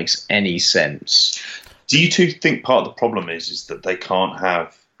 if that makes any sense. Do you two think part of the problem is that they can't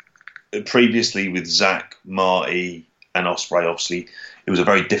have, previously with Zack, Marty and Ospreay, obviously, it was a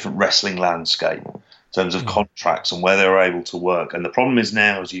very different wrestling landscape in terms of contracts and where they were able to work. And the problem is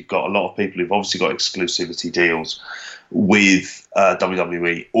now is you've got a lot of people who've obviously got exclusivity deals with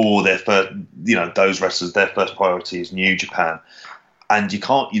WWE, or their first, those wrestlers, their first priority is New Japan. And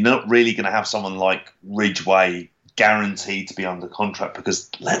you're not really going to have someone like Ridgeway guaranteed to be under contract, because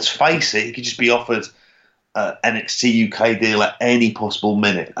let's face it, he could just be offered an NXT UK deal at any possible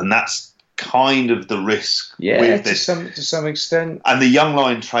minute. And that's kind of the risk with this. To some extent. And the young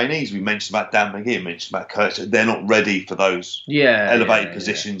lion trainees, we mentioned about Dan McGee, mentioned about Kurt, they're not ready for those elevated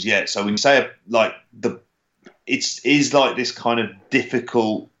positions yet. So when you say it is like this kind of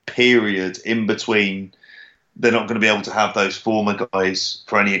difficult period in between, they're not going to be able to have those former guys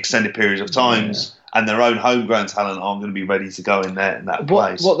for any extended periods of times, and their own homegrown talent aren't going to be ready to go in that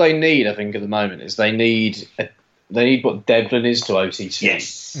place. What they need, I think, at the moment is they need what Devlin is to OTT.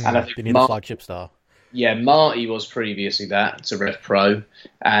 Yes. And I think they need a flagship star. Yeah, Marty was previously that to Rev Pro,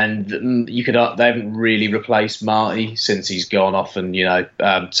 and they haven't really replaced Marty since he's gone off and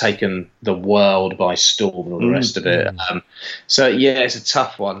taken the world by storm and all the rest of it. So it's a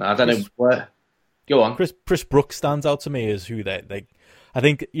tough one. I don't know where. Go on. Chris Brooks stands out to me as who they. I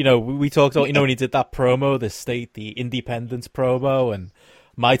think we talked about when he did that promo, the Independence promo, and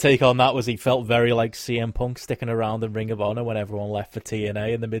my take on that was he felt very like CM Punk sticking around in Ring of Honor when everyone left for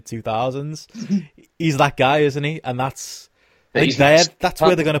TNA in the mid-2000s. He's that guy, isn't he? And that's where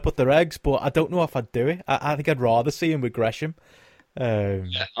they're going to put their eggs, but I don't know if I'd do it. I think I'd rather see him with Gresham. I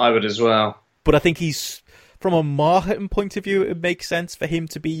would as well. But I think he's, from a marketing point of view, it makes sense for him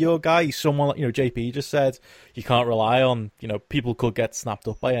to be your guy. He's someone like, JP just said, you can't rely on, people could get snapped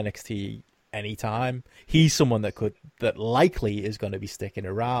up by NXT anytime. He's someone that likely is going to be sticking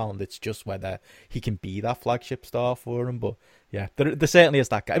around. It's just whether he can be that flagship star for him. But yeah, there certainly is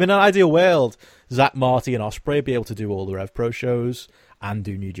that guy. I mean, in an ideal world, Zack, Marty and Ospreay would be able to do all the Rev Pro shows and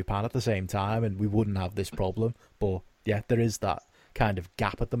do New Japan at the same time, and we wouldn't have this problem. But yeah, there is that kind of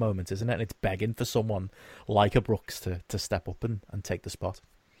gap at the moment, isn't it? And it's begging for someone like a Brooks to step up and take the spot.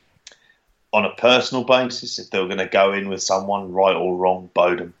 On a personal basis, if they were going to go in with someone, right or wrong,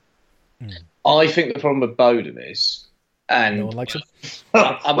 Bodum. I think the problem with Bodum is, and no one likes him.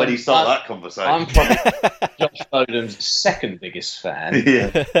 When you start that conversation, I'm probably Josh Bodum's second biggest fan.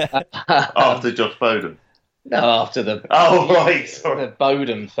 Yeah, after Josh Bodum. No, after the sorry, the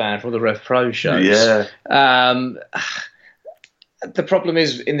Bodum fan for the Rev Pro shows. Yeah. The problem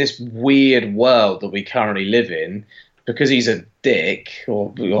is, in this weird world that we currently live in, because he's a dick,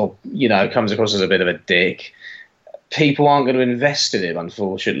 or comes across as a bit of a dick, people aren't going to invest in him,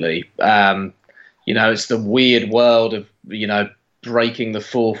 unfortunately. It's the weird world of, breaking the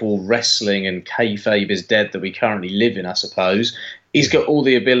fourth wall wrestling and kayfabe is dead that we currently live in, I suppose. He's got all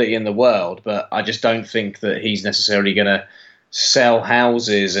the ability in the world, but I just don't think that he's necessarily going to sell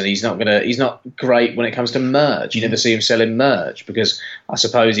houses, and he's not great when it comes to merch. You never see him selling merch because I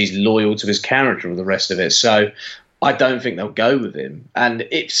suppose he's loyal to his character and the rest of it. So I don't think they'll go with him. And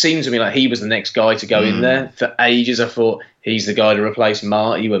it seemed to me like he was the next guy to go in there. For ages I thought he's the guy to replace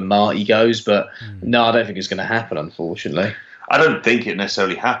Marty when Marty goes, but no, I don't think it's going to happen, unfortunately. I don't think it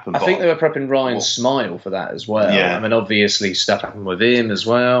necessarily happened. I think they were prepping Ryan Smile for that as well. Yeah. I mean, obviously stuff happened with him as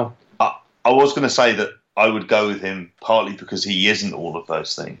well. I was going to say that I would go with him partly because he isn't all of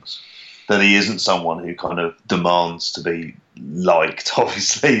those things. That he isn't someone who kind of demands to be liked,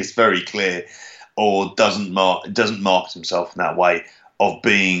 obviously, it's very clear, or doesn't market himself in that way of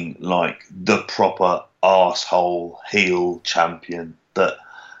being like the proper arsehole heel champion that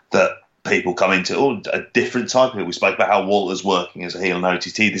people come into a different type of heel. We spoke about how Walter's working as a heel in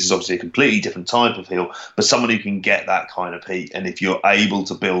OTT. This is obviously a completely different type of heel, but someone who can get that kind of heat. And if you're able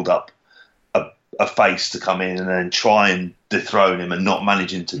to build up a face to come in and then try and dethrone him and not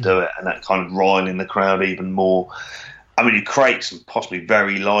managing to do it, and that kind of riling the crowd even more. I mean, it creates some possibly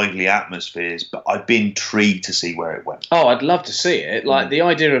very lively atmospheres, but I'd be intrigued to see where it went. Oh, I'd love to see it. Like the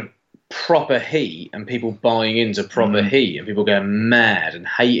idea of proper heat and people buying into proper heat and people going mad and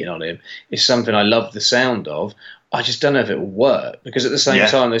hating on him is something I love the sound of. I just don't know if it will work, because at the same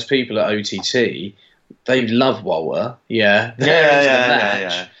time, there's people at OTT, they love Walter.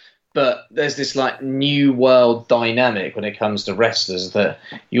 Yeah. But there's this like new world dynamic when it comes to wrestlers that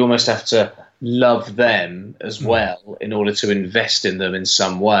you almost have to love them as well in order to invest in them in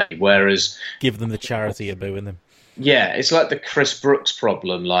some way. Whereas give them the charity of booing them. Yeah, it's like the Chris Brooks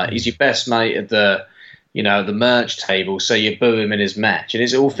problem. Like he's your best mate at the merch table, so you boo him in his match, and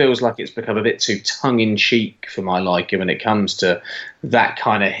it all feels like it's become a bit too tongue in cheek for my liking when it comes to that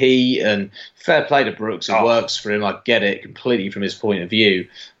kind of heat. And fair play to Brooks, it works for him. I get it completely from his point of view.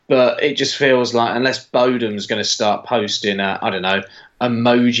 But it just feels like unless Bodum's going to start posting,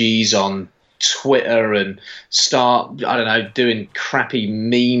 emojis on Twitter and start, doing crappy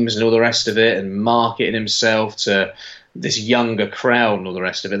memes and all the rest of it and marketing himself to this younger crowd and all the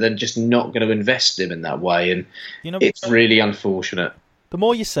rest of it, they're just not going to invest him in that way. And it's really unfortunate. The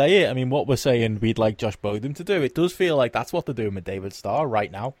more you say it, I mean, what we're saying we'd like Josh Bodum to do, it does feel like that's what they're doing with David Starr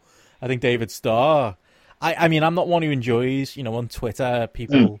right now. I think David Starr... I mean, I'm not one who enjoys, on Twitter,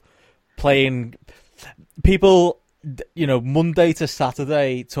 people playing... People, Monday to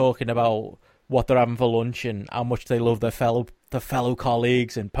Saturday talking about what they're having for lunch and how much they love their fellow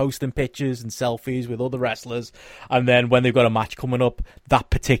colleagues and posting pictures and selfies with other wrestlers. And then when they've got a match coming up, that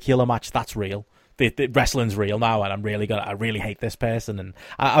particular match, that's real. The wrestling's real now, and I really hate this person. And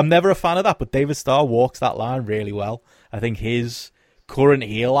I'm never a fan of that, but David Starr walks that line really well. I think his current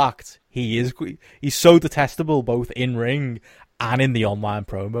heel act, he's so detestable both in ring and in the online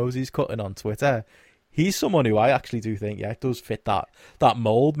promos he's cutting on Twitter. He's someone who I actually do think, it does fit that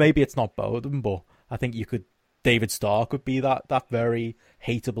mold. Maybe it's not Bodum, but I think David Starr could be that very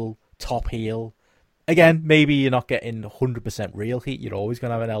hateable top heel. Again, maybe you're not getting 100% real heat. You're always going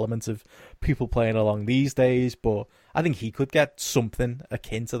to have an element of people playing along these days, but I think he could get something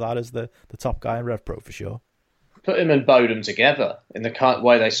akin to that as the top guy in Rev Pro for sure. Put him and Bodum together in the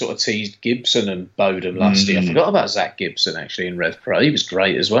way they sort of teased Gibson and Bodum last year. I forgot about Zach Gibson actually in Rev Pro. He was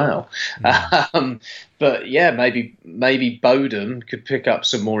great as well. But yeah, maybe Bodum could pick up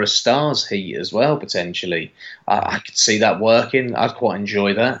some more of Starr's heat as well potentially. I could see that working. I'd quite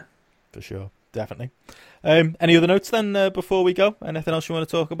enjoy that. For sure, definitely. Any other notes then before we go? Anything else you want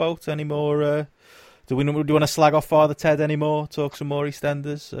to talk about? Any more? Do you want to slag off Father Ted anymore? Talk some more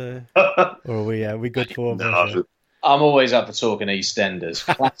EastEnders? Or are we good for no. I'm always up for talking EastEnders.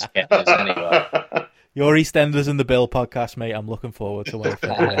 Classic Enders anyway. Your EastEnders and the Bill podcast, mate. I'm looking forward to when it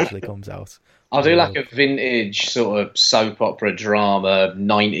eventually comes out. I'll do like a vintage sort of soap opera drama,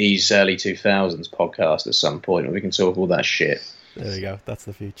 90s, early 2000s podcast at some point where we can talk all that shit. There we go. That's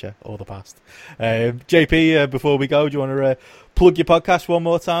the future or the past. JP, before we go, do you want to plug your podcast one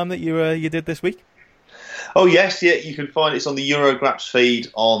more time that you did this week? Oh, yes, yeah, you can find it's on the Eurograps feed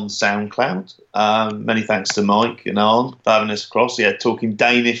on SoundCloud. Many thanks to Mike and Arn for having us across. Yeah, talking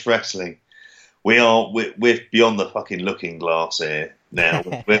Danish wrestling. We're beyond the fucking looking glass here now.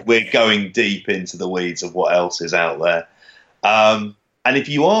 we're going deep into the weeds of what else is out there. And if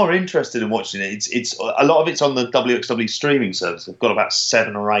you are interested in watching it, it's a lot of it's on the WXW streaming service. We've got about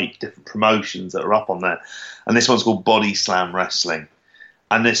 7 or 8 different promotions that are up on there. And this one's called Body Slam Wrestling.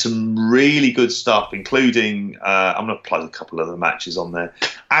 And there's some really good stuff, including, I'm going to plug a couple of the matches on there.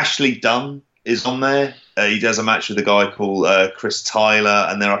 Ashley Dunn is on there. He does a match with a guy called Chris Tyler,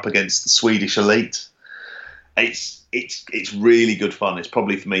 and they're up against the Swedish Elite. It's really good fun. It's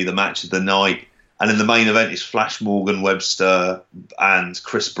probably, for me, the match of the night. And then the main event is Flash Morgan Webster and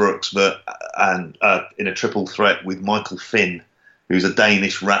Chris Brooks, in a triple threat with Michael Finn, who's a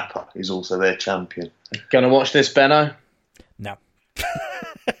Danish rapper, who's also their champion. Gonna watch this, Benno? No.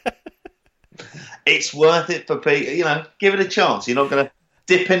 It's worth it for people. Give it a chance. You're not going to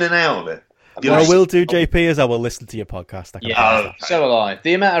dip in and out of it. What I will do, JP, is I will listen to your podcast. So will I.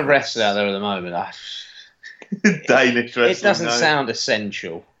 The amount of wrestlers out there at the moment, Danish wrestling. It doesn't sound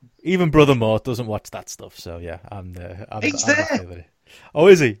essential. Even Brother Mort doesn't watch that stuff, so yeah, He's there. Oh,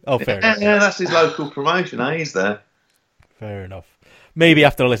 is he? Oh, fair enough. Yeah, that's his local promotion. He's there. Fair enough. Maybe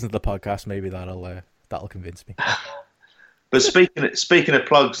after I listen to the podcast, maybe that'll convince me. But speaking of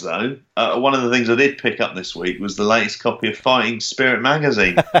plugs, though, one of the things I did pick up this week was the latest copy of Fighting Spirit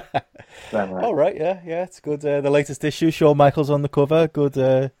magazine. All right, yeah, it's good. The latest issue, Shawn Michaels on the cover. Good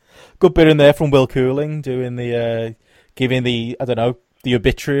bit in there from Will Cooling doing the giving the the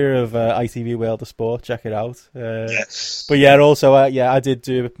obituary of ITV World of Sport. Check it out. Yes. But yeah, also I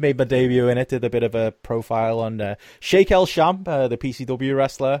made my debut in it. Did a bit of a profile on Sheikh El Sham, the PCW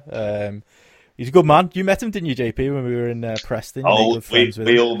wrestler. He's a good man. You met him, didn't you, JP, when we were in Preston?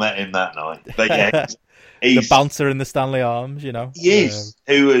 We all met him that night. But yeah, he's the bouncer in the Stanley Arms, you know. He is,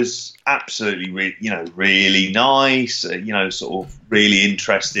 who was absolutely, really nice, sort of really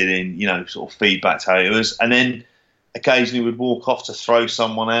interested in, sort of feedback to how it was. And then occasionally would walk off to throw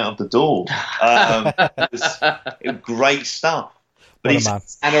someone out of the door. It was great stuff. But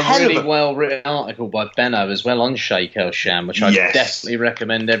and a really well-written article by Benno as well on Sheikh El Sham, which I definitely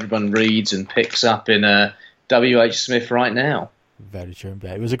recommend everyone reads and picks up in W.H. Smith right now. Very true.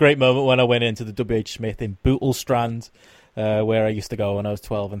 It was a great moment when I went into the W.H. Smith in Bootle Strand, where I used to go when I was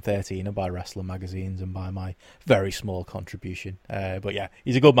 12 and 13 and buy wrestling magazines and buy my very small contribution. But yeah,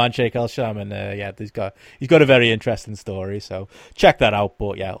 he's a good man, Sheikh El Sham, and he's got a very interesting story, so check that out.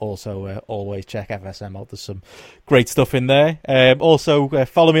 But yeah, also always check FSM out. There's some great stuff in there. Also,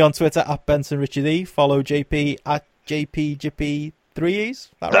 follow me on Twitter at BensonRichardE. Follow JP at JPJP. 3 E's,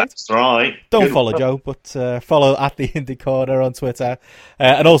 That's right. Don't follow Joe, but follow at the Indie Corner on Twitter,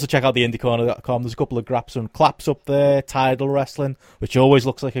 and also check out the IndieCorner.com. There's a couple of graps and claps up there. Tidal Wrestling, which always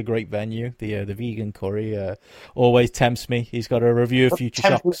looks like a great venue. The vegan curry always tempts me. He's got a review of Future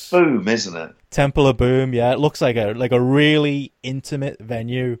Shocks. Temple of Boom, isn't it? Temple of Boom, yeah. It looks like a really intimate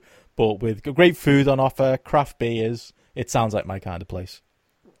venue, but with great food on offer, craft beers. It sounds like my kind of place.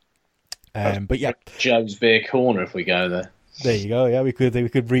 But yeah, Joe's Beer Corner if we go there. There you go. Yeah, we could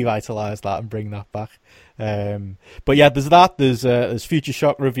revitalise that and bring that back. But yeah, there's that. There's Future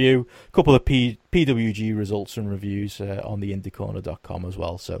Shock review, a couple of PWG results and reviews on the IndieCorner.com as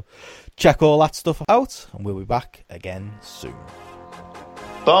well. So check all that stuff out, and we'll be back again soon.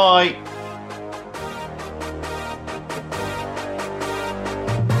 Bye.